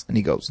 Christmas? And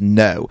he goes,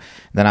 no.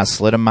 Then I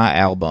slid him my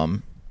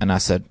album, and I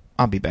said,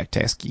 I'll be back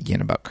to ask you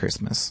again about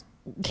Christmas.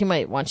 He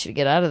might want you to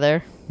get out of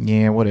there.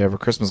 Yeah, whatever.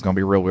 Christmas is going to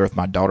be real weird with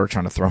my daughter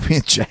trying to throw me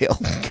in jail.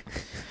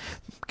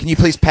 Can you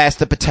please pass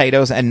the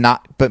potatoes and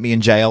not put me in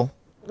jail?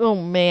 Oh,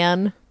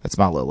 man. That's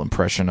my little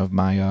impression of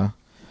my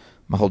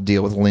my whole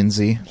deal with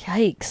Lindsay.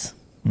 Yikes.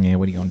 Yeah,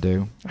 what are you going to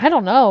do? I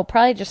don't know.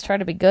 Probably just try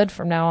to be good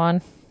from now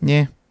on.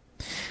 Yeah.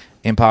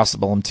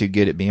 Impossible. I'm too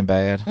good at being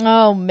bad.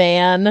 Oh,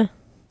 man.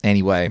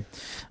 Anyway,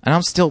 and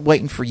I'm still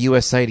waiting for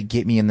USA to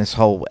get me in this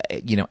whole,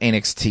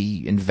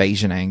 NXT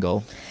invasion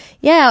angle.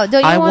 Yeah,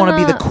 don't you I want to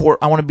be wanna- the court.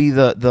 I want to be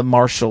the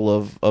marshal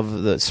of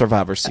the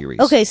Survivor Series.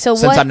 Okay, so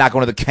since what- I'm not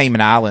going to the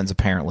Cayman Islands,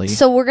 apparently.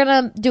 So we're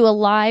gonna do a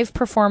live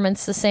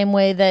performance the sing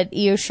way that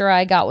Io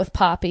Shirai got with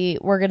Poppy.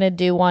 We're gonna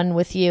do one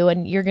with you,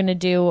 and you're gonna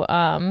do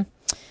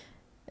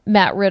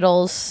Matt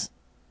Riddle's.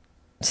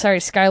 Sorry,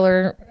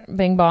 Skylar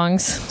Bing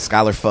Bongs.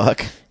 Skylar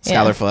fuck.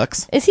 Yeah. Skylar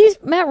fucks. Is he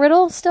Matt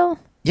Riddle still?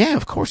 Yeah,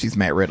 of course he's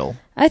Matt Riddle.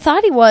 I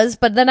thought he was,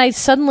 but then I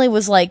suddenly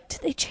was like,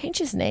 did they change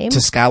his name? To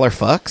Skylar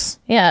fucks?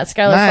 Yeah,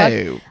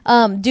 Skylar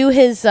No. Fuck. Do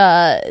his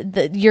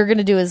you're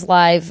gonna do his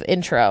live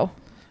intro.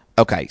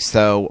 Okay,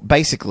 so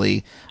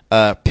basically,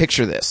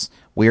 picture this.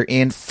 We're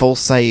in Full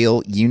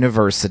Sail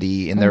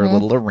University in their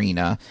little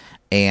arena,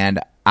 and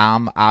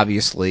I'm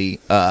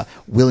obviously,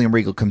 William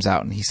Regal comes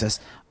out and he says,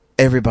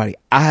 everybody,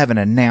 I have an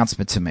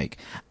announcement to make.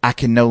 I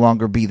can no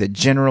longer be the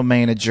general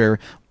manager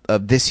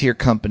of this here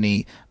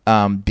company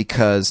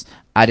because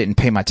I didn't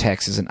pay my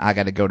taxes and I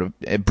got to go to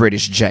a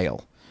British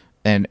jail.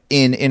 And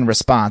in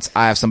response,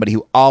 I have somebody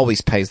who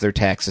always pays their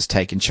taxes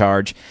taking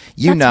charge.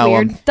 You That's know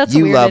weird. him. That's a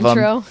you weird love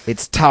intro. him.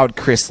 It's Todd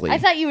Chrisley. I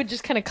thought you would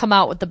just kind of come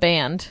out with the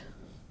band.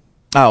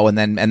 Oh, and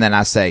then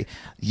I say,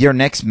 your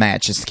next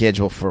match is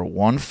scheduled for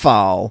one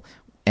fall.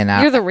 And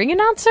You're the ring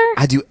announcer?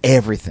 I do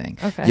everything.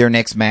 Okay. Your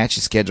next match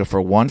is scheduled for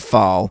one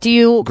fall. Do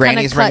you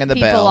Granny's kinda cut ringing the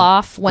people bell.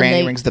 off when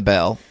Granny they- rings the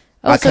bell.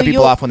 Oh, I so cut people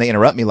you'll- off when they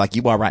interrupt me like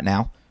you are right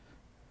now.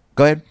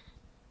 Go ahead.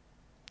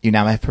 You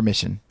now have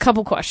permission.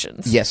 Couple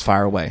questions. Yes,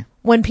 fire away.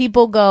 When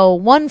people go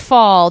one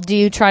fall, do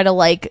you try to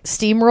like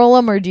steamroll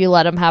them or do you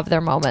let them have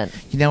their moment?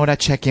 You know what? I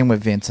check in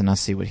with Vince and I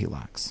see what he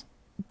likes.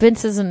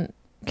 Isn't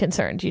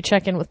concerned. You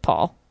check in with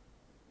Paul.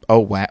 Oh,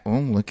 wow. Oh,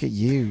 look at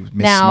you,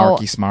 Miss Now-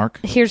 Smarky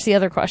Smark. Here's the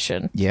other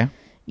question. Yeah.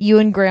 You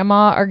and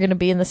Grandma are going to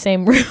be in the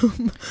same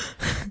room.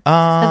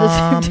 At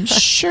the same time.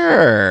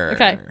 Sure.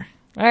 Okay.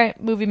 All right.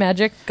 Movie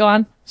magic. Go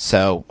on.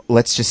 So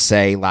let's just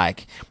say,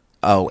 like,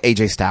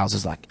 AJ Styles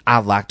is like, I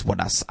liked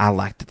I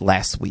liked it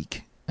last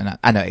week, and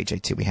I know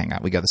AJ too. We hang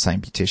out. We go to the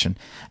same beautician,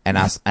 and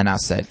I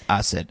said,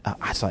 I saw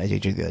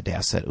AJ the other day.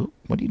 I said, ooh,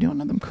 what are you doing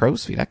on them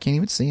crow's feet? I can't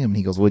even see him. And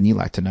he goes, wouldn't you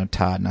like to know,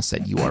 Todd? And I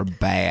said, you are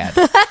bad.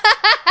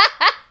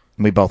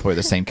 And we both wear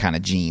the same kind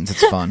of jeans.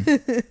 It's fun.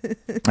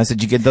 I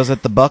said, you get those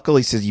at the Buckle?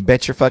 He says, you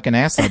bet your fucking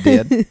ass I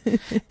did.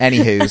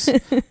 Anywho's.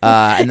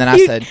 And then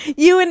I said,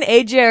 You and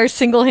AJ are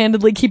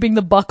single-handedly keeping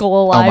the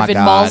Buckle alive in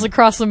God. malls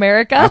across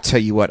America. I'll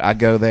tell you what, I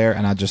go there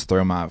and I just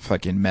throw my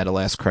fucking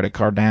metal-ass credit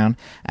card down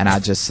and I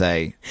just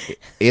say,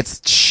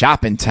 it's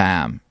shopping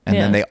time. And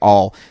then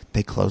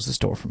they close the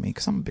store for me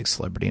because I'm a big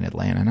celebrity in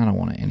Atlanta and I don't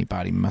want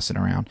anybody messing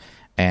around.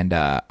 And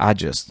I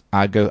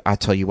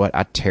tell you what,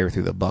 I tear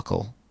through the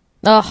Buckle.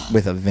 Ugh.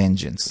 With a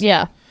vengeance.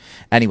 Yeah.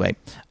 Anyway,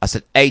 I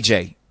said,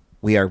 AJ,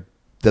 we are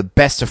the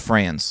best of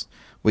friends.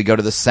 We go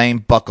to the same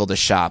Buckle to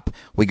shop.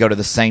 We go to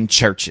the same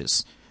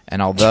churches.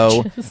 And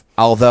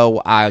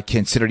although I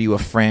consider you a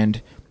friend,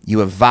 you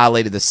have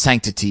violated the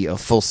sanctity of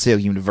Full Sail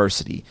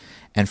University.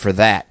 And for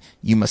that,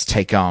 you must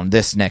take on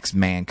this next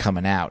man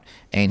coming out.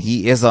 And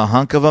he is a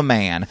hunk of a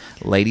man.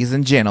 Ladies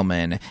and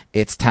gentlemen,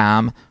 it's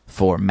time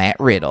for Matt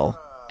Riddle.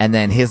 And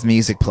then his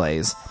music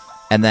plays.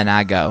 And then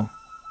I go,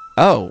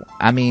 oh,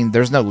 I mean,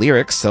 there's no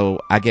lyrics, so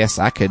I guess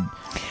I could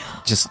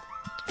just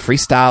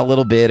freestyle a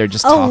little bit or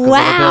just talk a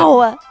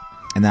little bit.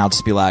 And then I'll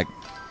just be like,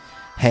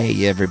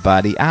 hey,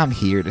 everybody, I'm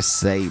here to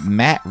say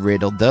Matt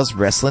Riddle does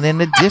wrestling in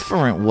a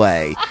different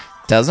way.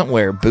 Doesn't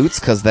wear boots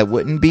because that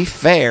wouldn't be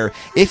fair.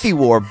 If he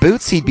wore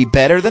boots, he'd be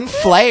better than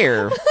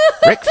Flair.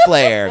 Ric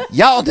Flair.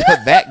 Y'all know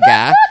that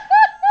guy.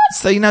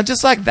 So,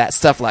 just like that,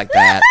 stuff like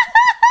that.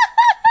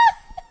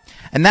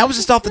 And that was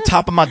just off the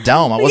top of my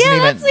dome. I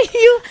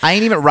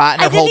ain't even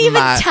writing or holding my.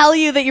 I didn't even tell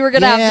you that you were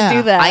going to have to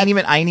do that.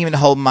 I ain't even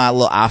holding my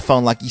little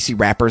iPhone like you see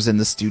rappers in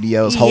the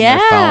studios holding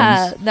their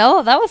phones.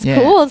 No, that was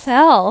cool as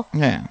hell.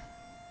 Yeah.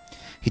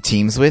 He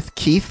teams with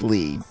Keith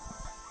Lee.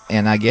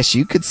 And I guess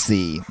you could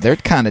see they're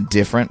kind of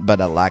different, but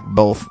I like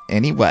both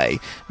anyway.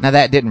 Now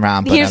that didn't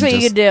rhyme, but Here's what you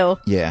could do.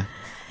 Yeah.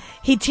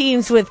 He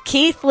teams with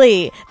Keith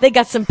Lee. They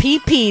got some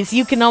PPs.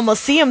 You can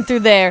almost see them through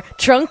their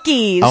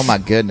trunkies. Oh my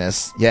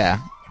goodness. Yeah.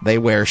 They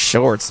wear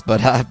shorts,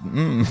 but I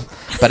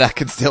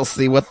can still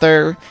see what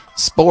they're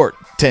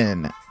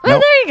sporting. Well,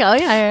 there you go.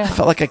 Yeah. I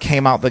felt like I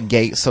came out the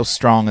gate so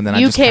strong, and then I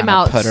You just came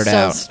out puttered so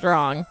out.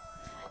 strong.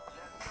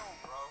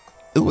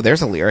 Ooh,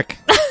 there's a lyric.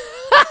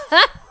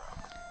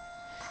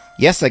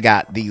 Yes, I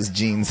got these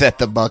jeans at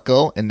the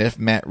Buckle, and if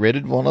Matt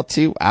Riddle wanted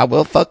to, I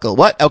will fuckle.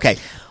 What? Okay.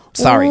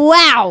 Sorry.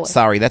 Wow.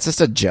 Sorry, that's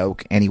just a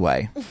joke.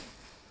 Anyway.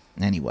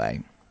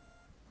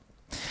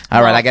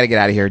 All right, I got to get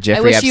out of here.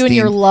 Jeffrey wish Epstein. you and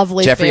your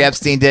lovely Jeffrey fam-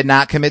 Epstein did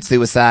not commit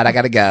suicide. I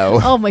got to go.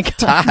 Oh, my God.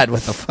 Todd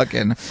with a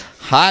fucking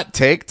hot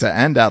take to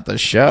end out the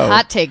show.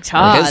 Hot take, For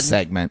Todd. his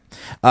segment.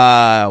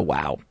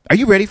 Wow. Are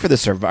you ready for the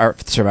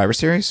Survivor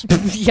Series?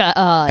 Yeah.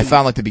 I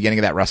found like the beginning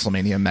of that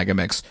WrestleMania mega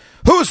mix.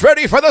 Who's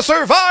ready for the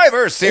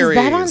Survivor Series?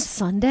 Is that on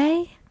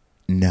Sunday?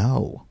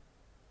 No,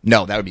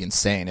 that would be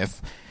insane.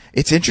 If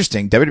it's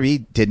interesting,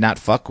 WWE did not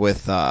fuck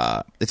with.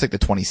 It's like the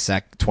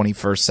 21st,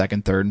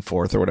 2nd, 3rd, and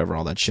 4th, or whatever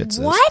all that shit is.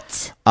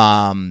 What?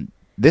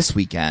 This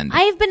weekend,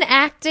 I've been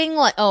acting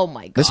like. Oh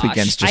my gosh! This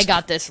weekend's just I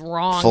got this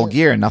wrong. Full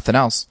Gear and nothing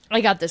else. I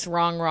got this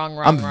wrong.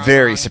 I'm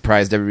very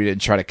surprised everybody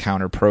didn't try to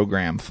counter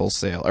program Full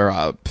Sail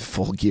or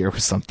Full Gear or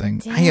something.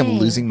 Dang. I am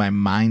losing my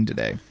mind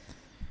today.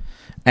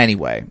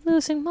 Anyway,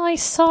 Losing my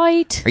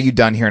sight. are you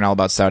done hearing all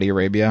about Saudi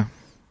Arabia?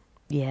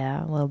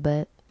 Yeah, a little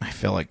bit. I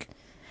feel like.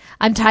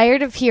 I'm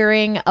tired of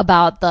hearing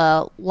about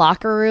the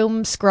locker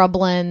room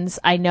scrublins.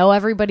 I know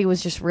everybody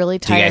was just really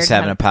tired. Do you guys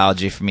have an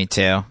apology for me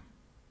too?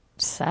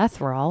 Seth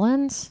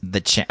Rollins? Not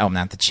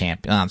the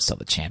champ. Oh, I'm still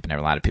the champ in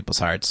a lot of people's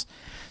hearts.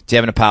 Do you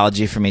have an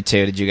apology for me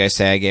too? Did you guys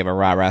say I gave a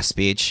rah-rah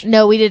speech?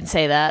 No, we didn't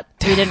say that.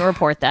 We didn't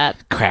report that.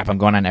 Crap, I'm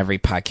going on every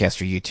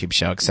podcast or YouTube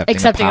show accepting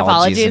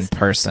apologies in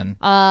person.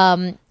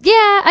 Yeah,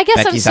 I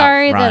guess Becky's I'm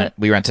sorry out front. that...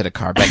 We rented a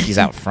car. Becky's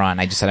out front.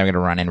 I just said I'm going to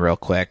run in real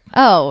quick.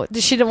 Oh,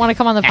 she didn't want to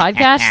come on the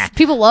podcast?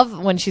 People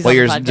love when she's on the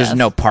podcast. There's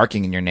no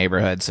parking in your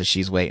neighborhood, so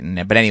she's waiting.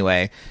 But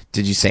anyway,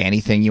 did you say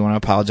anything you want to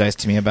apologize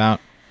to me about?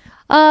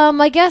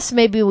 I guess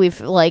maybe we've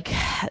kind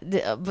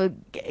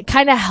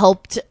of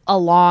helped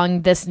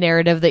along this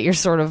narrative that you're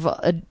sort of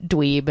a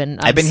dweeb, and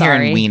I've been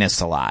sorry. hearing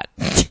weenus a lot.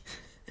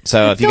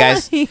 So if you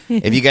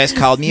guys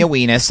called me a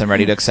weenus, I'm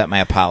ready to accept my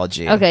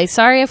apology. Okay,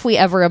 sorry if we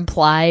ever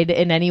implied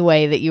in any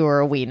way that you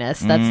were a weenus.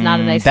 That's not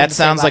a nice thing That to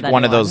say sounds about like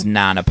one of anyone. those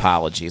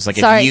non-apologies. Like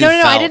Sorry, if you no,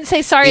 felt, I didn't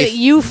say sorry that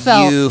you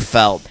felt. You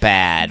felt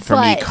bad for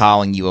me But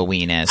calling you a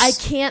weenus. I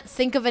can't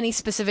think of any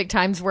specific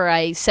times where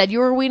I said you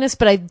were a weenus,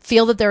 but I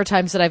feel that there are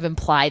times that I've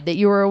implied that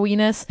you were a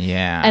weenus.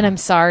 Yeah. And I'm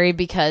sorry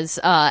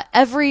because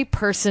every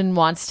person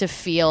wants to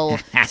feel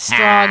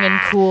strong and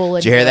cool.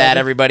 And Did you hear that, good.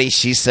 everybody?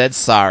 She said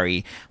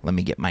sorry. Let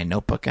me get my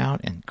notebook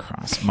out and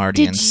cross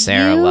Marty Did and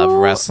Sarah you- love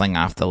wrestling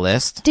off the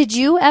list. Did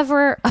you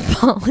ever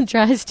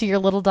apologize to your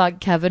little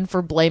dog Kevin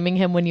for blaming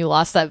him when you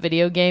lost that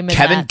video game? And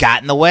Kevin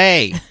got in the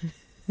way.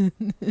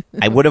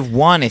 I would have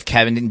won if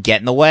Kevin didn't get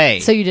in the way.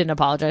 So you didn't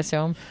apologize to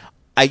him?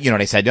 You know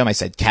what I said to him? I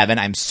said, Kevin,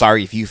 I'm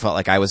sorry if you felt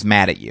like I was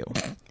mad at you.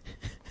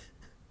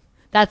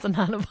 That's a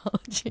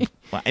non-apology.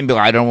 Well,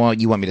 I don't know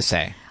what you want me to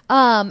say.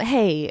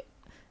 Hey,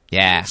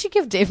 Yeah. why don't you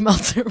give Dave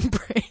Meltzer a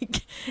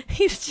break?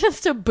 He's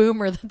just a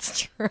boomer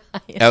that's trying.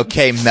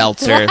 Okay,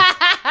 Meltzer.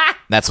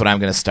 That's what I'm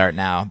going to start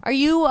now. Are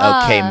you,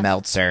 Okay,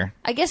 Meltzer.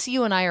 I guess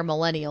you and I are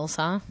millennials,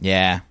 huh?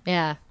 Yeah.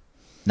 Yeah.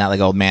 Not like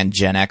old man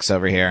Gen X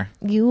over here.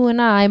 You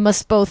and I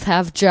must both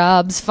have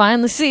jobs.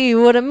 Finally see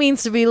what it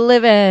means to be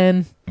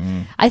living.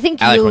 I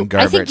think I like you. when I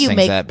think Gerbert you sings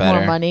make that better.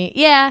 more money.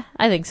 Yeah,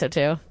 I think so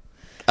too.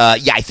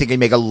 Yeah, I think I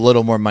make a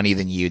little more money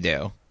than you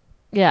do.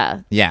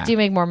 Yeah. Yeah. Do you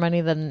make more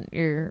money than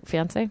your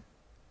fiance?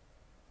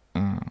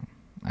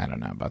 I don't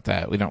know about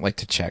that. We don't like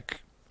to check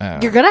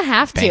You're gonna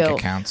have bank to.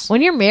 accounts.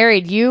 When you're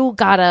married, you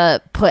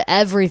gotta put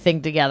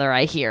everything together.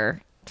 I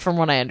hear, from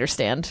what I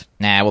understand.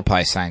 Nah, we'll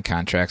probably sign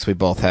contracts. We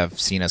both have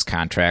Cena's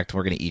contract.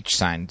 We're going to each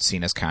sign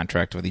Cena's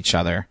contract with each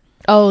other.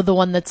 Oh, the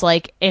one that's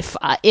like if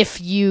I need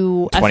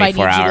 24 you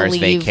to hours,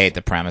 leave vacate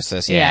the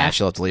premises. Yeah,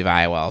 she'll have to leave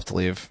Iowa. I'll have to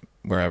leave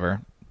wherever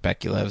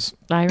Becky lives.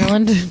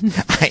 Ireland.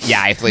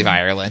 Yeah, I have to leave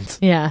Ireland.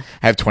 Yeah.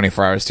 I have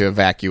 24 hours to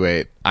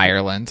evacuate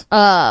Ireland.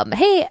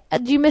 Hey,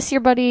 do you miss your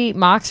buddy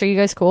Mox? Are you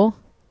guys cool?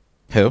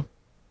 Who?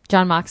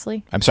 John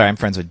Moxley? I'm sorry, I'm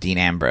friends with Dean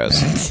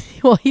Ambrose.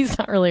 Well, he's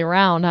not really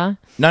around, huh?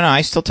 No,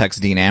 I still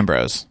text Dean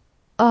Ambrose.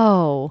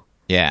 Oh.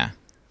 Yeah.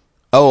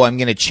 Oh, I'm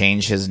going to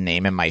change his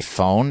name in my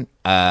phone?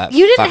 You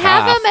didn't fuck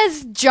have off. him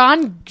as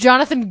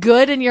Jonathan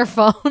Good in your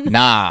phone?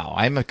 No,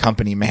 I'm a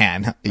company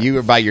man. You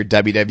were by your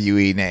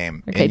WWE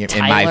name Okay, in my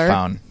Tyler.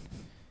 phone.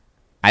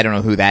 I don't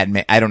know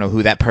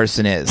who that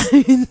person is.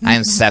 I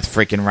am Seth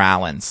freaking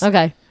Rollins.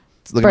 Okay.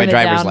 Look Burn at it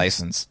my driver's down.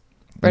 license.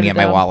 Burn Let me it get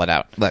my down. wallet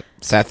out. Look,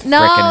 Seth No,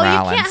 freaking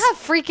Rollins. you can't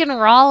have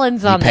freaking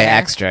Rollins on You pay there.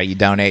 extra. You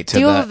donate to Do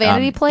you the have a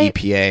vanity plate?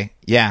 EPA.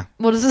 Yeah.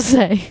 What does it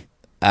say?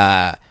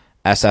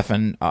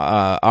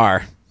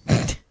 SFNR.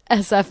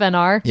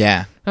 SFNR?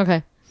 Yeah.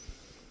 Okay.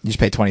 You just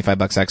pay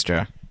 $25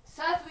 extra.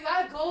 Seth, we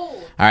gotta go.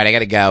 All right, I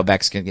gotta go.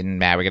 Beck's getting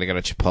mad. We gotta go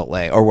to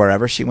Chipotle or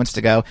wherever she wants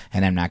to go,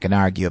 and I'm not gonna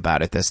argue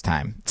about it this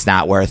time. It's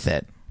not worth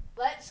it.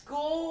 Let's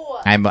go.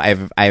 I've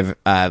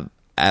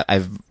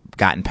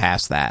gotten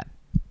past that.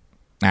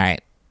 All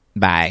right,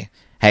 bye.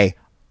 Hey,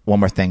 one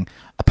more thing.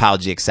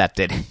 Apology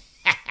accepted.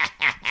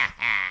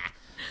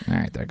 All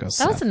right, there goes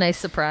That was Seth. a nice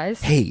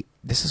surprise. Hey,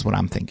 this is what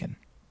I'm thinking.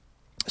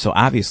 So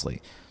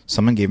obviously,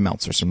 someone gave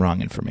Meltzer some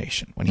wrong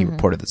information when he Mm-hmm.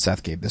 reported that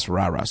Seth gave this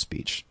rah-rah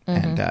speech,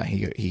 and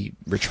he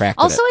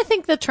retracted Also, it. I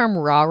think the term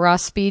rah-rah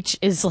speech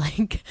is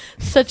like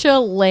such a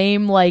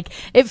lame, like,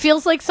 it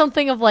feels like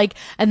something of like,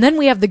 and then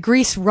we have the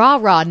Grease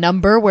rah-rah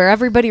number where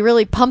everybody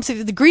really pumps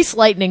it. The Grease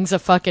Lightning's a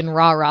fucking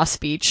rah-rah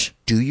speech.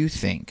 Do you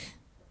think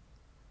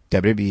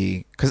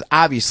WWE, because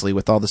obviously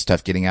with all the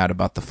stuff getting out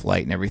about the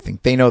flight and everything,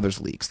 they know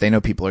there's leaks. They know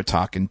people are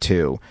talking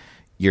to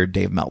your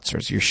Dave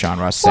Meltzers, your Sean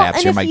Ross Well, Sapps,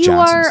 and your if Mike you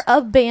Johnsons. are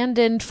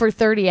abandoned for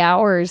 30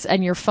 hours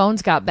and your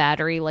phone's got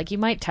battery, like, you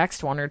might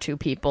text one or two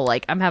people,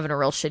 like, I'm having a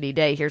real shitty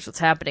day, here's what's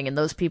happening, and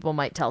those people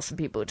might tell some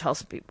people who tell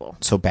some people.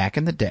 So back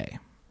in the day,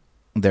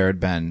 there had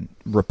been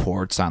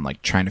reports on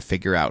like trying to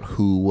figure out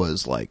who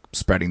was like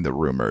spreading the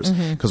rumors.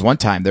 Because one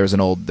time there was an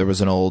old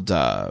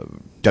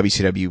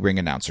WCW ring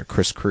announcer,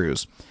 Chris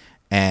Cruz,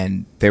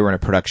 and they were in a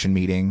production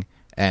meeting.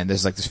 And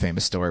there's like this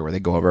famous story where they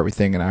go over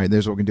everything, and all right,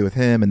 there's what we can do with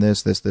him, and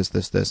this.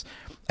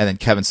 And then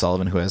Kevin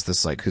Sullivan, who has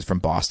this like, who's from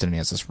Boston, and he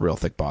has this real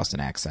thick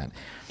Boston accent,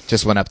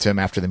 just went up to him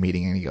after the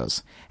meeting, and he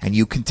goes, "And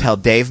you can tell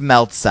Dave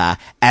Meltzer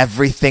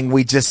everything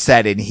we just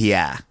said in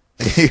here."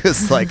 He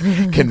was like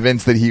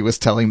convinced that he was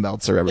telling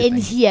Meltzer everything.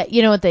 And yeah,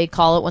 you know what they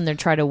call it when they're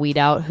trying to weed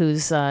out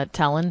who's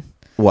telling?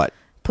 What?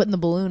 Putting the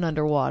balloon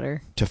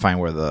underwater. To find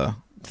where the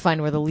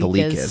Find where the the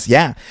leak leak is.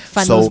 Yeah.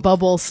 Find those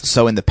bubbles.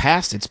 So in the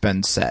past, it's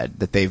been said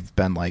that they've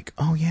been like,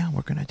 oh yeah,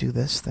 we're going to do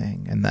this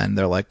thing. And then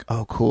they're like,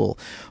 oh cool.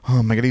 Oh,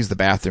 am I going to use the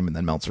bathroom? And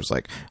then Meltzer's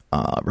like,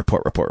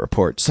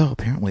 report. So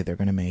apparently they're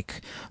going to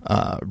make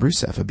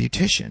Rusev a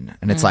beautician.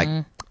 And it's like,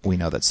 we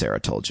know that Sarah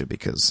told you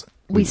because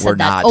We we're said that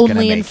not gonna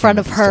only in make front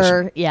him a of her.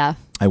 beautician. Yeah.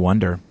 I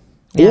wonder.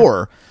 Yeah.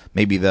 Or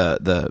maybe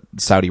the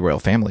Saudi royal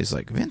family's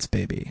like, Vince,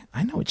 baby,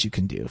 I know what you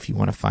can do. If you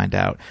want to find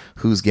out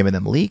who's giving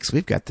them leaks,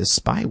 we've got this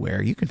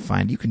spyware. You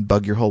can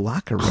bug your whole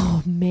locker room.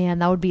 Oh man,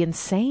 that would be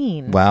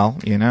insane. Well,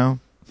 you know,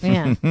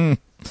 Yeah.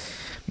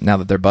 now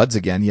that they're buds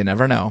again, you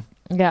never know.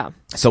 Yeah.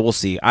 So we'll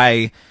see.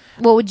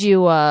 What would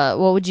you,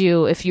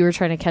 if you were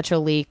trying to catch a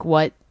leak,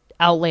 what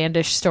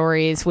outlandish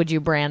stories would you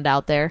brand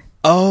out there?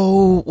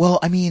 Oh, well,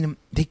 I mean,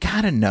 they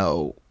gotta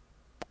know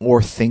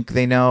or think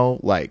they know.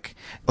 Like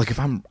if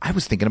I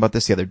was thinking about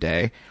this the other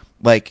day,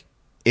 like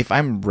if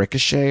I'm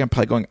Ricochet, I'm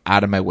probably going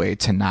out of my way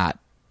to not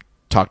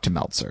talk to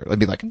Meltzer. I'd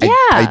be like, Yeah.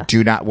 I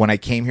do not, when I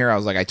came here, I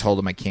was like, I told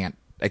him I can't,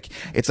 like,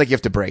 it's like you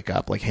have to break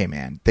up. Like, hey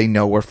man, they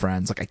know we're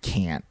friends. Like I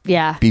can't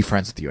be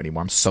friends with you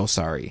anymore. I'm so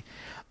sorry.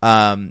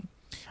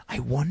 I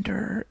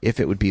wonder if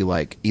it would be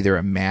like either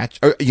a match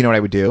or, you know what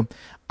I would do?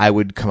 I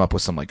would come up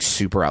with some like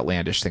super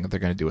outlandish thing that they're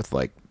going to do with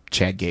like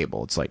Chad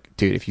Gable. It's like,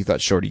 dude, if you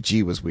thought Shorty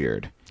G was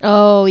weird.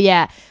 Oh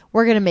yeah,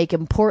 we're gonna make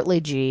him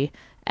Portly G,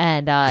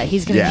 and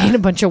he's gonna gain a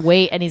bunch of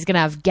weight, and he's gonna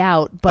have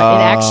gout, but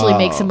it actually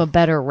makes him a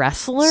better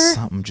wrestler.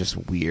 Something just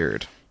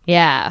weird.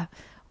 Yeah,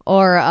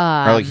 or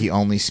like he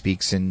only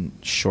speaks in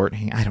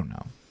shorthand. I don't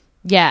know.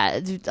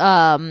 Yeah,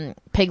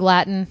 Pig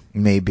Latin.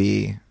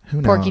 Maybe. Who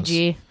knows? Porky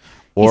G.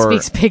 Or, he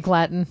speaks Pig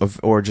Latin.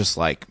 Or just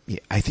like,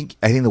 I think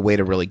the way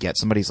to really get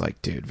somebody's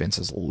like, dude, Vince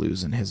is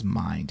losing his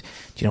mind.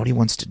 Do you know what he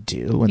wants to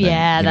do? And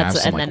yeah, then,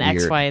 that's some, and like, then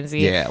weird, X, Y, and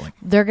Z. Yeah, like,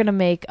 they're gonna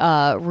make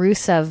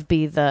Rusev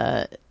be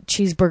the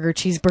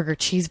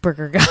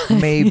cheeseburger guy.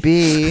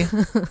 Maybe.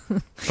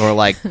 Or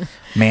like,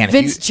 man,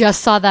 Vince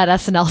just saw that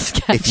SNL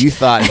sketch. If you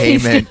thought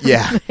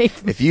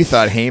if you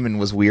thought Heyman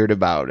was weird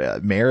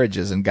about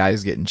marriages and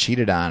guys getting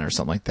cheated on or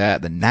something like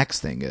that, the next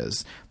thing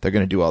is they're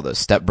gonna do all the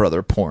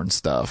stepbrother porn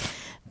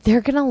stuff.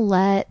 They're going to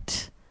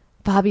let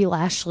Bobby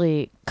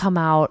Lashley come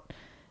out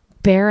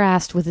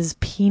bare-assed with his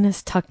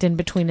penis tucked in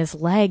between his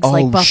legs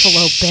like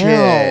Buffalo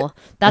Bill.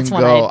 That's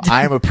what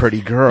I'm a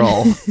pretty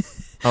girl.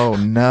 Oh,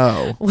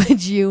 no.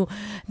 Would you...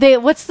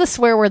 What's the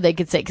swear word they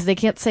could say? Because they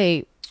can't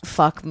say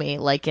fuck me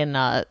like in...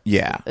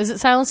 Is it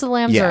Silence of the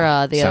Lambs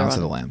or the Silence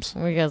other of one? the Lambs.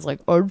 Where you guys like,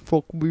 I'd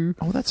fuck me.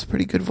 Oh, that's a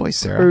pretty good voice,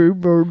 Sarah. Hey,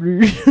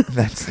 baby.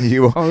 That's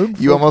you.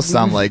 You almost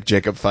sound like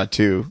Jacob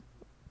Fatu.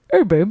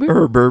 Hey, baby.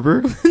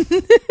 Berber.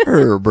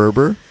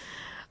 Berber.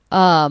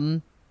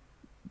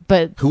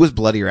 But who was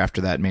bloodier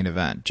after that main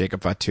event,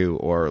 Jacob Fatu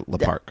or La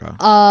Parca?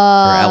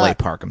 Or L.A.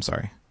 Park, I'm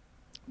sorry.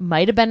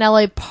 Might have been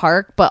L.A.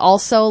 Park, but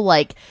also,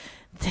 like,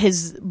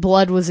 his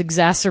blood was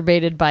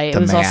exacerbated by it. The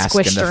It was all mask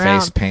squished and the around.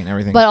 face paint and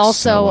everything. But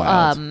also, so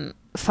wild.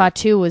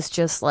 Fatu was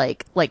just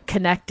like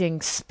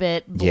connecting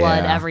spit,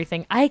 blood, Yeah.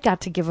 everything. I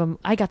got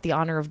the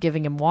honor of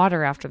giving him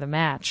water after the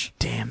match.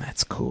 Damn,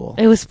 that's cool.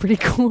 It was pretty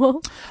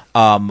cool.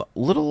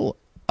 Little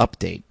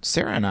update.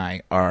 Sarah and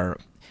I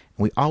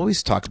we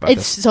always talk about It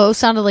this. so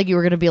sounded like you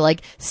were going to be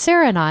like,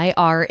 Sarah and I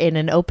are in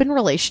an open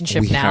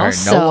relationship We now. are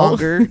so no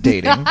longer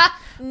dating,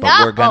 but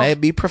we're going to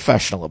be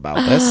professional about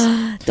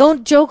this.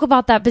 Don't joke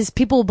about that because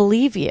people will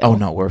believe you. Oh,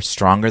 no, we're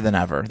stronger than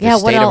ever. The Yeah, what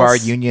state of our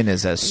else? union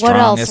is as What strong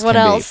else? as What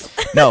can else?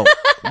 be. No,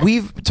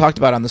 we've talked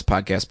about on this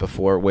podcast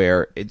before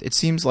where it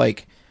seems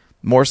like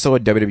more so a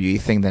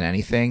WWE thing than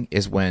anything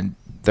is when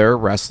their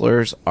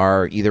wrestlers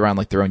are either on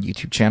like their own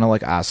YouTube channel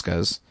like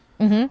Asuka's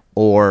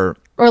or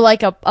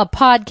like a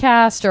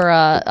podcast or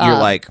you're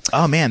like,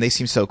 oh man, they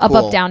seem so cool.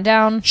 up, down,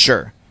 down.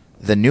 Sure.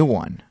 The new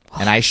one.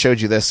 And I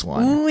showed you this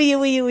one.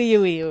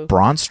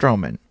 Braun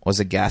Strowman was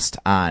a guest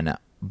on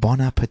Bon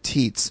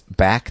Appetit's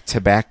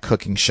back-to-back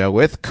cooking show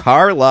with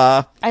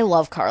Carla. I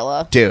love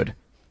Carla. Dude,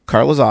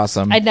 Carla's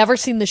awesome. I'd never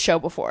seen the show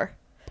before.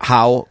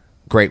 How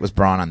great was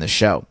Braun on this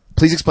show?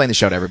 Please explain the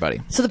show to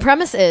everybody. So the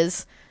premise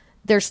is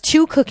there's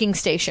 2 cooking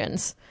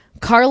stations.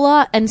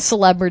 Carla and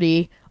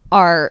Celebrity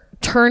are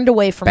turned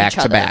away from each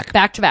other. Back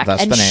to back.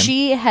 That's and the name.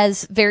 she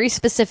has very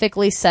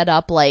specifically set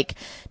up like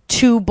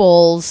 2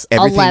 bowls, a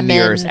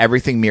lemon.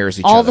 Everything mirrors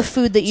each all other. the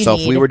food that you so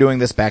need. if we were doing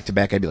this back to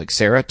back, I'd be like,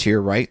 Sarah, to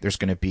your right, there's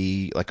going to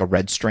be like a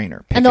red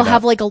strainer. Pick and they'll it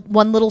have up. like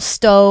one little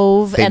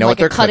stove They and know like what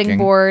a they're cutting cooking.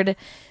 board.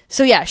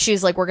 So yeah,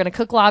 she's like, we're going to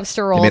cook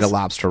lobster rolls. They made a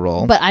lobster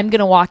roll. But I'm going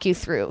to walk you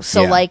through.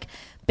 So Yeah. like,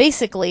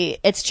 basically,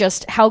 it's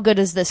just how good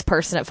is this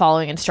person at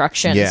following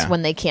instructions Yeah.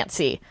 when they can't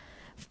see?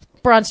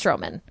 Braun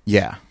Strowman.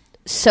 Yeah.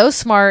 So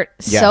smart,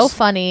 Yes. so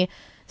funny,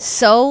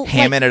 so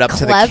Hamming like, it up to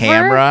the clever.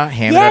 camera,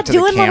 hamming it up to the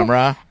doing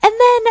camera. and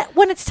then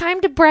when it's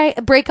time to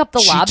break up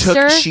the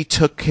lobster, She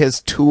took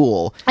his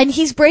tool. and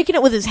he's breaking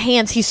it with his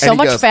hands. He's so and he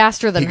much goes-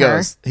 faster than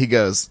her. He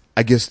goes,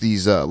 I guess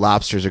these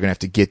lobsters are going to have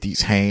to get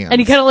these hands. And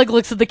he kind of like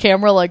looks at the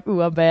camera like,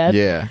 ooh, I'm bad.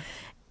 Yeah.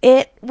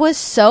 It was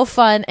so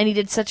fun, and he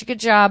did such a good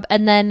job.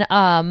 And then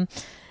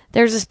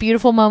There's this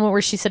beautiful moment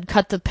where she said,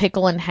 cut the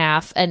pickle in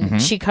half,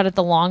 and she cut it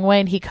the long way,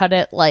 and he cut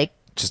it like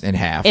Just in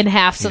half.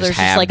 so there's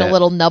just like a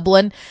little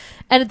nubbin.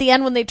 And at the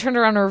end, when they turned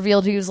around and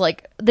revealed, he was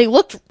like, they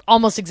looked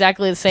almost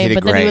exactly the same,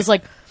 but then he was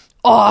like,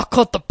 oh, I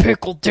cut the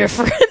pickle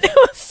different. It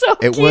was so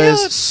cute. It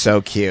was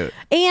so cute.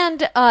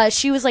 And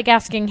she was like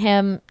asking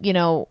him, you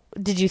know,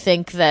 did you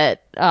think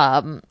that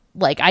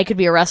like I could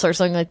be a wrestler or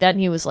something like that? And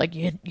he was like,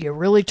 you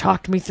really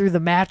talked me through the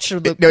match or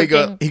the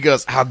cooking. He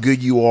goes, how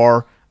good you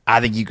are. I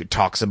think you could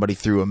talk somebody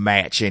through a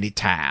match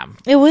anytime.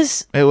 It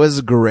was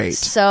great.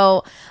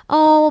 So,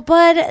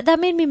 but that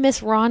made me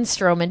miss Raun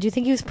Strowman. Do you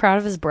think he was proud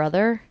of his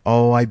brother?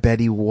 Oh, I bet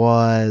he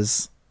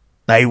was.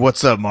 Hey,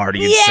 what's up,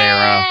 Marty and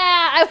Sarah?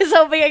 I was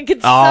hoping I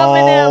could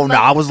summon him. Oh, no,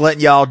 I was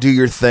letting y'all do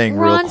your thing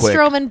real quick.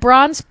 Raun Strowman,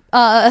 Braun's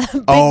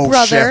big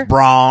brother. Chef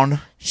Braun.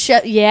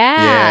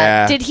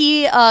 Yeah. Did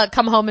he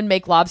come home and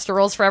make lobster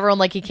rolls for everyone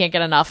like he can't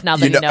get enough now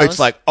that he knows? It's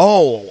like,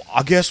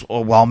 I guess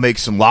I'll make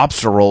some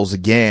lobster rolls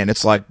again.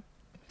 It's like,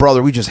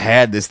 brother, we just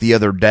had this the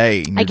other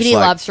day. I could eat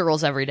lobster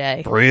rolls every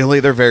day. Really?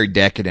 They're very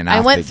decadent.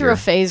 I went through a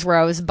phase where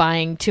I was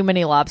buying too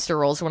many lobster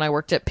rolls when I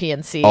worked at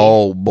PNC.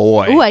 Oh,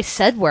 boy. Ooh, I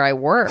said where I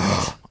worked.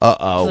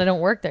 Uh-oh. I don't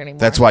work there anymore.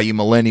 That's why you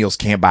millennials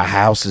can't buy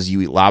houses.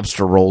 You eat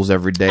lobster rolls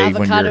every day.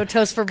 Avocado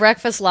toast for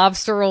breakfast,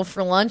 lobster roll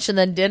for lunch, and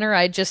then dinner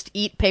I just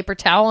eat paper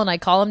towel and I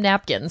call them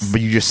napkins.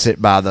 But you just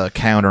sit by the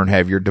counter and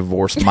have your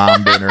divorced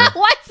mom dinner.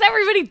 Why is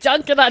everybody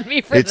dunking on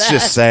me for that? It's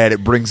just sad.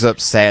 It brings up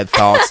sad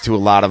thoughts to a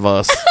lot of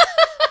us.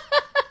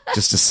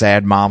 Just a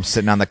sad mom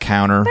sitting on the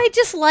counter. I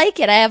just like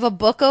it. I have a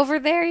book over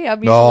there.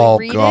 I'm usually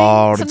reading.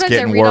 God, sometimes it's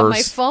getting I read worse on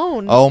my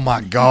phone. Oh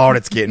my God,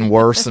 it's getting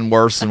worse and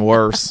worse and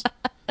worse.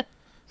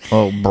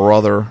 Oh,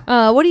 brother.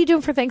 What are you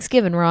doing for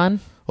Thanksgiving,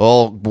 Ron?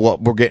 Well,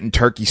 we're getting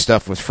turkey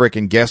stuffed with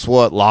frickin' guess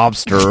what?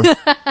 Lobster.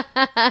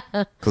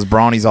 Because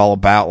Brawny's all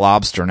about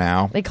lobster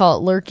now. They call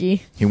it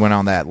lurkey. He went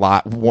on that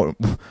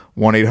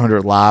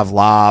 1-800 Live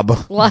Lob.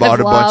 Bought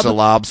a bunch of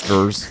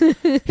lobsters.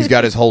 He's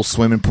got his whole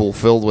swimming pool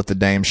filled with the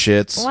damn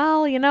shits.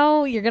 Well, you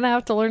know, you're going to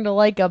have to learn to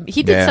like them.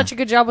 He did such a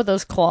good job with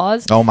those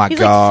claws. Oh, my He's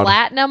God. He's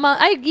like flat.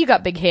 Now, you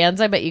got big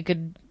hands. I bet you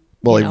could.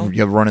 Well,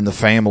 you're running the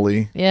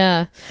family.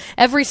 Yeah.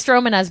 Every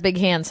Strowman has big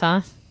hands,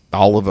 huh?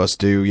 All of us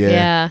do, yeah.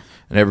 Yeah.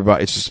 And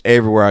everybody, it's just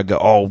everywhere I go,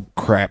 oh,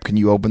 crap, can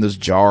you open this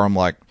jar? I'm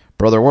like,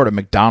 brother, we're at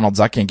McDonald's.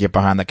 I can't get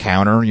behind the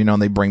counter. You know,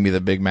 and they bring me the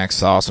Big Mac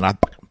sauce, and I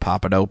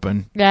pop it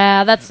open.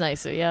 Yeah, that's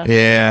nice of you.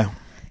 Yeah.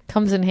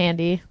 Comes in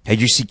handy. Hey,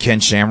 did you see Ken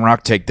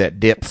Shamrock take that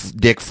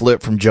dick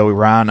flip from Joey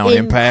Ryan on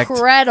Impact?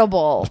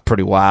 Incredible. It's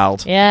pretty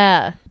wild.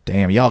 Yeah.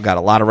 Damn, y'all got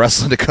a lot of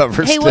wrestling to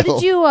cover. Hey, still.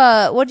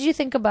 what did you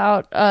think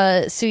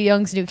about Sue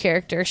Young's new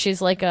character?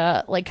 She's like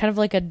kind of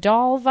like a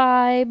doll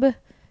vibe.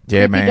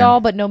 Yeah, creepy man.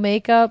 Doll, but no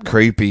makeup.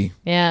 Creepy.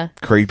 Yeah.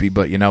 Creepy,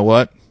 but you know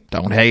what?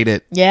 Don't hate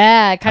it.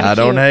 Yeah, kind of cute.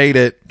 I don't hate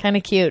it. Kind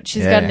of cute.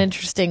 She's got an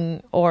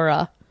interesting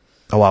aura.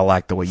 Oh, I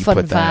like the way you Fun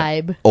put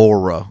that. vibe.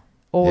 Aura.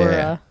 Aura.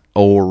 Yeah.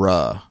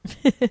 Aura.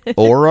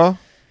 Aura?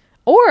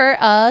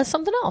 Or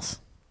something else.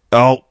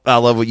 Oh, I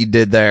love what you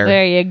did there.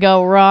 There you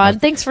go, Ron.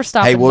 Thanks for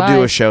stopping by. Hey, we'll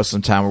do a show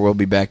sometime where we'll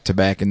be back to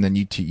back, and then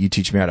you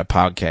teach me how to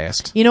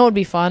podcast. You know what would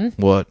be fun?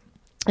 What?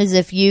 Is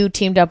if you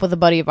teamed up with a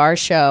buddy of our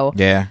show.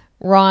 Yeah.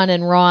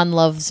 Ron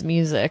loves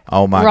music.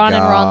 Oh, my God. Ron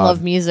and Ron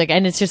love music,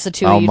 and it's just the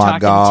two of you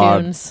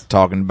talking tunes.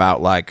 Talking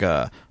about, like,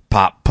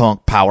 pop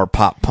punk, power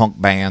pop punk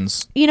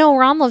bands. You know,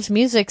 Ron Loves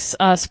Music's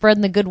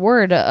spreading the good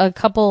word. A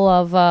couple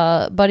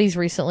of buddies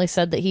recently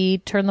said that he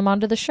turned them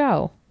onto the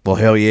show. Well,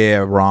 hell yeah,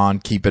 Ron.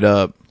 Keep it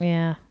up.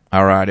 Yeah.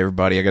 All right,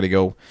 everybody. I got to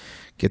go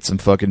get some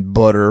fucking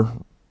butter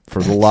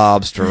for the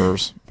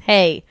lobsters.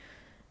 Hey,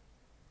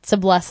 it's a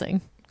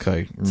blessing.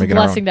 Okay. It's a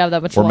blessing to have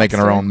that much We're lobster. making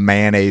our own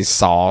mayonnaise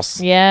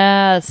sauce.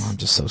 Yes. I'm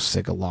just so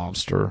sick of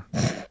lobster.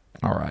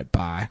 All right,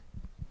 bye.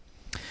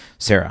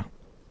 Sarah.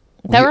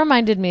 That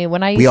reminded me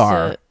when I used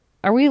to...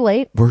 Are we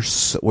late?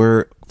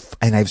 We're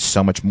and I have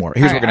so much more.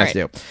 Here's what we're going to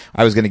have to do.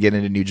 I was going to get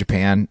into New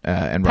Japan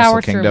and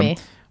Wrestle Kingdom.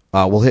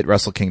 We'll hit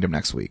Wrestle Kingdom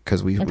next week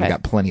because we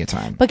got plenty of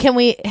time. But can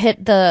we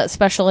hit the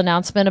special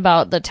announcement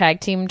about the tag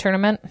team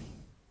tournament?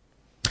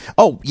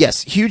 Oh,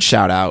 yes. Huge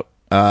shout out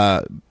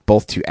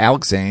both to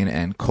Alex Zane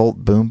and Colt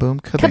Boom Boom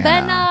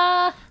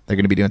Cabana. They're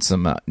going to be doing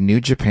some New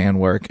Japan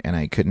work, and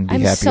I couldn't be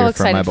happier for my boys. I'm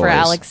so excited for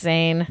Alex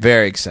Zane.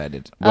 Very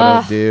excited.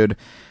 What a dude.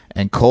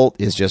 And Colt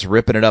is just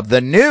ripping it up.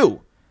 The new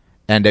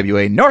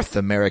NWA North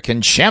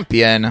American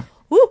champion.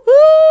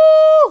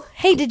 Woohoo!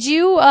 Hey, did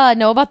you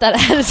know about that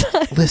ahead of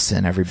time?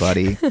 Listen,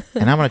 everybody,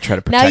 and I'm going to try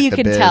to protect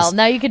the biz.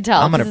 Now you can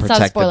tell. I'm going to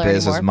protect the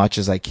biz as much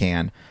as I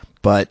can.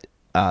 But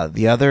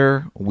the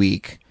other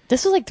week...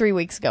 This was like 3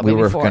 weeks ago. We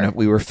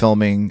were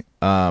filming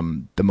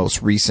the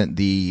most recent,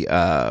 the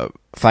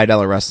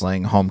 $5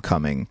 Wrestling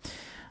Homecoming.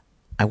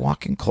 I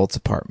walk in Colt's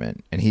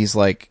apartment, and he's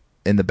like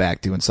in the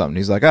back doing something.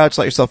 He's like, "Oh, just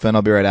let yourself in.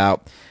 I'll be right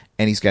out."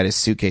 And he's got his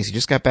suitcase. He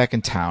just got back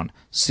in town.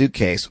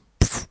 Suitcase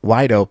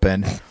wide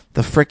open.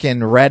 The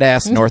freaking red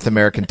ass North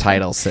American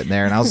title sitting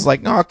there, and I was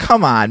like, "Oh,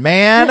 come on,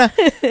 man!"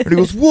 And he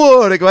goes,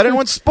 "What?" I go, "I didn't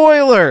want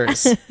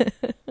spoilers."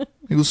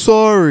 He goes,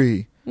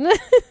 "Sorry."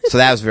 So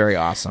that was very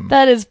awesome.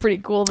 That is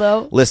pretty cool,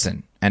 though.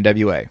 Listen,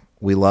 NWA,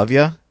 we love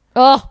you.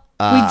 Oh,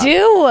 we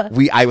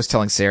do. I was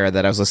telling Sarah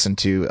that I was listening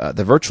to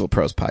the Virtual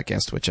Pros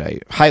podcast, which I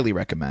highly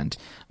recommend.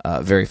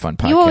 Very fun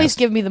podcast. You always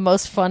give me the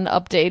most fun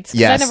updates. 'Cause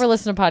Yes. I never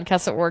listen to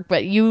podcasts at work,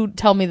 but you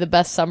tell me the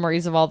best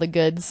summaries of all the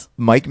goods.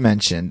 Mike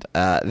mentioned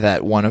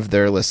that one of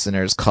their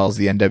listeners calls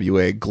the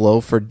NWA "Glow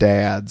for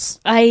Dads."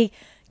 I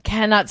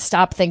cannot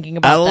stop thinking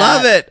about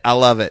that. I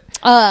love it.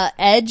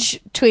 Edge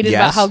tweeted about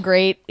Yes. how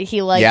great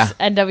he likes Yeah.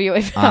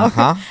 NWA Power.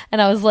 Uh-huh.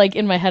 And I was like,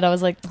 in my head, I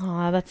was like,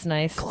 oh, that's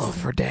nice. Glow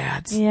for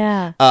Dads.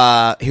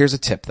 Yeah. Here's a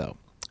tip, though.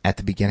 At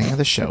the beginning of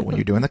the show, when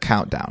you're doing the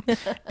countdown,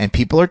 and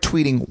people are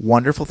tweeting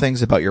wonderful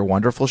things about your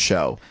wonderful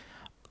show,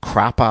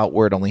 crop out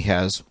where it only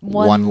has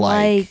one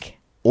like.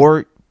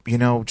 Or,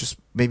 just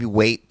maybe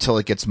wait till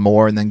it gets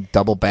more and then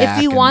double back.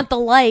 If you want the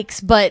likes,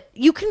 but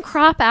you can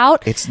crop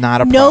out. It's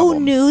not a No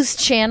problem. news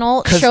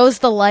channel 'Cause shows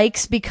the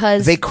likes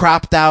because They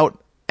cropped out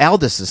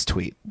Aldis's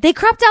tweet. they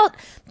cropped out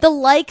the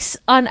likes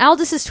on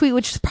Aldis's tweet,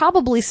 which is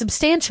probably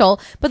substantial,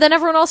 but then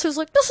everyone else was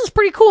like, this is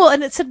pretty cool,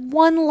 and it said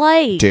one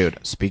like. Dude,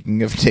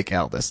 speaking of Nick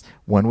Aldis,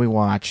 when we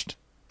watched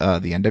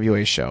the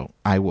NWA show,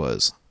 I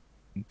was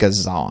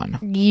gazon.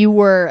 You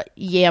were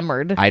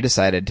yammered. I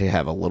decided to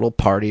have a little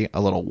party,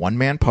 a little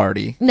one-man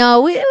party.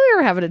 No, we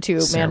were having a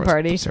two-man Sarah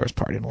party. was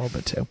partying a little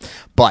bit too.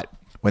 But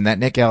when that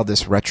Nick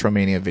Aldis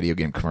Retromania video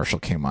game commercial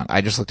came on,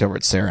 I just looked over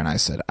at Sarah and I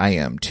said, I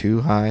am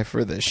too high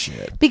for this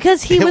shit.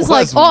 Because he It was,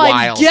 was like, I'm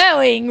wild.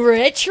 going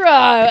retro.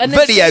 And then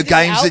Video he did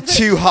games are outfit.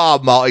 too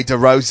hard, Marty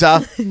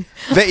DeRosa.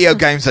 Video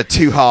games are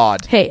too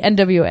hard. Hey,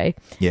 NWA.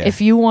 Yeah. If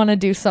you want to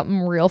do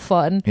something real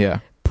fun, Yeah.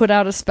 put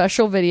out a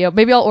special video.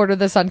 Maybe I'll order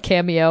this on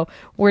Cameo,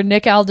 where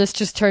Nick Aldis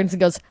just turns and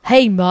goes,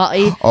 "Hey,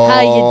 Marty, how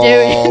you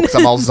doing?" Because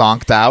I'm all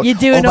zonked out. You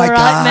doing oh my all right,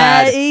 God.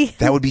 Matty?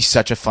 That would be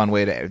such a fun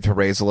way to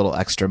raise a little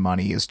extra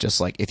money. Is just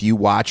like if you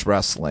watch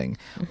wrestling,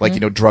 like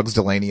Drugs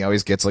Delaney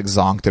always gets like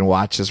zonked and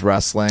watches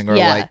wrestling, or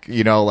Yeah.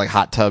 like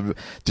Hot Tub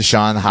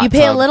Deshaun. The Hot You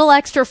pay Tub. a little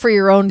extra for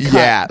your own cut.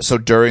 Yeah. So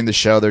during the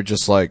show, they're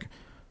just like,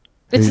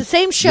 It's the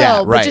same show, Yeah,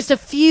 but right. just a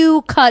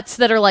few cuts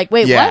that are like,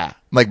 wait, yeah. what?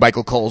 Like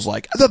Michael Cole's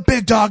like, the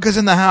big dog is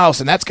in the house,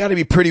 and that's got to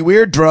be pretty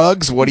weird.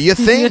 Drugs. What do you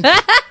think?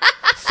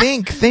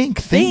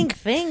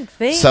 think.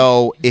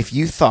 So if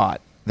you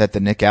thought that the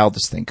Nick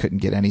Aldis thing couldn't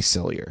get any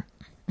sillier,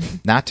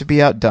 not to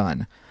be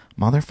outdone,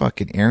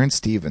 motherfucking Aaron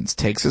Stevens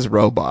takes his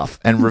robe off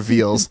and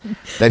reveals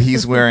that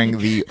he's wearing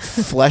the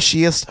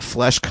fleshiest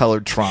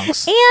flesh-colored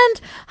trunks,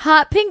 And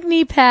hot pink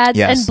knee pads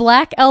Yes. and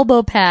black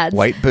elbow pads.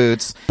 white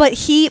boots. But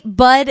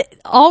Bud,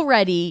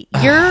 already,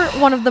 you're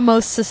one of the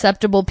most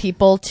susceptible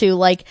people to,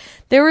 like,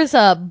 there was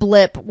a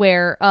blip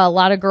where a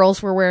lot of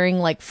girls were wearing,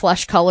 like,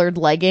 flesh-colored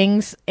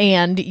leggings,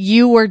 and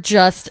you were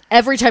just,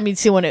 every time you'd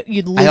see one,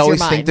 you'd lose I your always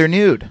mind. think they're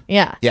nude.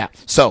 Yeah. Yeah.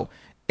 So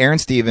Aaron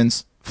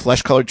Stevens,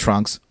 flesh-colored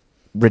trunks.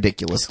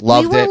 Ridiculous.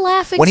 Loved were it.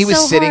 laughing When he was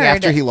so sitting hard.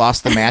 after he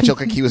lost the match, it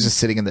looked like he was just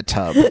sitting in the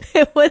tub.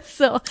 It was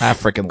so... I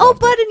freaking Oh, loved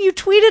Bud, it. and you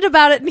tweeted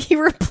about it, and he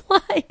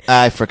replied.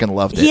 I freaking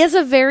loved it. He has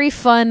a very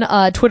fun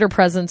Twitter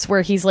presence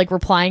where he's, like,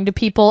 replying to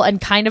people and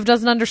kind of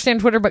doesn't understand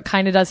Twitter, but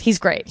kind of does. He's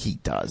great. He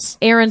does.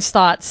 Aaron's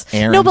thoughts.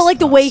 Aaron's No, but like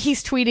the way thoughts.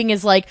 he's tweeting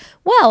is like,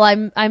 well,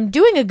 I'm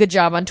doing a good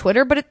job on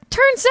Twitter, but it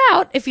turns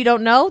out, if you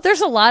don't know,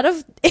 there's a lot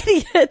of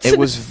idiots. It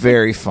was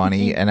very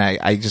funny, and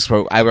I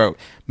wrote,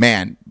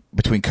 man,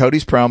 between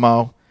Cody's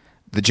promo,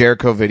 the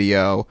Jericho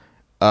video,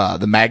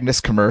 the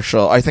Magnus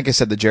commercial. I think I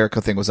said the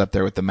Jericho thing was up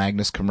there with the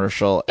Magnus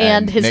commercial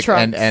And his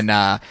trunks. and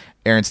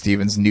Aaron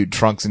Stevens' nude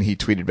trunks, and he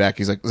tweeted back.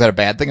 He's like, "Is that a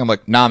bad thing?" I'm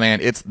like, "Nah, man,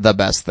 it's the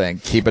best thing.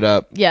 Keep it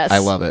up. Yes. I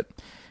love it."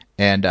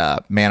 And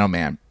man, oh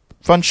man,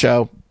 fun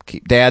show.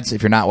 Dads,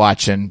 if you're not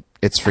watching,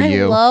 it's for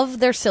you. I love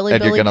their Silly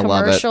And you're Billy gonna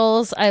love it.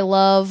 commercials. I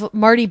love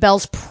Marty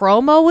Bell's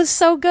promo was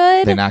so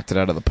good. They knocked it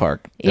out of the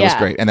park. It was Yeah.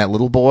 great. And that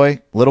little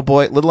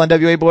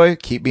NWA boy,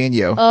 keep being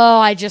you. Oh,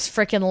 I just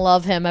freaking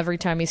love him every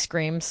time he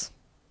screams.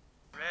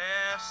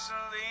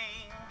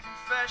 Wrestling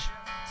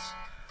confessions.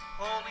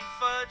 Holy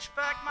fudge,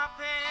 back my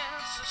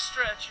pants are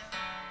stretching.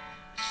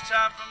 It's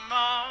time for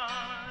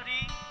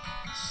Marty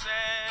and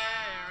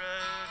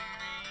Sarah to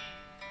read.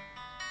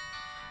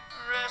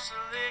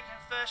 Wrestling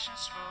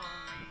confessions for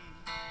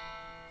me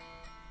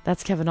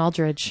That's Kevin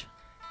Aldridge.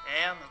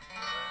 and the buddies.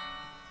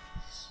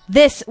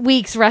 This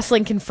week's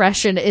wrestling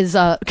confession is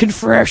a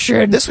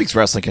confession. This week's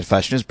Wrestling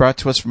Confession is brought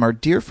to us from our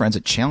dear friends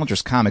at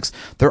Challengers Comics.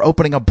 They're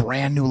opening a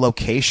brand new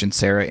location,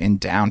 Sarah, in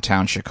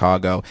downtown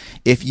Chicago.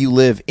 If you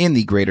live in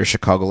the greater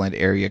Chicagoland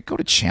area, go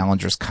to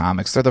Challengers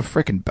Comics. They're the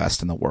freaking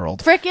best in the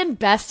world. Freaking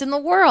best in the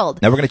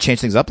world. Now we're going to change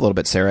things up a little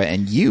bit, Sarah,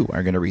 and you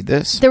are going to read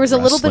this. There was a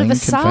little bit of a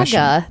Wrestling Confession.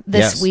 saga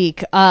this Yes.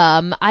 week.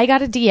 I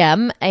got a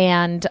DM,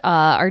 and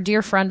our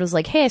dear friend was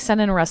like, hey, I sent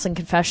in a wrestling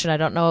confession. I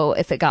don't know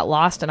if it got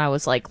lost. And I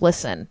was like,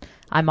 listen,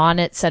 I'm on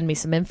it. Send me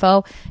some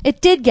info.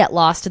 It did get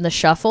lost in the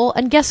shuffle.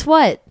 And guess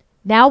what?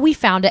 Now we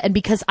found it. And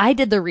because I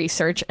did the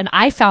research and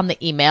I found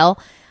the email,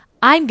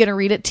 I'm going to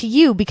read it to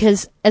you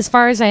because as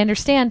far as I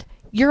understand,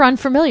 you're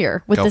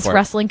unfamiliar with Go this for it.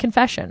 wrestling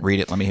confession.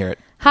 Read it. Let me hear it.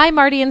 Hi,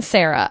 Marty and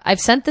Sarah.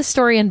 I've sent this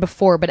story in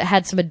before, but it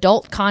had some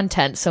adult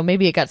content, so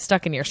maybe it got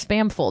stuck in your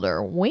spam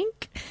folder.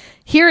 Wink.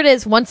 Here it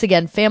is once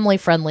again,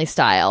 family-friendly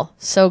style.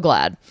 So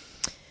glad.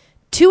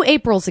 2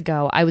 Aprils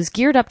ago, I was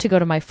geared up to go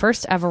to my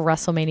first ever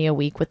WrestleMania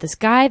week with this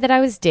guy that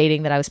I was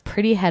dating that I was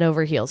pretty head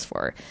over heels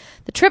for.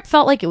 The trip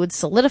felt like it would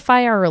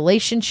solidify our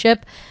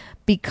relationship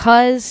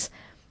because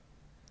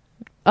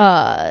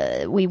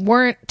we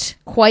weren't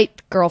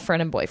quite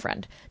girlfriend and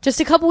boyfriend. Just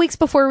a couple weeks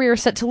before we were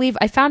set to leave,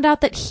 I found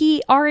out that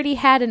he already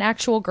had an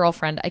actual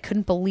girlfriend. I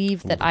couldn't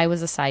believe that I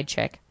was a side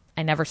chick.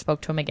 I never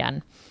spoke to him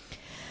again.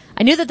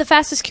 I knew that the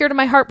fastest cure to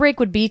my heartbreak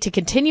would be to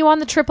continue on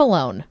the trip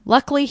alone.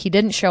 Luckily, he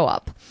didn't show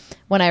up.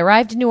 When I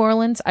arrived in New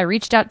Orleans, I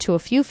reached out to a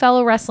few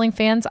fellow wrestling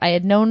fans I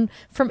had known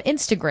from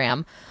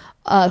Instagram,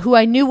 who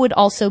I knew would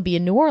also be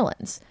in New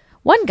Orleans.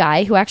 One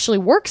guy who actually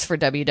works for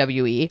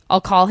WWE,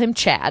 I'll call him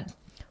Chad.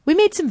 We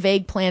made some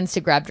vague plans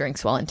to grab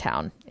drinks while in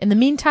town. In the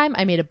meantime,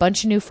 I made a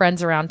bunch of new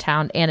friends around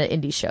town and at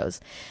indie shows.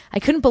 I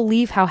couldn't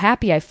believe how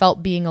happy I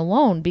felt being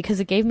alone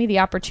because it gave me the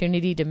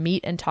opportunity to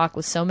meet and talk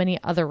with so many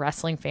other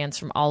wrestling fans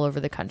from all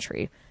over the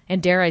country.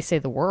 And dare I say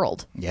the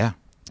world. Yeah.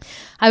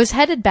 I was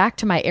headed back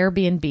to my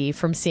Airbnb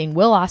from seeing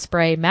Will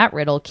Ospreay, Matt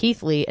Riddle,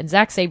 Keith Lee, and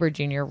Zack Sabre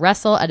Jr.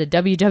 wrestle at a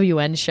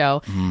WWN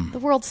show. The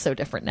world's so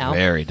different now.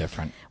 Very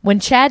different. When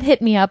Chad hit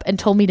me up and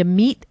told me to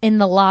meet in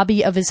the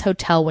lobby of his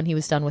hotel when he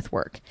was done with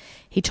work.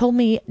 He told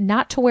me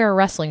not to wear a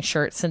wrestling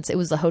shirt since it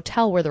was the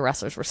hotel where the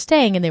wrestlers were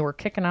staying and they were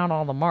kicking out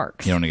all the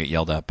marks. You don't want to get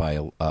yelled at by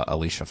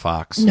Alicia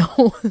Fox.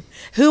 No.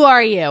 Who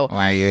are you?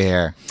 Why are you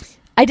here?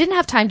 I didn't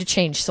have time to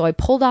change, so I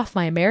pulled off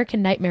my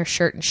American Nightmare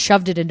shirt and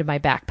shoved it into my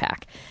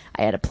backpack.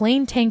 I had a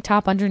plain tank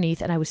top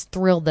underneath, and I was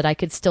thrilled that I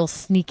could still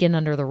sneak in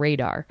under the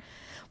radar.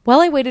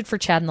 While I waited for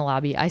Chad in the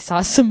lobby, I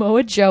saw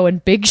Samoa Joe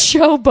and Big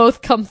Show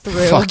both come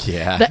through. Fuck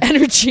yeah. The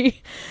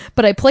energy.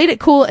 But I played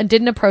it cool and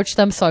didn't approach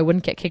them so I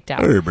wouldn't get kicked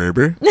out. Hey,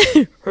 baby.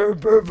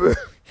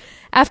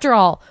 After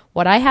all,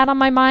 what I had on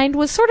my mind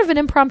was sort of an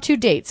impromptu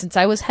date since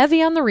I was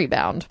heavy on the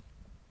rebound.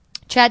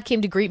 Chad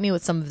came to greet me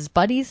with some of his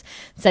buddies,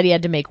 said he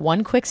had to make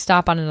one quick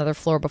stop on another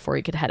floor before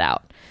he could head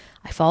out.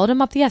 I followed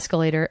him up the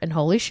escalator, and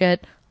holy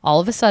shit,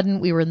 all of a sudden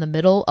we were in the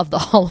middle of the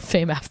Hall of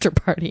Fame after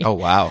party. Oh,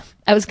 wow.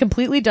 I was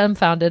completely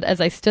dumbfounded as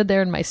I stood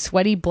there in my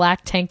sweaty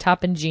black tank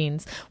top and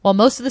jeans, while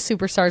most of the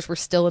superstars were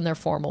still in their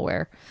formal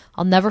wear.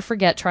 I'll never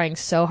forget trying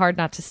so hard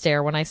not to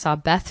stare when I saw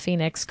Beth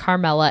Phoenix,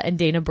 Carmella, and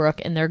Dana Brooke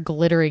in their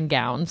glittering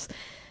gowns.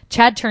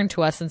 Chad turned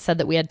to us and said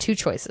that we had two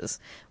choices.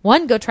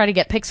 One, go try to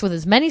get pics with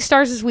as many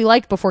stars as we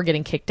liked before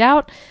getting kicked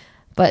out.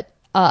 But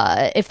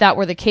if that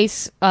were the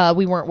case,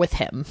 we weren't with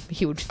him.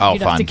 You'd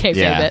have to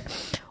kayfabe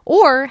it.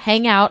 Or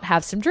hang out,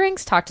 have some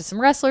drinks, talk to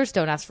some wrestlers,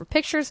 don't ask for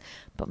pictures.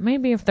 But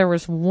maybe if there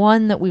was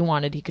one that we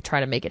wanted, he could try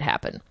to make it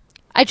happen.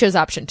 I chose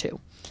option 2.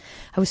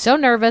 I was so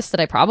nervous that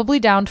I probably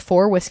downed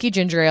 4 whiskey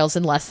ginger ales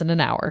in less than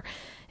an hour.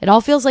 It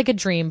all feels like a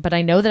dream, but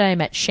I know that I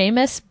met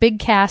Sheamus, Big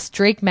Cass,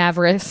 Drake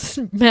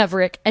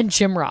Maverick, and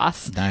Jim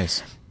Ross.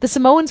 Nice. The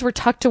Samoans were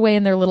tucked away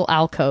in their little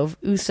alcove,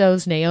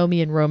 Usos,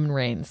 Naomi, and Roman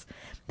Reigns.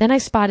 Then I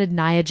spotted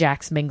Nia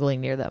Jax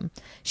mingling near them.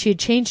 She had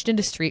changed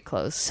into street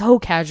clothes, so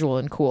casual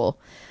and cool.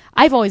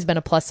 I've always been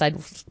a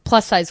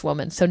plus-size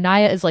woman, so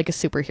Nia is like a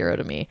superhero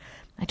to me.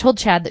 I told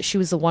Chad that she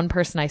was the one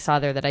person I saw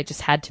there that I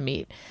just had to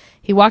meet.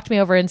 He walked me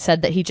over and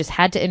said that he just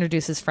had to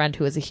introduce his friend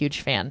who was a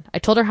huge fan. I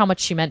told her how much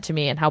she meant to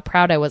me and how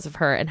proud I was of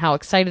her and how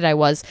excited I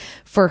was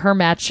for her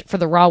match for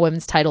the Raw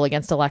Women's title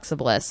against Alexa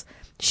Bliss.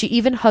 She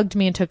even hugged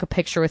me and took a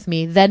picture with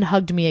me, then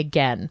hugged me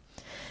again.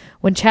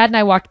 When Chad and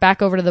I walked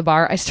back over to the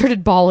bar, I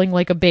started bawling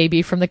like a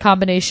baby from the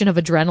combination of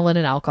adrenaline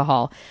and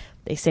alcohol.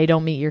 They say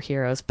don't meet your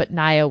heroes, but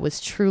Nia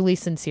was truly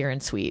sincere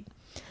and sweet.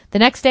 The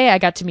next day, I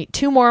got to meet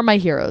 2 more of my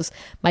heroes.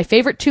 My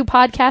favorite 2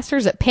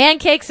 podcasters at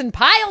Pancakes and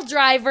Pile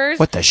Drivers.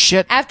 What the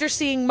shit? After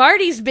seeing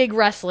Marty's big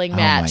wrestling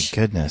match. Oh,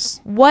 my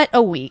goodness. What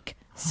a week.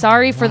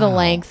 Sorry for the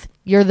length.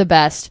 You're the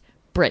best.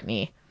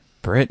 Brittany,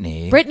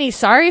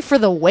 sorry for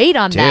the wait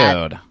on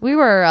that. Dude. We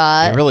were,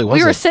 It really was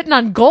we were sitting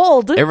on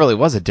gold. It really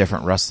was a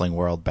different wrestling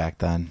world back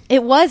then.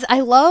 It was. I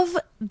love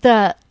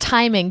the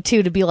timing,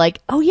 too, to be like,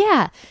 oh,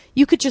 yeah,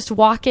 you could just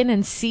walk in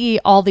and see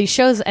all these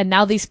shows, and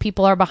now these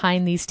people are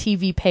behind these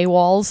TV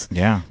paywalls.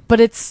 Yeah. But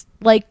it's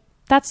like,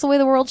 that's the way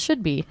the world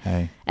should be.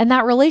 Hey. And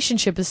that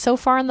relationship is so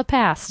far in the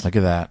past. Look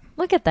at that.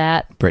 Look at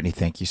that. Brittany,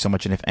 thank you so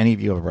much. And if any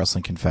of you have a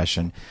wrestling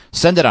confession,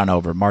 send it on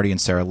over. Marty and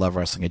Sarah love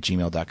wrestling at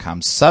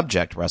gmail.com.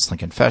 Subject, wrestling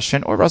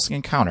confession or wrestling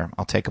encounter.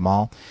 I'll take them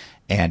all.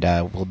 And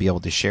we'll be able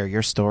to share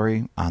your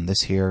story on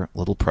this here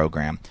little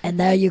program. And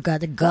now you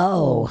got to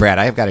go. Brad,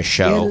 I have got a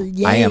show.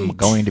 You're I am late.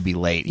 going to be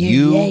late. You're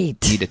You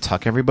late. need to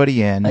tuck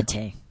everybody in.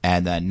 Okay.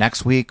 And then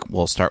next week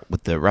we'll start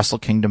with the Wrestle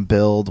Kingdom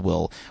build.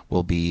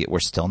 We're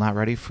still not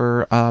ready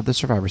for the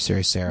Survivor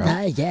Series, Sarah.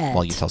 Not yet.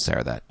 Well, you tell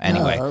Sarah that.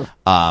 Anyway,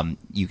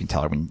 you can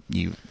tell her when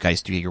you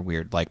guys do your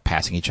weird like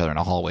passing each other in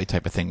a hallway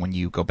type of thing when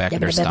you go back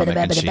in her stomach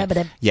and she.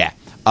 Yeah.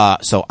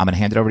 So I'm gonna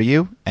hand it over to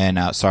you. And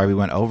sorry we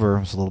went over.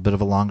 It was a little bit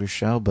of a longer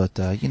show, but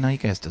you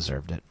guys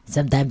deserved it.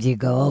 Sometimes you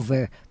go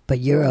over, but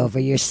you're over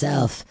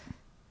yourself.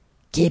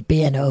 Keep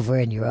being over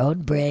in your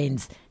own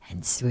brains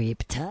and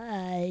sweep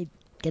tight.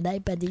 Good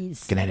night,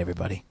 buddies. Good night,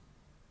 everybody.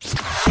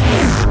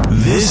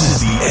 This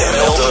is the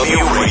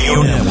MLW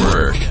Radio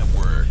Network.